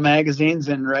work for the magazines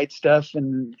and write stuff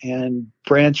and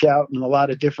branch out in a lot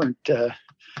of different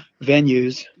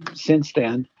venues since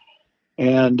then.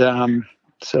 And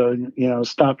so,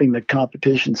 stopping the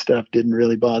competition stuff didn't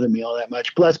really bother me all that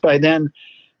much. Plus, by then,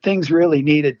 things really you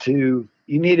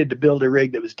needed to build a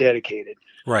rig that was dedicated.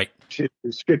 Right. To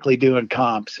strictly doing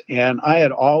comps. And I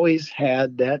had always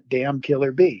had that damn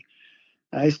Killer B.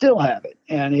 I still have it.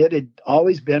 And it had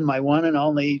always been my one and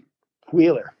only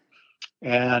wheeler.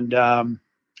 And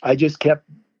I just kept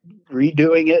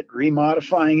redoing it,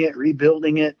 remodifying it,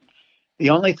 rebuilding it.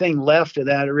 The only thing left of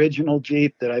that original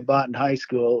Jeep that I bought in high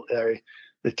school are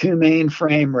the two main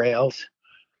frame rails,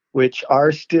 which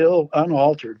are still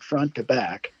unaltered front to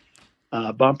back.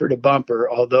 Bumper to bumper,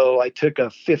 although I took a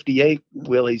 58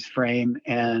 Willys frame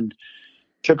and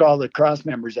took all the cross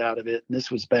members out of it. And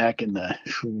this was back in the,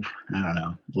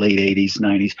 late 80s,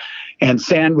 90s, and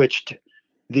sandwiched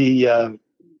the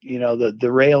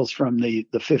rails from the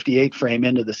 58 frame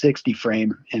into the 60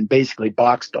 frame and basically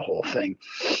boxed the whole thing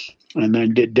and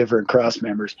then did different cross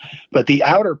members. But the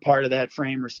outer part of that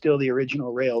frame are still the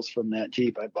original rails from that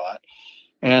Jeep I bought.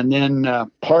 And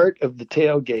then part of the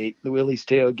tailgate, the Willys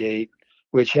tailgate,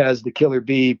 which has the Killer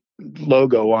B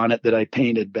logo on it that I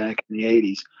painted back in the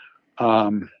 80s.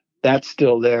 That's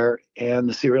still there, and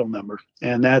the serial number.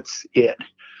 And that's it.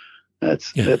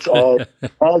 That's all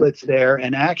that's there.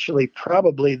 And actually,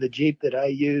 probably the Jeep that I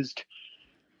used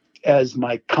as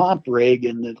my comp rig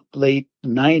in the late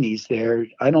 90s there,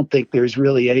 I don't think there's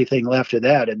really anything left of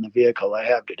that in the vehicle I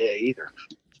have today either.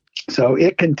 So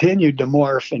it continued to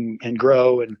morph and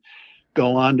grow and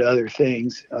go on to other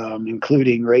things,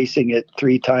 including racing it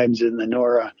 3 times in the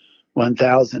Nora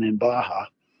 1000 in Baja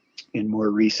in more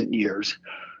recent years.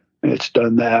 It's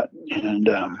done that and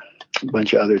a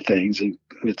bunch of other things. And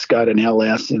it's got an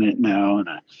LS in it now and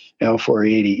a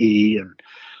L480E and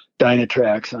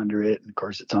Dynatracs under it. And of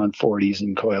course, it's on 40s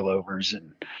and coilovers.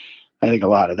 And I think a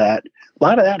lot of that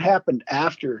happened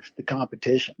after the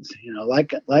competitions.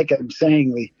 Like I'm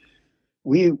saying,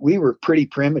 we were pretty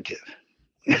primitive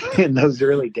in those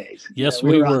early days. Yes,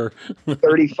 we were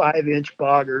 35-inch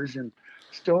boggers and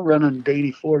still running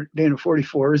Dana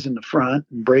 44s in the front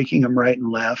and braking them right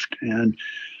and left. And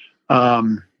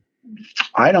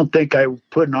I don't think I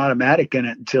put an automatic in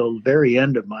it until the very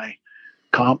end of my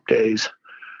comp days.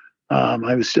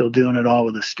 I was still doing it all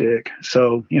with a stick.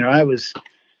 So, I was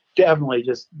definitely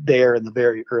just there in the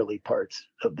very early parts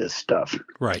of this stuff.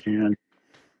 Right. And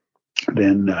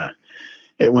then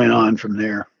it went on from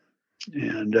there.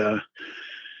 And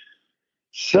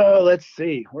so let's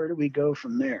see, where do we go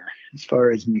from there as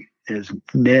far as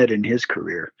Ned and his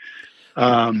career?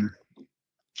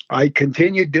 I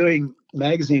continued doing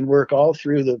magazine work all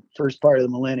through the first part of the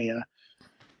millennia.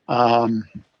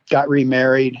 Got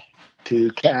remarried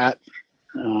to Kat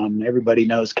Everybody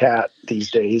knows Kat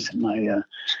these days, my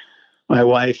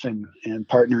wife and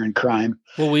partner in crime.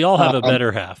 Well, we all have a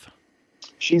better half.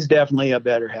 She's definitely a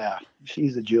better half.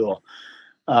 She's a jewel.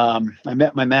 I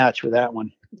met my match with that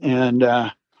one. And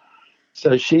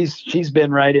so she's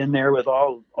been right in there with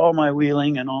all my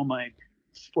wheeling and all my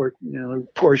sport,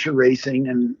 Porsche racing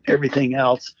and everything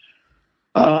else.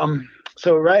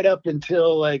 So right up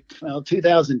until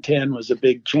 2010 was a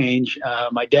big change.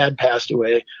 My dad passed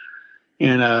away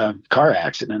in a car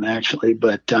accident, actually,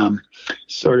 but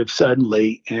sort of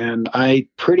suddenly. And I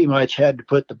pretty much had to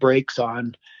put the brakes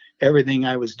on everything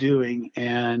I was doing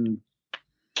and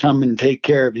come and take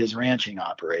care of his ranching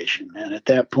operation. And at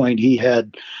that point, he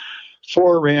had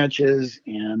 4 ranches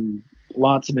and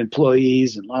lots of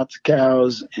employees and lots of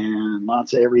cows and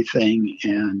lots of everything.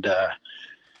 And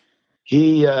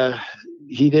he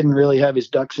didn't really have his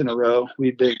ducks in a row.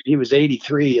 He was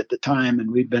 83 at the time, and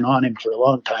we'd been on him for a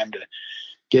long time to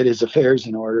get his affairs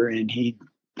in order. And he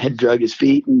had drug his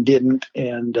feet and didn't.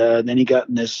 And then he got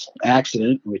in this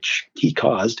accident, which he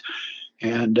caused.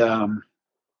 And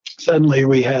suddenly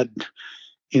we had,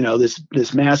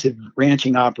 this massive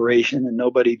ranching operation and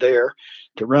nobody there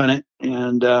to run it.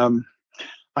 And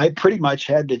I pretty much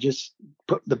had to just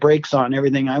put the brakes on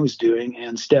everything I was doing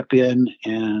and step in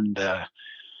and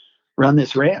run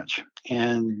this ranch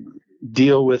and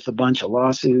deal with a bunch of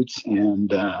lawsuits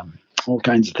and all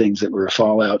kinds of things that were a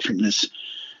fallout from this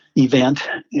event.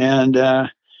 And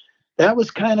that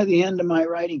was kind of the end of my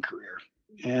writing career.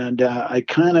 And I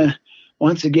kind of,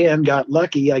 once again, got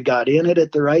lucky. I got in it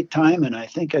at the right time, and I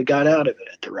think I got out of it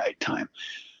at the right time.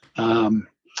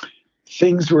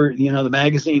 Things were, the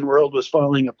magazine world was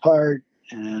falling apart,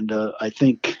 and I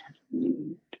think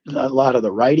a lot of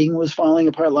the writing was falling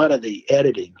apart. A lot of the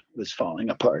editing was falling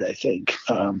apart, I think,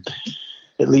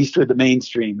 at least with the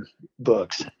mainstream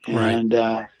books. Right.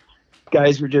 And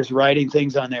guys were just writing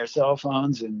things on their cell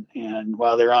phones and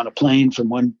while they're on a plane from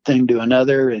one thing to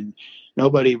another, and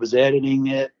nobody was editing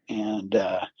it. And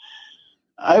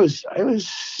I was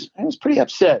pretty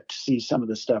upset to see some of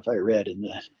the stuff I read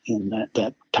in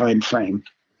that time frame.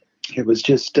 It was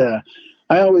just I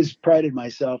always prided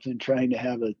myself in trying to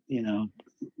have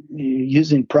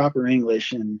using proper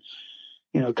English and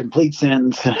complete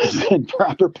sentences and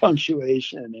proper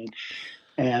punctuation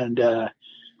and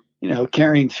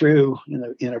carrying through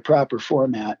in a proper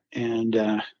format. And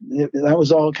that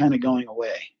was all kind of going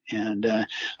away. And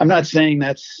I'm not saying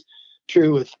that's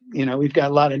true with, we've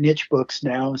got a lot of niche books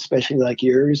now, especially like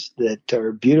yours, that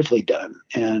are beautifully done.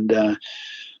 And,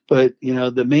 but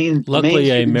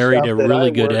luckily I married a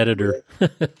really good editor.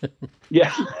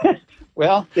 Yeah.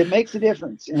 Well, it makes a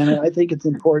difference, and I think it's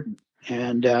important.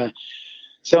 And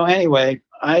so anyway,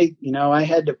 I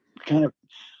had to kind of,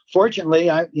 fortunately,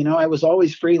 I was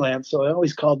always freelance, so I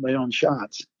always called my own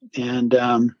shots. And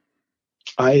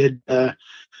I had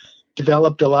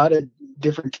developed a lot of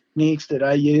different techniques that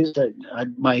I used.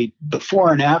 My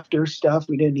before and after stuff,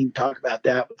 we didn't even talk about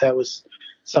that, but that was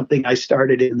something I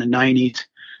started in the 90s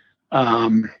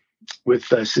with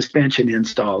suspension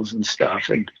installs and stuff.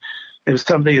 And it was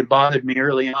something that bothered me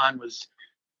early on was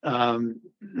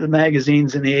the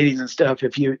magazines in the 80s and stuff.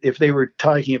 If they were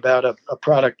talking about a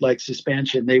product like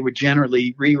suspension, they would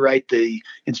generally rewrite the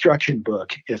instruction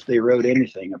book if they wrote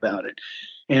anything about it.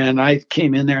 And I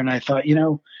came in there and I thought,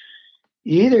 you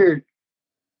either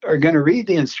are going to read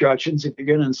the instructions if you're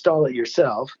going to install it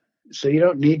yourself, so you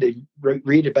don't need to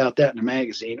read about that in a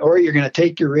magazine, or you're going to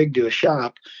take your rig to a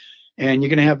shop and you're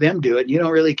going to have them do it. You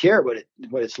don't really care what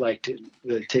it's like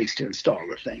what it takes to install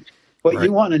the thing. What Right.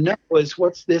 You want to know is,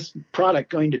 what's this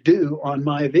product going to do on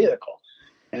my vehicle,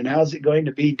 and how's it going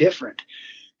to be different?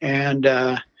 And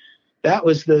that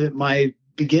was my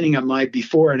beginning of my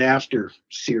before and after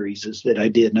series that I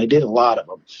did. And I did a lot of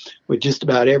them with just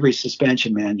about every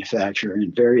suspension manufacturer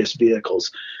in various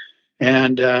vehicles.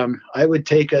 And I would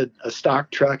take a stock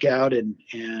truck out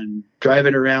and drive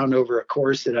it around over a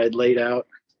course that I'd laid out,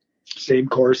 same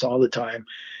course all the time.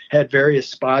 Had various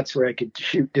spots where I could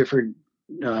shoot different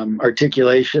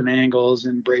articulation angles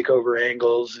and breakover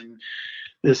angles and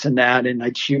this and that. And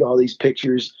I'd shoot all these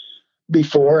pictures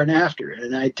before and after.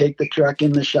 And I'd take the truck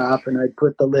in the shop and I'd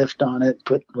put the lift on it,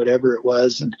 put whatever it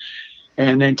was,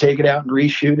 and then take it out and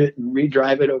reshoot it and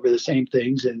redrive it over the same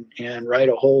things and write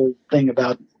a whole thing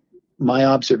about my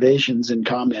observations and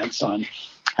comments on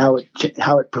how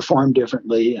it performed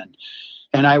differently.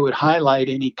 And I would highlight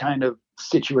any kind of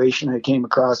situation I came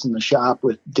across in the shop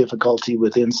with difficulty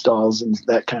with installs and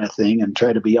that kind of thing, and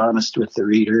try to be honest with the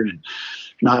reader and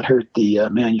not hurt the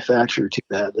manufacturer too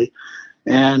badly.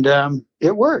 And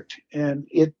it worked. And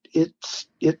it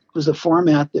it was a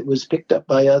format that was picked up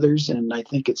by others, and I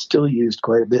think it's still used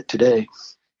quite a bit today.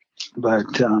 But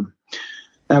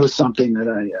that was something that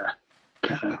I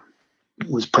kind of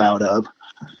was proud of,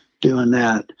 doing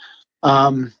that.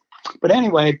 But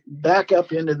anyway, back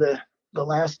up into the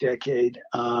last decade.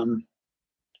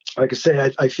 Like I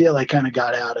say, I feel I kind of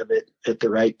got out of it at the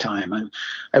right time.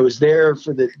 I was there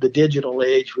for the digital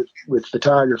age with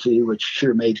photography, which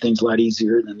sure made things a lot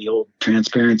easier than the old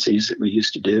transparencies that we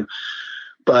used to do.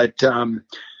 But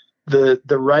the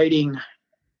writing,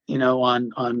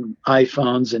 on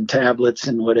iPhones and tablets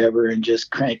and whatever, and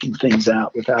just cranking things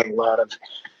out without a lot of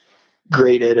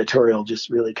great editorial just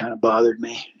really kind of bothered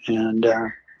me. And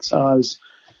so I was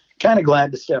kind of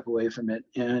glad to step away from it.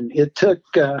 And it took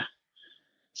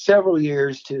several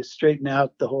years to straighten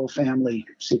out the whole family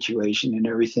situation and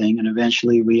everything. And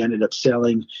eventually we ended up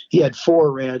selling. He had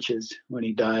 4 ranches when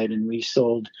he died, and we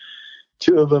sold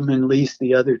 2 of them and leased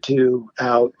the other 2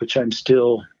 out, which I'm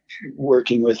still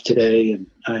working with today, and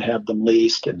I have them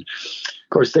leased. And of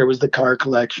course there was the car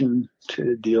collection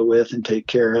to deal with and take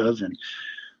care of.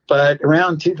 But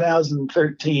around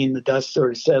 2013, the dust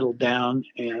sort of settled down,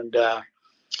 and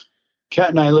Kat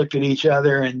and I looked at each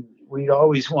other, and we'd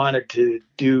always wanted to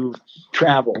do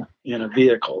travel in a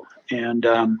vehicle. And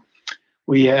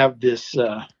we have this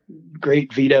great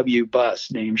VW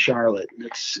bus named Charlotte.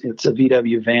 It's a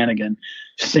VW Vanagon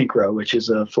Synchro, which is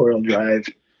a 4-wheel drive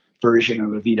version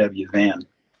of a VW van,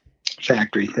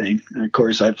 factory thing. And of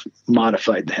course, I've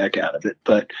modified the heck out of it.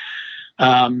 But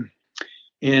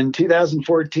in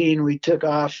 2014, we took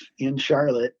off in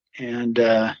Charlotte and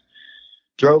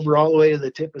drove her all the way to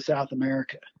the tip of South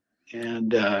America,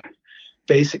 and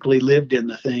basically lived in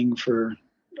the thing for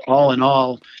all in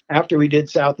all. After we did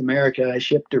South America, I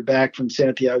shipped her back from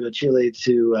Santiago, Chile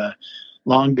to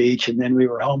Long Beach, and then we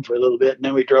were home for a little bit, and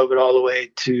then we drove it all the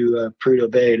way to Prudhoe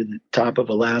Bay, to the top of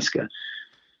Alaska,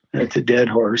 to Dead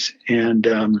Horse, and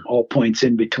all points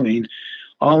in between.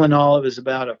 All in all, it was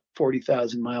about a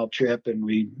 40,000 mile trip, and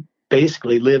we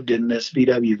basically lived in this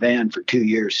VW van for 2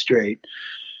 years straight.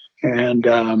 And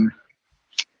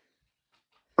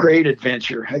great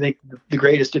adventure. I think the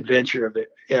greatest adventure of it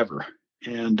ever.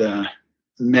 And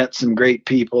met some great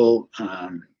people,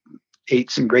 ate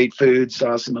some great food,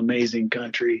 saw some amazing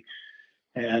country,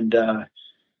 and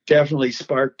definitely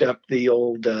sparked up the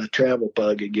old travel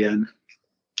bug again.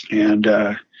 And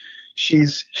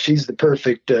she's the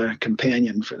perfect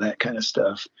companion for that kind of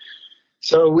stuff.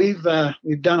 So we've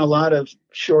done a lot of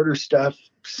shorter stuff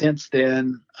since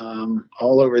then,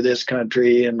 all over this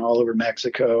country and all over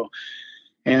Mexico.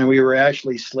 And we were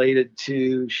actually slated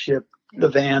to ship the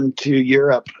van to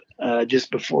Europe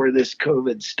just before this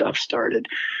COVID stuff started.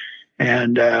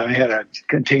 And I had a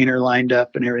container lined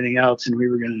up and everything else, and we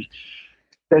were going to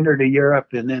send her to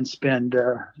Europe and then spend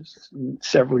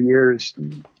several years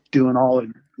doing all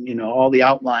the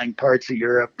outlying parts of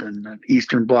Europe and the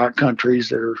Eastern Bloc countries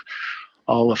that are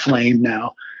all aflame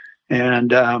now.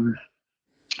 And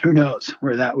who knows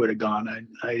where that would have gone.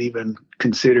 I'd even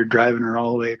considered driving her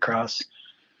all the way across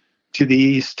to the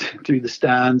east through the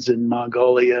Stans and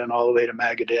Mongolia and all the way to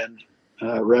Magadan,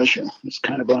 Russia. It's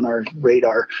kind of on our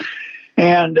radar.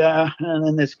 And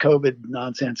then this COVID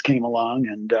nonsense came along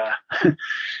and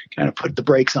kind of put the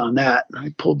brakes on that.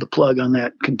 I pulled the plug on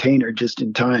that container just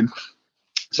in time.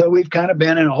 So we've kind of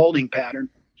been in a holding pattern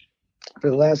for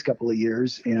the last couple of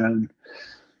years. And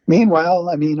meanwhile,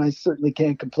 I certainly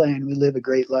can't complain. We live a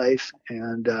great life,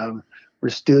 and we're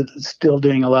still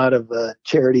doing a lot of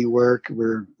charity work.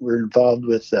 We're involved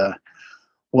with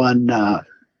one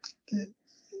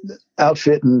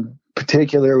outfit in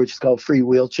particular, which is called Free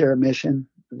Wheelchair Mission,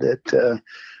 that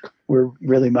we're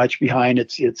really much behind.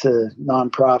 It's a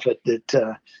nonprofit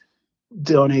that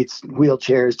donates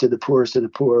wheelchairs to the poorest of the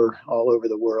poor all over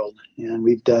the world, and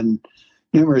we've done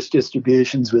numerous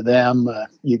distributions with them,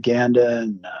 Uganda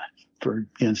and, for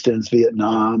instance,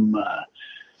 Vietnam,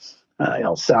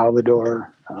 El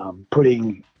Salvador,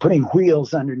 putting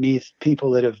wheels underneath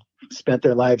people that have spent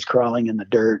their lives crawling in the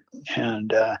dirt.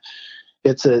 And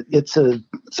it's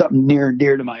something near and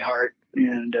dear to my heart.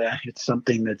 And it's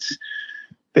something that's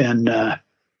been,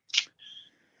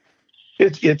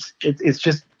 it's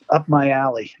just up my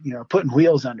alley, putting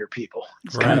wheels under people.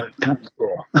 It's right. kind of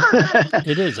cool.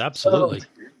 It is, absolutely.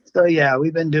 So yeah,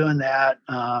 we've been doing that.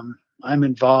 I'm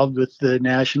involved with the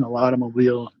National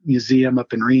Automobile Museum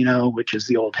up in Reno, which is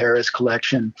the old Harris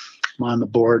collection. I'm on the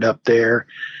board up there.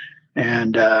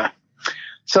 And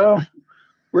so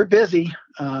we're busy.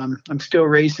 I'm still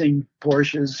racing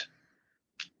Porsches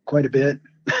quite a bit.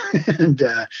 And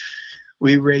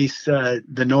we race the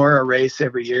NORA race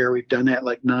every year. We've done that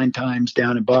like 9 times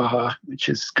down in Baja, which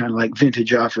is kind of like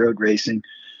vintage off-road racing.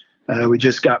 We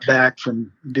just got back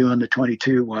from doing the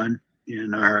 22 one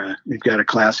in our, we've got a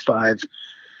class 5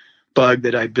 bug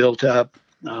that I built up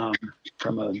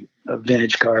from a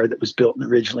vintage car that was built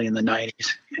originally in the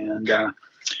 90s. And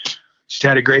just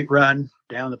had a great run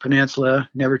down the peninsula.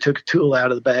 Never took a tool out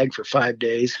of the bag for 5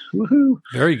 days. Woohoo!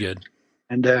 Very good.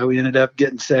 And we ended up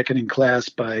getting second in class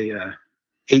by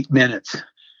 8 minutes.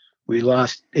 We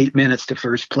lost 8 minutes to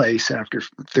first place after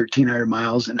 1,300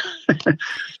 miles and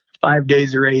 5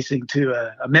 days of racing to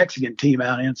a Mexican team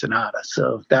out in Ensenada.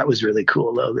 So that was really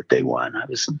cool, though, that they won. I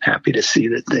was happy to see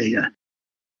that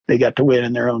they got to win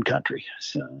in their own country.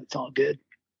 So it's all good.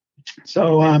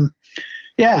 So,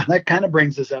 yeah, that kind of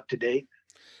brings us up to date.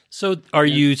 So are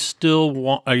you still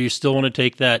want to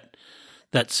take that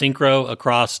synchro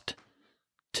across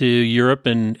to Europe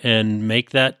and make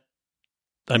that?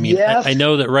 I mean, yes. I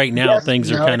know that right now things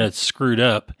are kind of screwed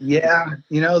up. Yeah.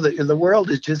 The world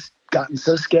has just gotten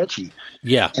so sketchy.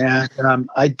 Yeah. And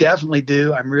I definitely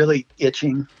do. I'm really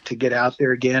itching to get out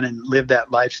there again and live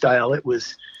that lifestyle. It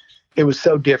was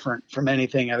so different from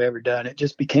anything I've ever done. It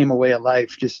just became a way of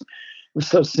life. It was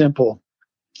so simple.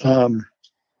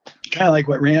 Kind of like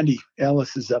what Randy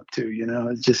Ellis is up to,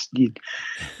 it's just, you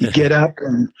get up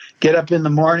in the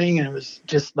morning and it was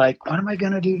just like, what am I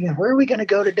going to do? Where are we going to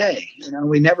go today?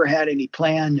 We never had any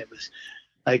plan. It was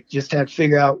like, just had to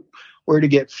figure out where to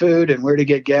get food and where to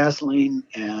get gasoline.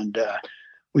 And,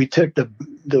 we took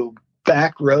the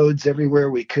back roads everywhere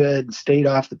we could and stayed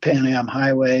off the Pan Am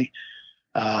Highway.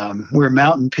 We're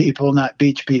mountain people, not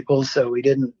beach people. So we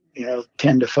didn't,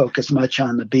 tend to focus much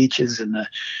on the beaches and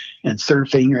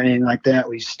surfing or anything like that.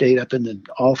 We stayed up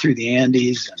all through the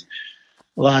Andes and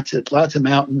lots of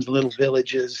mountains, little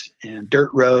villages and dirt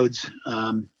roads.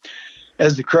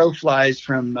 As the crow flies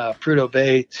from Prudhoe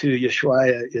Bay to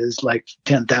Ushuaia is like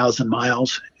 10,000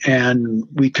 miles, and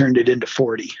we turned it into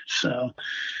 40. So a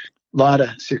lot of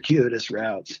circuitous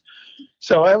routes.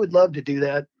 So I would love to do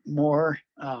that more.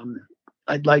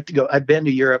 I'd like to go. I've been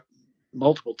to Europe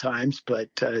multiple times, but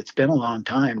it's been a long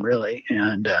time, really.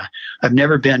 And I've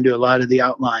never been to a lot of the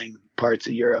outlying parts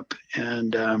of Europe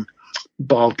and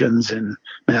Balkans and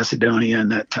Macedonia and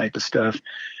that type of stuff.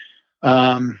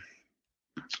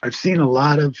 I've seen a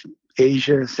lot of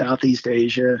Asia, Southeast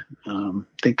Asia.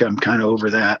 Think I'm kind of over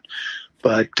that.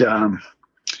 But,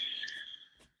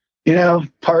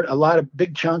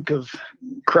 big chunk of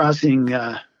crossing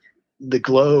the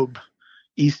globe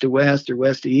east to west or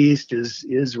west to east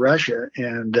is Russia.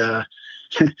 And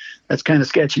that's kind of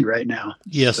sketchy right now.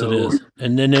 Yes, so, it is.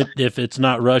 And then if it's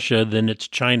not Russia, then it's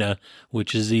China,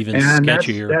 which is even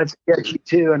sketchier. That's sketchy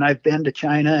too. And I've been to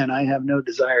China and I have no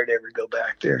desire to ever go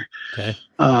back there. Okay.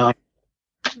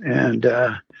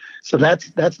 So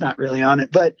that's not really on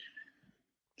it. But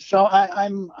so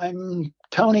I'm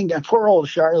toning down. Poor old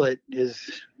Charlotte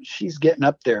she's getting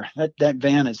up there. That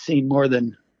van has seen more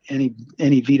than any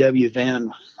VW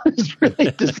van is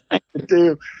really designed to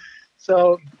do.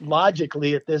 So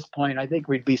logically, at this point, I think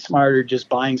we'd be smarter just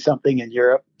buying something in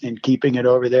Europe and keeping it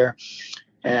over there,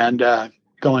 and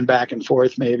going back and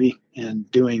forth maybe, and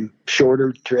doing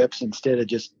shorter trips instead of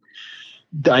just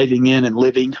diving in and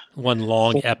living one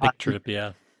long epic trip.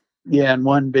 Yeah. Yeah, and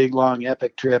one big long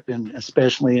epic trip, and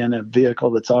especially in a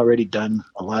vehicle that's already done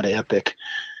a lot of epic.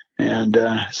 And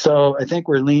so I think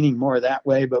we're leaning more that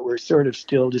way, but we're sort of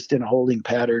still just in a holding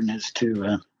pattern as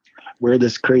to where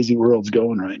this crazy world's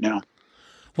going right now.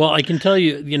 Well, I can tell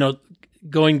you,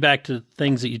 going back to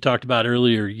things that you talked about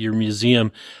earlier, your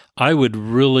museum, I would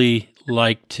really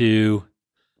like to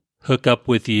hook up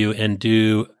with you and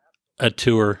do a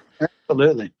tour.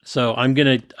 Absolutely. So I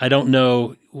don't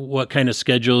know what kind of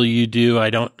schedule you do.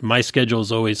 My schedule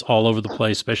is always all over the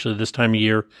place, especially this time of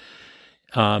year.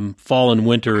 Fall and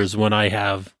winter is when I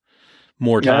have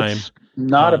more time. That's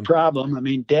not a problem. I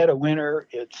mean, dead of winter,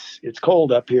 it's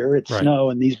cold up here. It's right. Snow,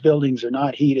 and these buildings are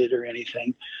not heated or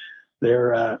anything.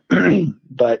 They're,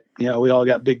 but we all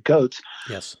got big coats.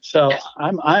 Yes. So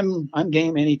I'm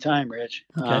game anytime, Rich.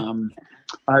 Okay.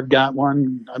 I've got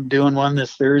one. I'm doing one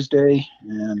this Thursday,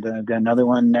 and I've got another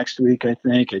one next week. I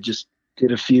think I just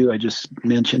did a few I just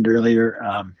mentioned earlier.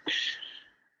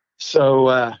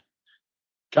 So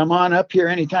come on up here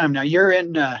anytime. Now you're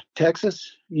in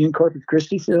Texas. You in Corpus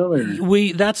Christi still?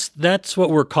 Or? That's what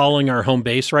we're calling our home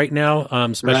base right now,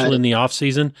 especially in the off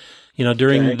season.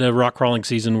 During the rock crawling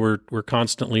season, we're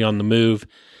constantly on the move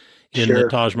in the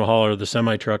Taj Mahal or the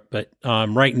semi truck. But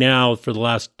right now, for the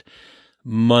last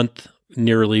month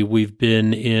nearly, we've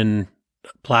been in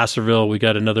Placerville. We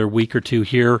got another week or two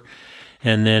here,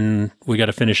 and then we got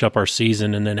to finish up our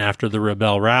season, and then after the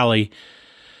Rebelle Rally.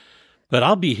 But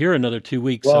I'll be here another 2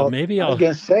 weeks, so maybe I'll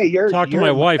talk to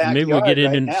my wife, and maybe we'll get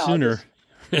in sooner.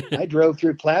 I drove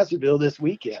through Placerville this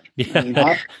weekend. Yeah. I mean,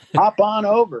 hop on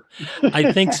over.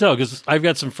 I think so, because I've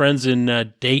got some friends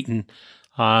in Dayton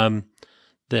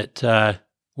that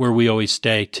where we always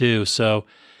stay too. So,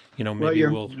 maybe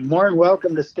you're more than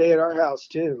welcome to stay at our house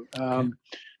too.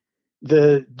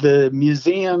 The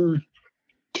museum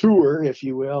tour, if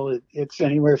you will, it's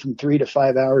anywhere from 3 to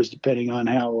 5 hours, depending on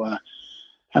how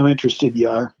interested you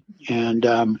are. And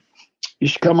you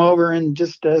should come over and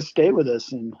just stay with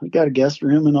us. And we got a guest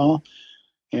room and all.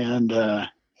 And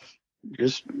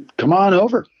just come on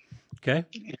over. Okay.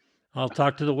 I'll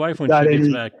talk to the wife when she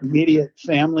gets back. Immediate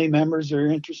family members are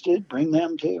interested, bring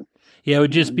them too. Yeah, it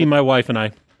would just be my wife and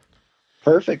I.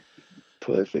 Perfect.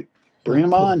 Bring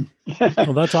them on.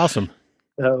 Well, that's awesome.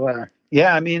 So,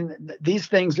 I mean, these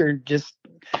things are just,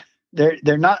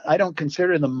 they're not, I don't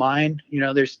consider them mine.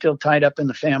 They're still tied up in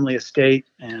the family estate,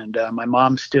 and my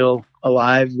mom's still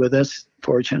alive with us,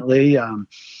 fortunately.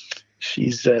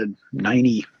 She's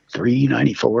 93,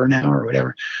 94 now or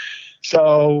whatever.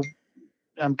 So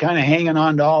I'm kind of hanging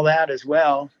on to all that as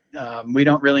well. We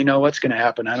don't really know what's going to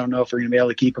happen. I don't know if we're going to be able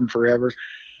to keep them forever.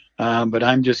 But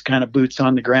I'm just kind of boots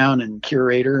on the ground and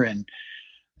curator, and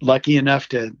lucky enough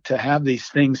to have these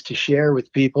things to share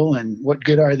with people. And what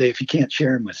good are they if you can't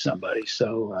share them with somebody?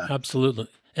 So absolutely.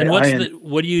 And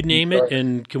what do you name it?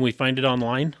 And can we find it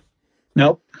online?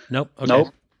 Nope.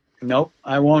 Okay. Nope.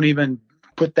 I won't even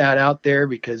put that out there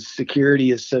because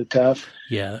security is so tough.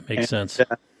 Yeah, that makes sense.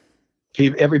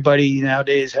 Everybody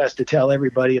nowadays has to tell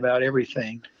everybody about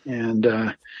everything.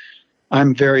 And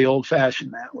I'm very old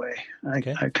fashioned that way. I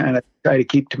kind of try to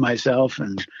keep to myself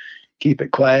and keep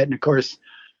it quiet. And of course,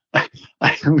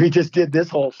 we just did this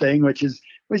whole thing, which is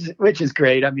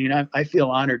great. I mean, I feel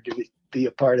honored to be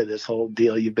a part of this whole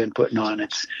deal you've been putting on.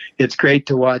 It's great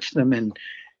to watch them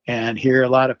and hear a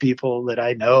lot of people that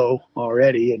I know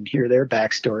already and hear their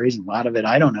backstories. And a lot of it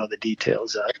I don't know the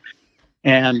details of.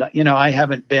 And, I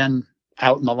haven't been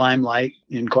out in the limelight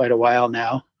in quite a while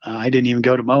now. I didn't even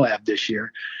go to Moab this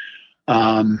year.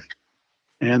 And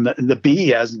the bee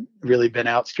hasn't really been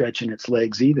outstretching its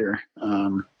legs either.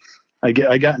 I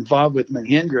got involved with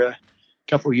Mahindra a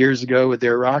couple of years ago with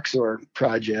their Roxor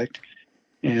project,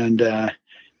 and I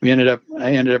ended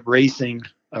up racing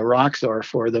a Roxor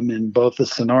for them in both the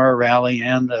Sonora Rally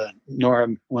and the Nora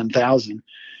 1000.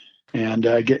 And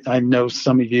I know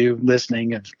some of you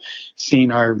listening have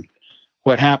seen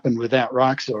what happened with that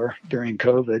Roxor during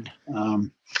COVID.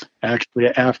 Actually,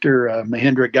 after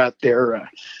Mahindra got their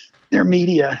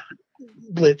media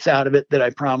blitz out of it that I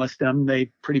promised them, they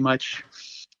pretty much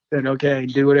said, okay,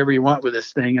 do whatever you want with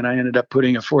this thing. And I ended up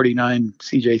putting a 49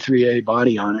 CJ3A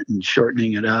body on it and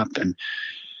shortening it up. And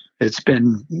it's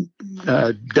been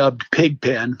dubbed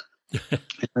Pigpen.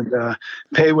 And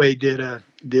Payway did a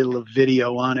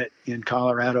video on it in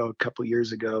Colorado a couple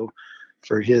years ago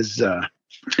for his,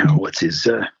 what's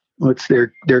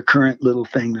their current little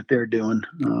thing that they're doing.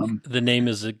 The name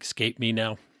has escaped me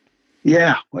now.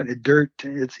 Yeah, what a dirt.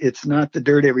 It's not the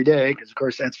dirt every day, because of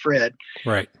course that's Fred.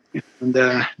 Right. And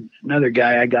another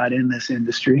guy I got in this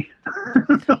industry,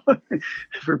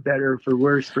 for better or for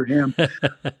worse for him.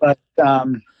 But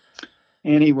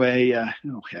anyway,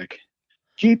 heck,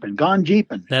 Gone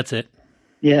Jeepin'. That's it.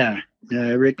 Yeah,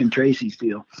 Rick and Tracy's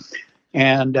deal.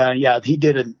 And he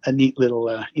did a neat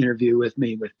little interview with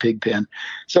me with Pigpen.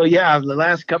 So the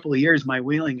last couple of years, my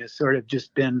wheeling has sort of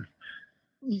just been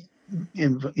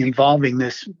involving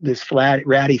this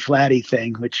ratty flatty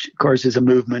thing, which of course is a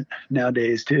movement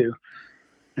nowadays too.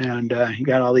 And you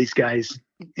got all these guys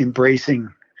embracing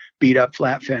beat up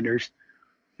flat fenders,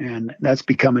 and that's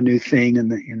become a new thing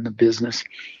in the business.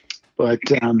 But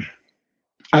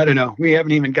I don't know. We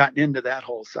haven't even gotten into that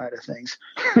whole side of things.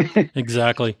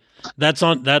 Exactly. That's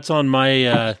on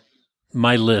my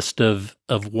my list of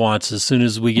wants. As soon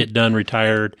as we get done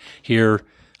retired here,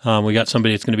 we got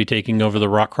somebody that's going to be taking over the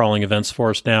rock crawling events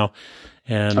for us now,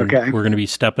 and we're going to be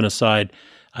stepping aside.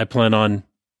 I plan on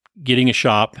getting a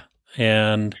shop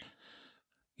and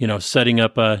setting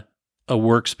up a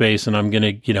workspace, and I'm going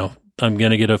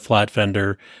to get a flat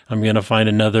fender. I'm going to find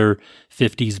another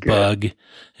 50s bug,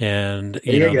 and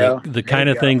the kind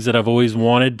of things that I've always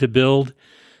wanted to build.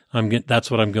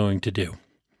 That's what I'm going to do.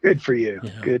 Good for you.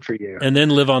 Yeah. Good for you. And then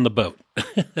live on the boat.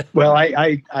 Well,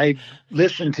 I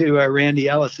listened to Randy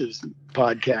Ellis's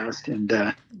podcast, and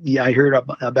I heard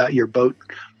about your boat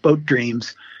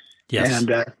dreams. Yes.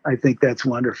 And I think that's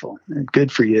wonderful. And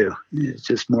good for you. It's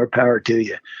just more power to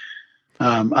you.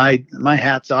 My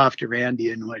hat's off to Randy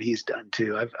and what he's done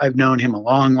too. I've known him a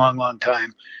long, long, long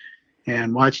time,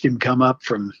 and watched him come up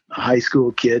from a high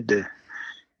school kid to,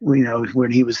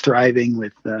 when he was thriving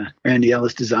with Randy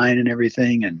Ellis Design and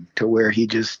everything, and to where he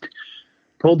just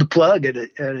pulled the plug at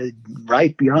a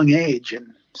ripe young age and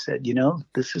said,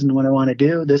 this isn't what I want to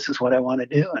do. This is what I want to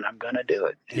do, and I'm going to do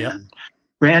it. Yep. And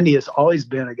Randy has always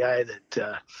been a guy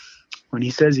that when he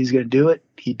says he's going to do it,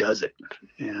 he does it.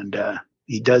 And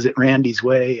he does it Randy's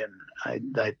way,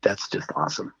 and that's just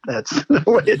awesome. That's the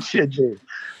way it should be.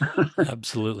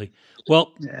 Absolutely.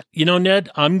 Well, Ned,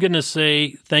 I'm going to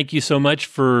say thank you so much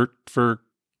for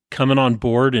coming on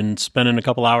board and spending a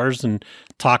couple hours and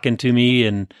talking to me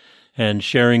and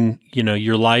sharing,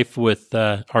 your life with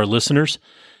our listeners.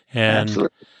 And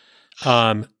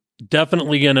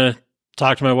definitely going to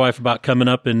talk to my wife about coming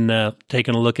up and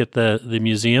taking a look at the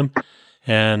museum.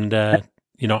 And,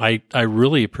 I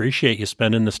really appreciate you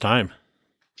spending this time.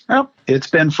 Well, it's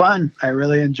been fun. I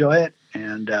really enjoy it.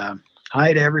 And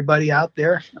hi to everybody out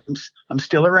there. I'm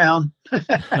still around.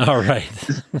 All right.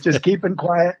 just keeping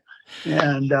quiet.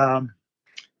 And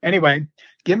anyway,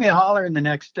 give me a holler in the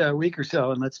next week or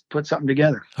so, and let's put something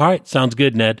together. All right. Sounds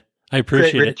good, Ned. I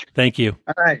appreciate it. Thank you.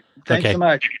 All right. Thanks so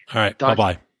much. All right.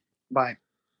 Bye-bye. Bye.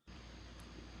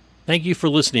 Thank you for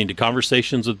listening to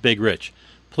Conversations with Big Rich.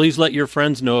 Please let your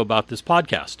friends know about this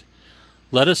podcast.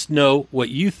 Let us know what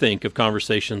you think of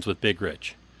Conversations with Big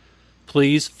Rich.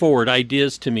 Please forward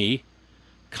ideas to me,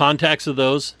 contacts of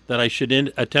those that I should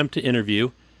attempt to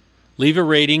interview. Leave a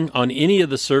rating on any of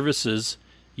the services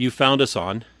you found us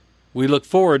on. We look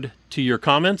forward to your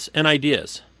comments and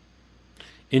ideas.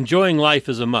 Enjoying life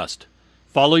is a must.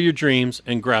 Follow your dreams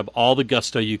and grab all the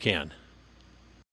gusto you can.